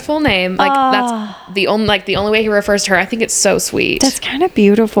her by her full name. That's the only way he refers to her. I think it's so sweet. That's kind of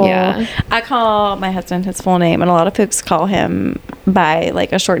beautiful. Yeah. I call my husband his full name, and a lot of folks call him by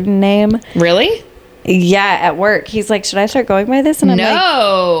a shortened name. Really? Yeah, at work. He's like, should I start going by this? And I'm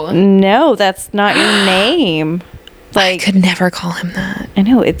like, no, that's not your name. I could never call him that. I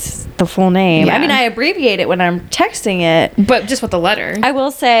know, it's the full name. Yeah. I mean, I abbreviate it when I'm texting it. But just with the letter. I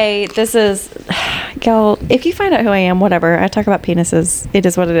will say, this is, y'all, if you find out who I am, whatever, I talk about penises. It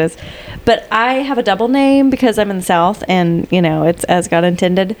is what it is. But I have a double name because I'm in the South, and, it's as God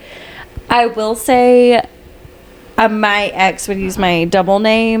intended. I will say, my ex would use my double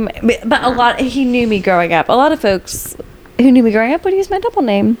name, but he knew me growing up. A lot of folks who knew me growing up would use my double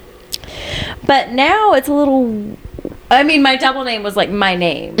name. But now it's a little... my double name was my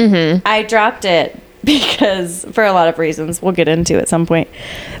name. Mm-hmm. I dropped it because, for a lot of reasons, we'll get into at some point.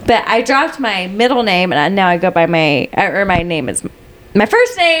 But I dropped my middle name, and now I go by my name is my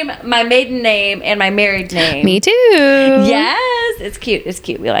first name, my maiden name, and my married name. Me too. Yes, it's cute. It's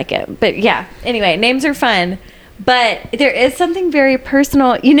cute. We like it. But yeah, anyway, names are fun. But there is something very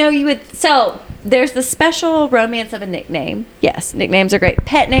personal. So there's the special romance of a nickname. Yes, nicknames are great.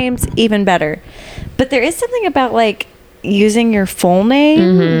 Pet names, even better. But there is something about using your full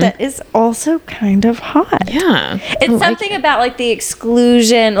name that is also kind of hot. Yeah. It's something about like the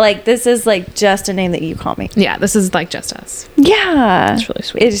exclusion. Like this is like just a name that you call me. Yeah, this is like just us. Yeah. It's really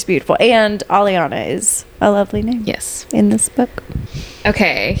sweet. It is beautiful. And Aliana is a lovely name. Yes. In this book.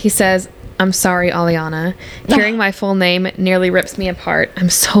 Okay, he says, I'm sorry, Aliana. Hearing my full name nearly rips me apart. I'm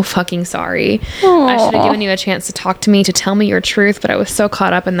so fucking sorry. I should have given you a chance to talk to me, to tell me your truth, but I was so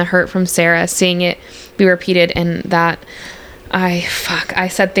caught up in the hurt from Sarah, seeing it be repeated, and that I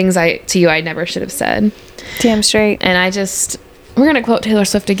said things to you I never should have said. Damn straight. And we're going to quote Taylor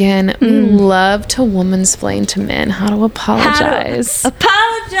Swift again. We love to womansplain to men how to apologize.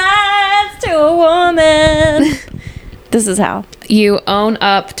 Apologize to a woman. This is how. You own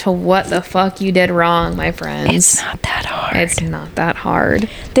up to what the fuck you did wrong, my friends. It's not that hard. It's not that hard.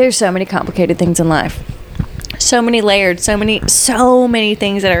 There's so many complicated things in life. So many layered, so many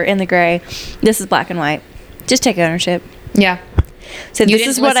things that are in the gray. This is black and white. Just take ownership. Yeah. So this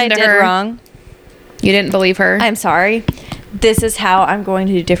is what I did wrong. You didn't believe her. I'm sorry. This is how I'm going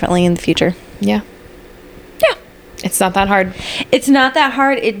to do differently in the future. Yeah. Yeah. It's not that hard. It's not that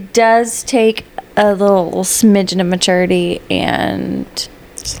hard. It does take a little smidgen of maturity and,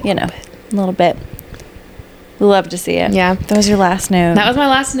 a little bit. We love to see it. Yeah. That was your last note. That was my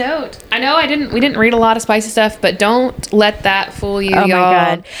last note. I know we didn't read a lot of spicy stuff, but don't let that fool you, oh y'all.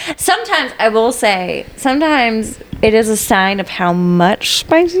 my God. Sometimes, I will say, it is a sign of how much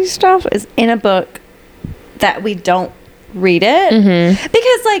spicy stuff is in a book that we don't read it.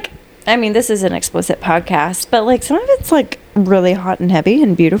 Because, this is an explicit podcast, but, some of it's, really hot and heavy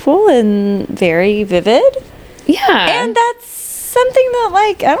and beautiful and very vivid. Yeah. And that's something that,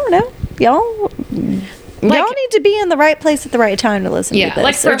 I don't know, y'all need to be in the right place at the right time to listen to this.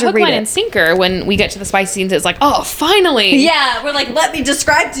 Like for Hook, Line, and Sinker, when we get to the spicy scenes, it's like, oh, finally. Yeah, we're like, let me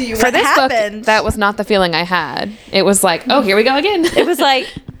describe to you for what this happened. Book, that was not the feeling I had. It was like, oh, here we go again. It was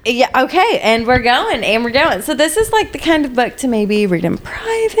like, yeah, okay, and we're going. So this is the kind of book to maybe read in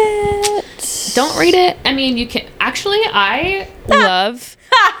private. Don't read it. You can. Actually, I love.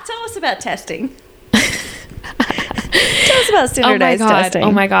 Tell us about testing. Tell us about standardized testing.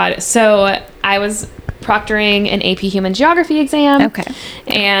 Oh my God. So I was proctoring an AP Human Geography exam. Okay.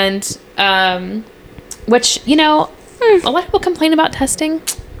 And, which, a lot of people complain about testing.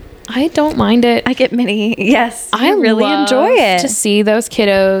 I don't mind it. I get many. Yes. I really enjoy it. To see those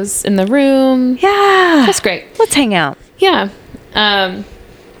kiddos in the room. Yeah. That's great. Let's hang out. Yeah. And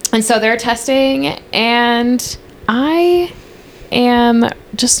so they're testing, and I am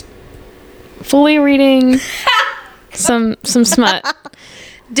just fully reading some smut.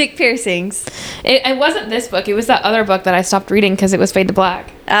 Dick piercings. It wasn't this book. It was that other book that I stopped reading because it was Fade to Black.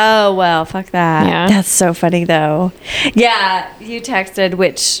 Oh, well, fuck that. Yeah. That's so funny, though. Yeah, you texted,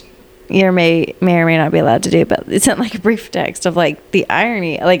 which you may or may not be allowed to do, but it sent a brief text of the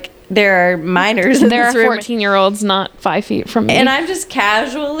irony. There are minors in this room. There are 14-year-olds not 5 feet from me. And I'm just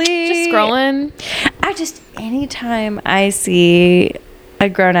casually just scrolling. Anytime I see a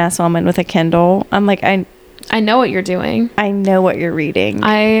grown-ass woman with a Kindle, I'm like, I know what you're doing. I know what you're reading.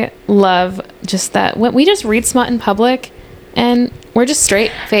 I love just that. When we just read smut in public, and we're just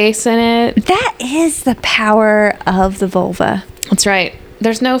straight facing it. That is the power of the vulva. That's right.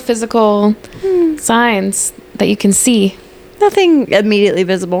 There's no physical signs that you can see. Nothing immediately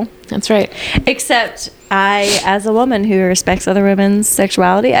visible. That's right. Except I, as a woman who respects other women's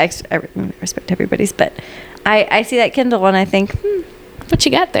sexuality, I respect everybody's, but I see that Kindle and I think, what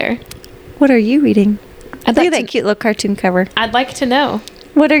you got there? What are you reading? Look at that cute little cartoon cover. I'd like to know.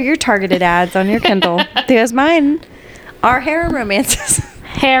 What are your targeted ads on your Kindle? Because mine are harem romances.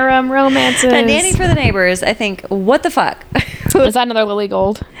 Harem romances. A Nanny for the Neighbors. I think, what the fuck? Is that another Lily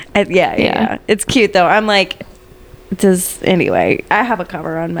Gold? Yeah. It's cute though. I'm like, anyway, I have a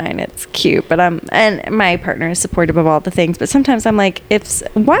cover on mine. It's cute, but and my partner is supportive of all the things, but sometimes I'm like,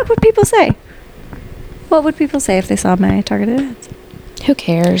 what would people say? What would people say if they saw my targeted ads? Who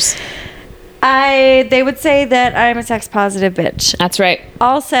cares? They would say that I'm a sex positive bitch. That's right.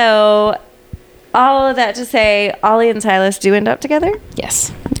 Also, all of that to say, Ollie and Silas do end up together.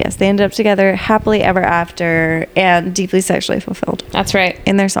 Yes. Yes, they end up together happily ever after and deeply sexually fulfilled. That's right.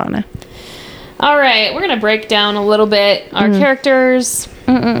 In their sauna. All right, we're going to break down a little bit our characters.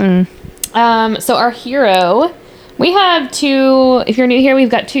 So our hero, we have two, if you're new here, we've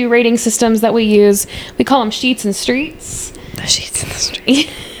got two rating systems that we use. We call them sheets and streets. The sheets and the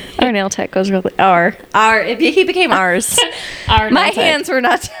streets. Our nail tech goes really, he became ours. My hands were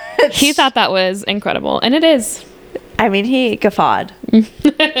not touched. He thought that was incredible, and it is. He guffawed.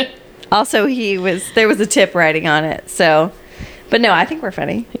 Also, there was a tip writing on it, so. But no, I think we're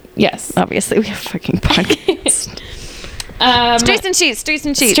funny. Yes. Obviously, we have a fucking podcast. Streets and sheets. Streets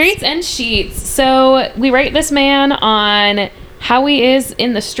and sheets. Streets and sheets. So we rate this man on how he is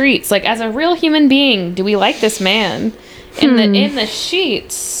in the streets, like as a real human being. Do we like this man? In the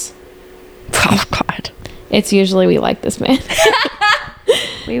sheets? Oh God. It's usually we like this man.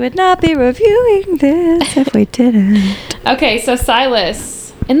 We would not be reviewing this if we didn't. Okay, so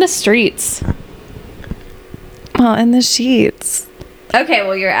Silas in the streets. Well, in the sheets. Okay,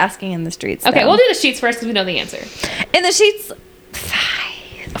 well, you're asking in the streets. Okay, though. we'll do the sheets first because we know the answer. In the sheets,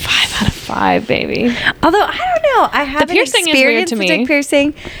 5 out of 5, baby. although I don't know, I haven't piercing is weird experienced to the me. dick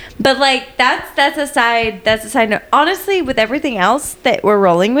piercing, but like that's a side note. Honestly, with everything else that we're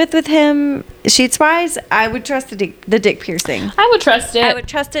rolling with him, sheets wise, I would trust the dick piercing. I would trust it. I would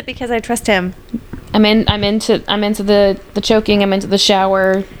trust it because I trust him. I'm into the choking. I'm into the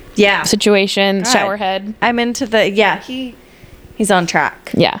shower Yeah, situation. God. Shower head. I'm into the he's on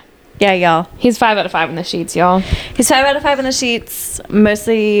track. Yeah. Yeah, y'all. He's 5 out of 5 in the sheets, y'all. He's 5 out of 5 in the sheets,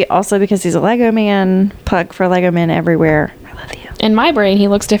 mostly also because he's a Lego man. Plug for Lego men everywhere. I love you. In my brain, he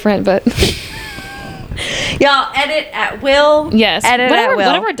looks different, but Y'all, edit at will. yes, Edit at will.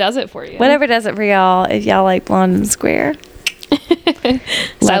 whatever does it for you. Whatever does it for y'all. If y'all like blonde and square.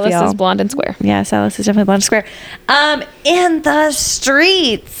 Silas y'all. is blonde and square. Yeah, Silas is definitely blonde and square. In the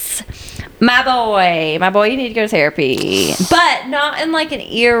streets. My boy, you need to go to therapy. But not in like an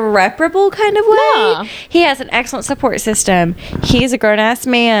irreparable kind of way. Nah. He has an excellent support system. He's a grown-ass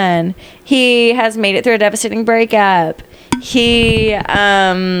man. He has made it through a devastating breakup. He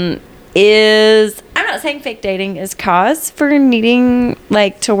is... I'm not saying fake dating is cause for needing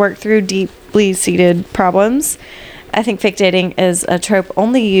like to work through deeply seated problems. I think fake dating is a trope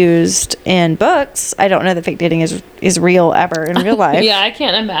only used in books. I don't know that fake dating is real ever in real life. Yeah, I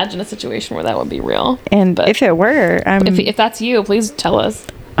can't imagine a situation where that would be real. And but if it were, if that's you, please tell us.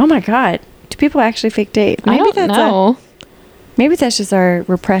 oh my God, do people actually fake date? I don't know. Maybe that's just our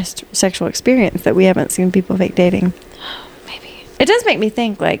repressed sexual experience that we haven't seen people fake dating. Maybe. It does make me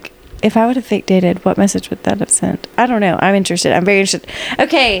think, like, if I would have fake dated, what message would that have sent? I don't know. I'm interested. I'm very interested.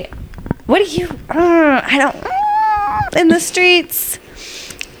 Okay, what do you... I don't... in the streets,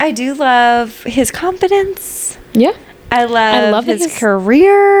 I do love his confidence. Yeah. I love that his he's-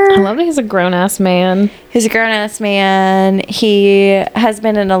 career. I love that he's a grown-ass man. He's a grown-ass man. He has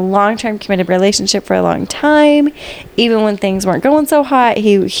been in a long-term committed relationship for a long time. Even when things weren't going so hot,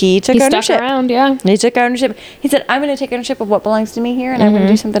 he took He stuck ownership. around, yeah. He took ownership. He said, I'm going to take ownership of what belongs to me here, and I'm going to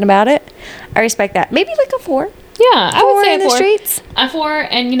do something about it. I respect that. Maybe like a 4. Yeah, I would say in a the 4. streets. A 4,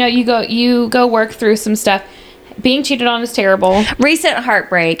 and you go work through some stuff. Being cheated on is terrible. Recent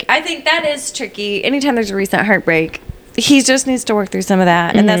heartbreak. I think that is tricky. Anytime there's a recent heartbreak, he just needs to work through some of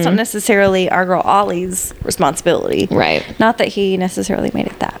that. And that's not necessarily our girl Ollie's responsibility. Right. Not that he necessarily made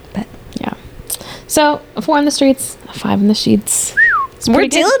it that, but Yeah. So, a 4 in the streets, a 5 in the sheets. It's we're pretty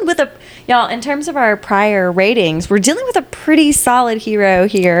good. dealing with y'all, in terms of our prior ratings, we're dealing with a pretty solid hero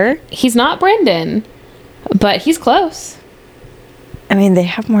here. He's not Brendan, but he's close. I mean, they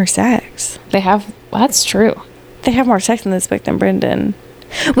have more sex. That's true. They have more sex in this book than Brendan.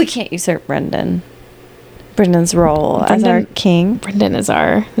 We can't usurp Brendan's role as our king. Brendan is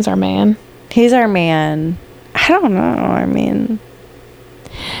our man. He's our man. I don't know. I mean,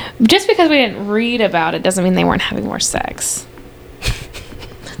 Just because we didn't read about it doesn't mean they weren't having more sex.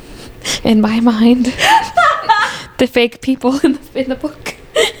 In my mind, the fake people in the book.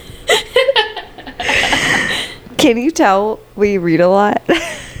 can you tell we read a lot?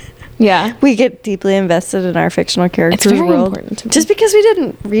 Yeah. We get deeply invested in our fictional characters' very world. important to me. Just because we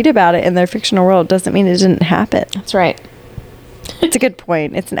didn't read about it in their fictional world doesn't mean it didn't happen. That's right. It's a good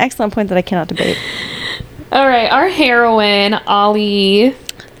point. It's an excellent point that I cannot debate. All right, our heroine, Ollie.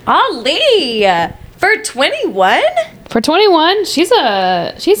 Ali for 21. For 21, she's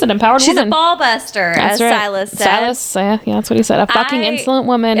an empowered She's woman. a ball buster, That's as right. Silas said. Silas, yeah, that's what he said. A fucking insolent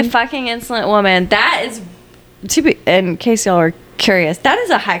woman. A fucking insolent woman. That is, in case y'all are curious, that is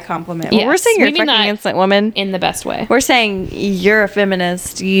a high compliment. When Yes, we're saying you're a we mean fucking that insolent woman, in the best way. we're saying you're a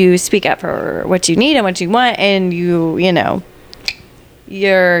feminist. You speak up for what you need and what you want, and you know,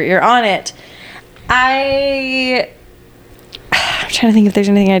 you're on it. I'm trying to think if there's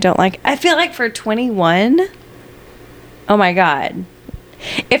anything I don't like. I feel like for 21, oh my God.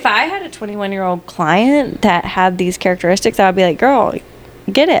 If I had a 21-year-old client that had these characteristics, I would be like, girl,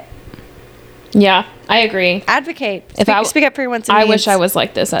 get it. Yeah, I agree. Advocate. If I- Speak up for your wants and I needs. wish I was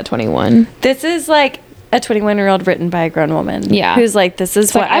like this at 21. This is like a 21-year-old written by a grown woman. Yeah. Who's like, this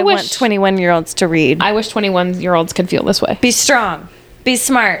is what like, I want wish- 21-year-olds to read. I wish 21-year-olds could feel this way. Be strong. Be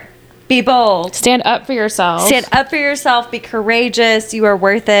smart. Be bold. Stand up for yourself. Stand up for yourself. Be courageous. You are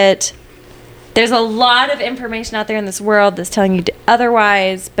worth it. There's a lot of information out there in this world that's telling you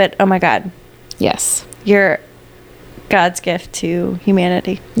otherwise, but oh my God, Yes. you're God's gift to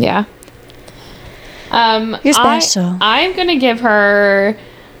humanity. Yeah. You're special. I'm gonna give her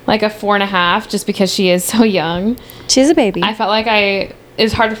like a 4.5 just because she is so young. She's a baby. I felt like it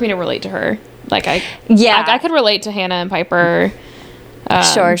was hard for me to relate to her. Like I could relate to Hannah and Piper.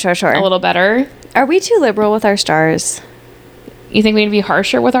 Sure. A little better. Are we too liberal with our stars? You think we need to be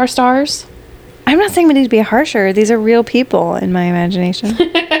harsher with our stars? I'm not saying we need to be harsher. These are real people in my imagination.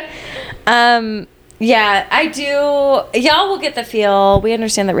 Yeah, I do. Y'all will get the feel. We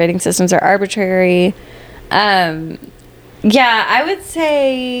understand that rating systems are arbitrary. Yeah, I would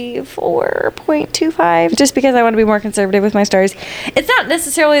say 4.25 just because I want to be more conservative with my stars. It's not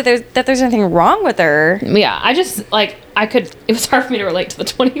necessarily that there's anything wrong with her. Yeah, I just it was hard for me to relate to the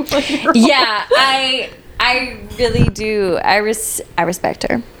 21-year-old. Yeah, I really do. I respect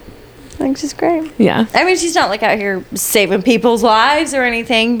her. I think she's great. Yeah. I mean, she's not like out here saving people's lives or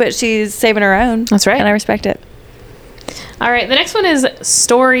anything, but she's saving her own. That's right. And I respect it. All right, the next one is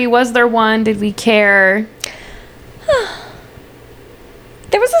story. Was there one? Did we care?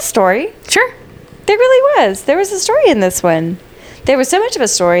 There was a story. Sure. There really was. There was a story in this one. There was so much of a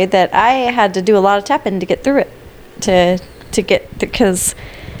story that I had to do a lot of tapping to get through it. To get, because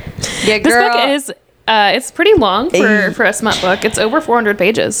yeah, This girl. book is it's pretty long for a smut book. It's over 400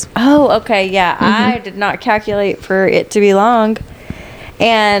 pages. Oh, okay, yeah. I did not calculate for it to be long.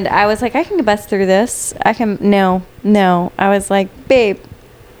 And I was like, I can bust through this. No. I was like, babe,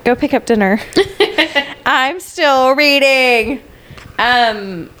 go pick up dinner. I'm still reading.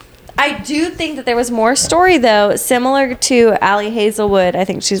 I do think that there was more story, though, similar to Allie Hazelwood. I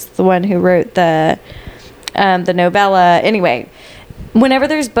think she's the one who wrote the novella. Anyway, whenever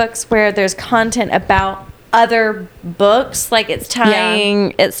there's books where there's content about other books, like it's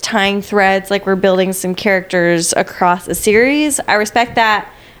tying threads, like we're building some characters across a series, I respect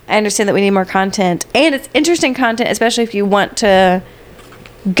that. I understand that we need more content, and it's interesting content, especially if you want to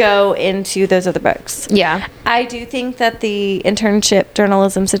go into those other books. Yeah. I do think that the internship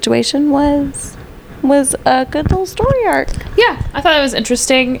journalism situation was a good little story arc. Yeah, I thought it was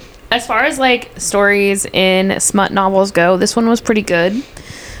interesting. As far as like stories in smut novels go, this one was pretty good.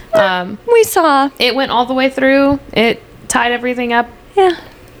 We saw. It went all the way through. It tied everything up. Yeah.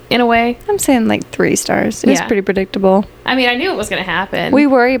 In a way. I'm saying like 3 stars. It was pretty predictable. I mean, I knew it was going to happen. We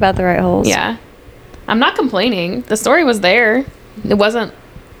worry about the right holes. Yeah. I'm not complaining. The story was there. It wasn't.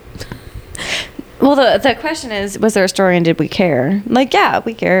 Well, the question is, was there a story and did we care? Like, yeah,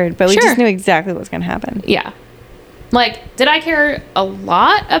 we cared, but we just knew exactly what was going to happen. Yeah. Like, did I care a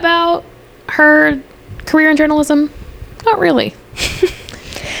lot about her career in journalism? Not really.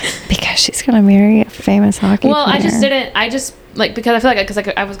 Because she's going to marry a famous hockey player. I just didn't. I just, like, because I feel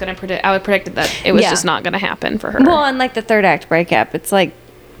like, I was going to predict, I would predicted that it was just not going to happen for her. Well, and like the third act breakup, it's like,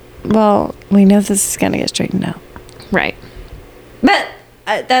 well, we know this is going to get straightened out. Right. But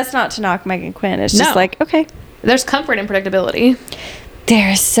that's not to knock Megan Quinn. It's just like, okay. There's comfort in predictability. There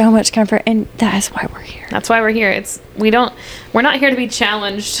is so much comfort, and that's why we're here. That's why we're here. We're not here to be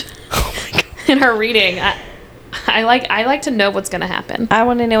challenged. Oh my God. In her reading. I like to know what's going to happen. I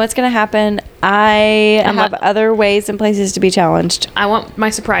want to know what's going to happen. I have other ways and places to be challenged. I want my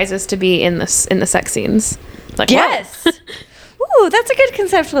surprises to be in the sex scenes. It's like, yes. Ooh, that's a good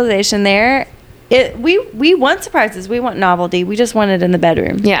conceptualization there. We want surprises. We want novelty. We just want it in the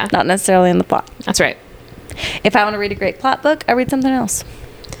bedroom. Yeah. Not necessarily in the plot. That's right. If I want to read a great plot book, I read something else.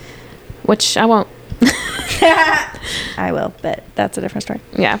 Which I won't. I will, but that's a different story.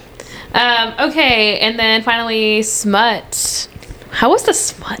 Yeah. Okay, and then finally, smut. How was the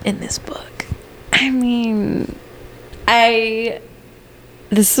smut in this book? I mean,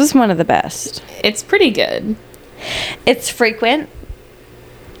 this was one of the best. It's pretty good. It's frequent.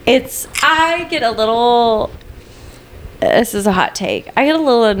 I get a little, this is a hot take, I get a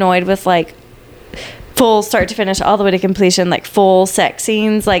little annoyed with like full start to finish all the way to completion, like full sex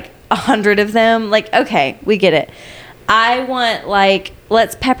scenes, like 100 of them. Like, okay, we get it. I want like,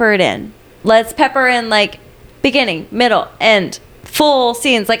 let's pepper it in. Let's pepper in like beginning, middle, end, full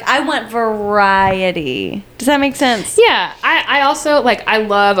scenes. Like, I want variety. Does that make sense? Yeah. I also like, I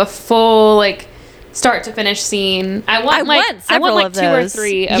love a full like start to finish scene. I want like 2 or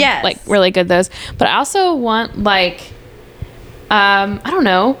 3 of like really good those. But I also want like I don't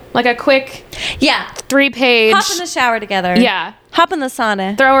know, like a quick 3-page hop in the shower together. Yeah. Hop in the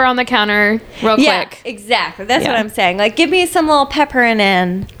sauna. Throw her on the counter real quick. Exactly. That's what I'm saying. Like, give me some little peppering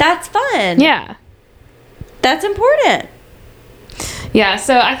in. That's fun. Yeah. That's important. Yeah,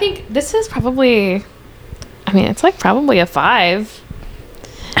 so I think this is probably, I mean, it's like probably a 5.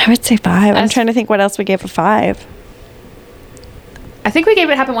 I would say 5. I'm trying to think what else we gave a 5. I think we gave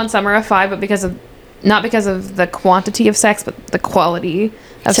It Happened One Summer a 5, but not because of the quantity of sex, but the quality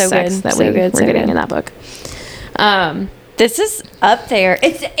of sex that we're getting in that book. This is up there.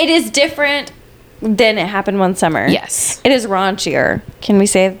 It is different than It Happened One Summer. Yes. It is raunchier. Can we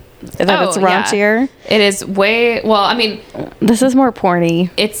say that it's raunchier? Yeah. It is this is more porny.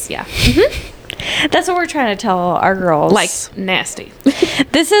 It's, yeah. That's what we're trying to tell our girls. Like, nasty.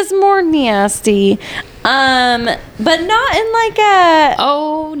 This is more nasty. But not in like a...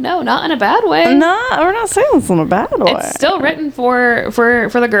 Oh, no, not in a bad way. We're not saying this in a bad way. It's still written for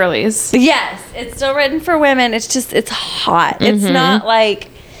the girlies. Yes, it's still written for women. It's just, it's hot. It's not like...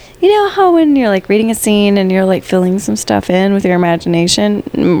 You know how when you're like reading a scene and you're like filling some stuff in with your imagination?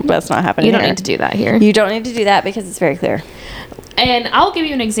 That's not happening You don't here. need to do that here. You don't need to do that because it's very clear. And I'll give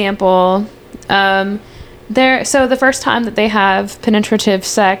you an example. So the first time that they have penetrative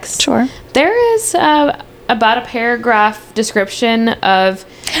sex, Sure. there is about a paragraph description of...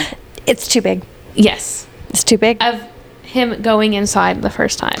 It's too big. Yes. It's too big. Of him going inside the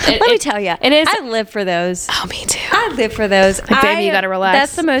first time. Let me tell you. It is... I live for those. Oh, me too. I live for those. Like, baby, you gotta relax.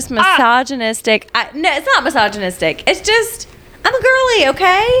 That's the most misogynistic. No, it's not misogynistic. It's just, I'm a girly,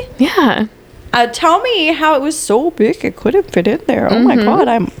 okay? Yeah. Tell me how it was so big it couldn't fit in there. Oh my God,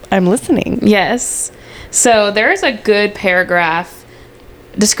 I'm listening. Yes. So there is a good paragraph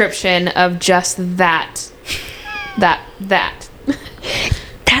description of just that. That.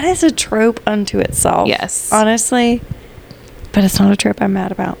 That is a trope unto itself. Yes. Honestly. But it's not a trope I'm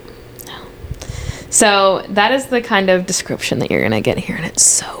mad about. No. So that is the kind of description that you're going to get here, and it's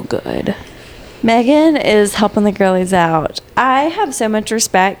so good. Megan is helping the girlies out. I have so much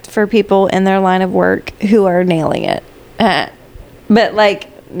respect for people in their line of work who are nailing it. But like,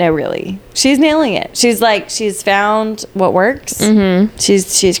 no, really. She's nailing it. She's found what works. Mm-hmm.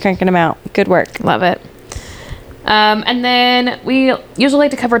 She's cranking them out. Good work. Love it. And then we usually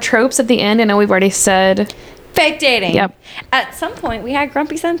like to cover tropes at the end. I know we've already said... Fake dating. Yep. At some point, we had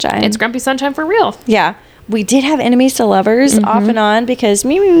Grumpy Sunshine. It's Grumpy Sunshine for real. Yeah. We did have enemies to lovers off and on because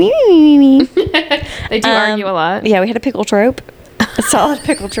me. They do argue a lot. Yeah, we had a pickle trope. A solid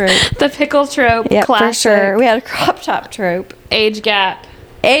pickle trope. The pickle trope. Yeah, classic. for sure. We had a crop top trope. Age gap.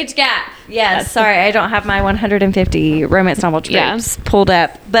 Yes. Sorry, I don't have my 150 romance novel tropes pulled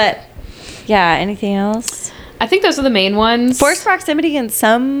up. But yeah, anything else? I think those are the main ones. Forced proximity and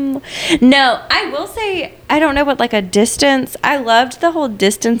some... No, I will say, I don't know what, like a distance... I loved the whole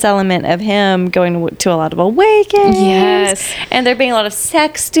distance element of him going to a lot of awakens. Yes. And there being a lot of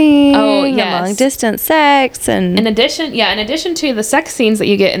sexting. Oh, yes. Long distance sex. And in addition to the sex scenes that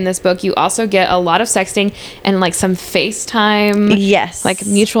you get in this book, you also get a lot of sexting and like some FaceTime. Yes. Like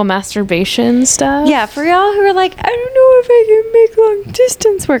mutual masturbation stuff. Yeah, for y'all who are like, I don't know if I can make long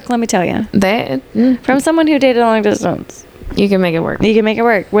distance work. Let me tell you. From someone who dated long distance. You can make it work. You can make it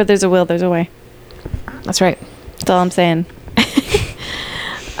work. Where there's a will, there's a way. That's right. That's all I'm saying.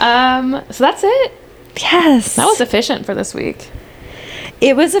 So that's it. Yes. That was efficient for this week.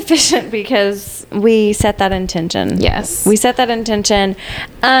 It was efficient because we set that intention. Yes. We set that intention.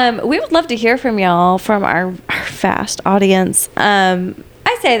 We would love to hear from y'all, from our vast audience.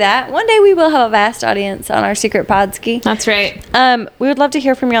 I say that. One day we will have a vast audience on our secret podski. That's right. We would love to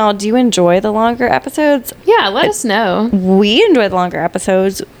hear from y'all. Do you enjoy the longer episodes? Yeah, let us know. We enjoy the longer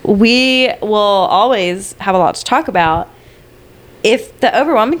episodes. We will always have a lot to talk about. If the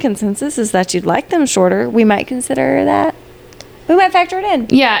overwhelming consensus is that you'd like them shorter, we might consider that. We might factor it in.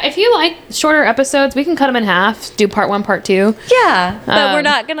 Yeah, if you like shorter episodes, we can cut them in half, do part 1, part 2. Yeah, but we're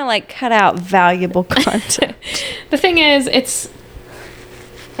not going to like cut out valuable content. The thing is, it's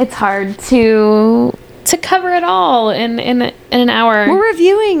hard to cover it all in an hour. We're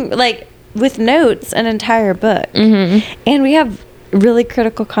reviewing, like, with notes, an entire book. Mm-hmm. And we have really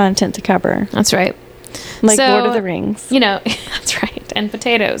critical content to cover. That's right. Like Lord of the Rings. You know, that's right. And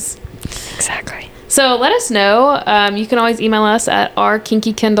potatoes. Exactly. So let us know. You can always email us at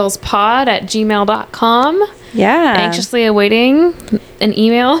ourkinkykindlespod@gmail.com. Yeah. Anxiously awaiting an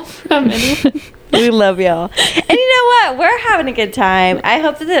email from anyone. We love y'all. And you know what? We're having a good time. I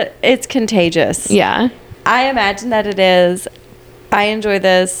hope that it's contagious. Yeah. I imagine that it is. I enjoy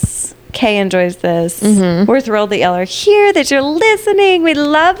this. Kay enjoys this. Mm-hmm. We're thrilled that y'all are here, that you're listening. We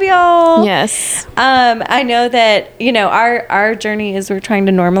love y'all. Yes. I know that, you know, our journey is we're trying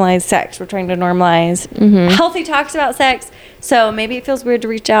to normalize sex. We're trying to normalize healthy talks about sex. So maybe it feels weird to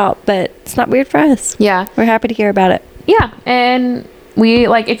reach out, but it's not weird for us. Yeah. We're happy to hear about it. Yeah. And we,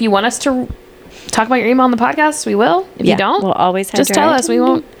 like, if you want us to talk about your email on the podcast, we will. If you don't, we'll always have just tell us. We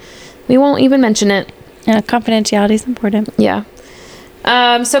won't even mention it. Confidentiality is important. Yeah.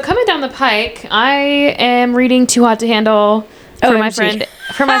 So coming down the pike, I am reading Too Hot to Handle for my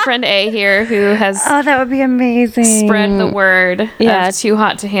friend A here, who has Oh, that would be amazing. spread the word of Too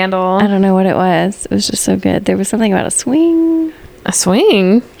Hot to Handle. I don't know what it was. It was just so good. There was something about a swing. A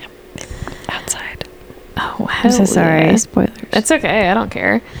swing? Outside. Oh, wow. I'm so sorry. Spoilers. It's okay. I don't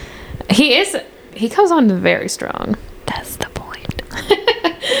care. He comes on very strong. That's the point.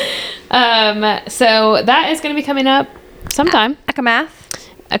 So that is going to be coming up sometime. Akamath.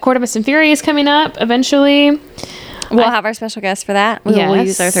 A Quartemus and Fury is coming up eventually. We'll have our special guest for that. We'll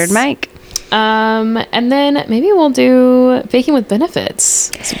use our third mic. And then maybe we'll do Baking with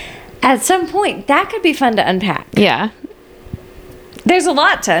Benefits. At some point, that could be fun to unpack. Yeah. There's a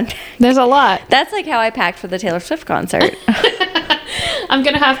lot to unpack. There's a lot. That's like how I packed for the Taylor Swift concert. We're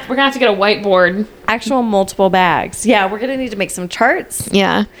gonna have to get a whiteboard. Actual multiple bags. Yeah, we're gonna need to make some charts.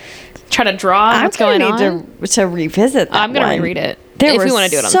 Yeah. Try to draw what's going on. I'm gonna need to revisit that. I'm gonna reread it. There if was we want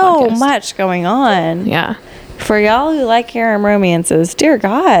to do it on so the podcast. much going on. Yeah. For y'all who like harem romances, dear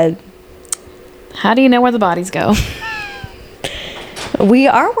God. How do you know where the bodies go? We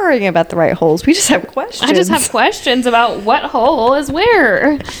are worrying about the right holes. We just have questions. I just have questions about what hole is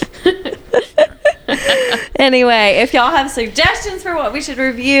where. Anyway, if y'all have suggestions for what we should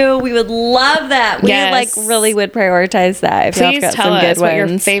review, we would love that. We really would prioritize that. If Please y'all got tell some us good what your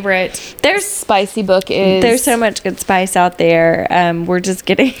ones. favorite There's spicy book is. There's so much good spice out there. We're just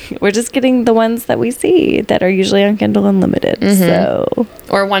getting the ones that we see that are usually on Kindle Unlimited. So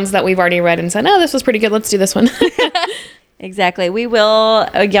or ones that we've already read and said, "Oh, this was pretty good. Let's do this one." exactly. We will.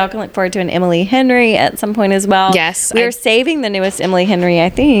 Y'all can look forward to an Emily Henry at some point as well. Yes, we're saving the newest Emily Henry, I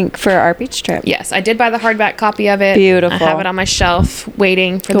think, for our beach trip. Yes, I did buy the hardback copy of it. Beautiful. I have it on my shelf,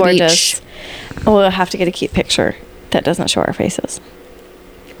 waiting for the beach. We'll have to get a cute picture that doesn't show our faces.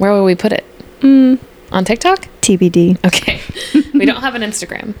 Where will we put it? On TikTok? TBD. Okay. We don't have an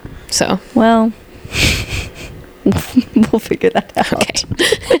Instagram, so well, we'll figure that out.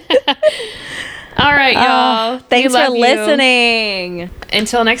 Okay. All right, y'all. Thanks for listening.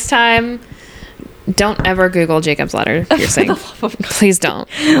 Until next time, don't ever Google Jacob's Ladder piercing. Please don't.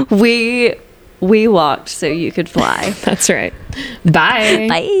 We walked so you could fly. That's right. Bye.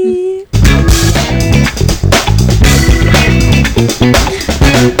 Bye.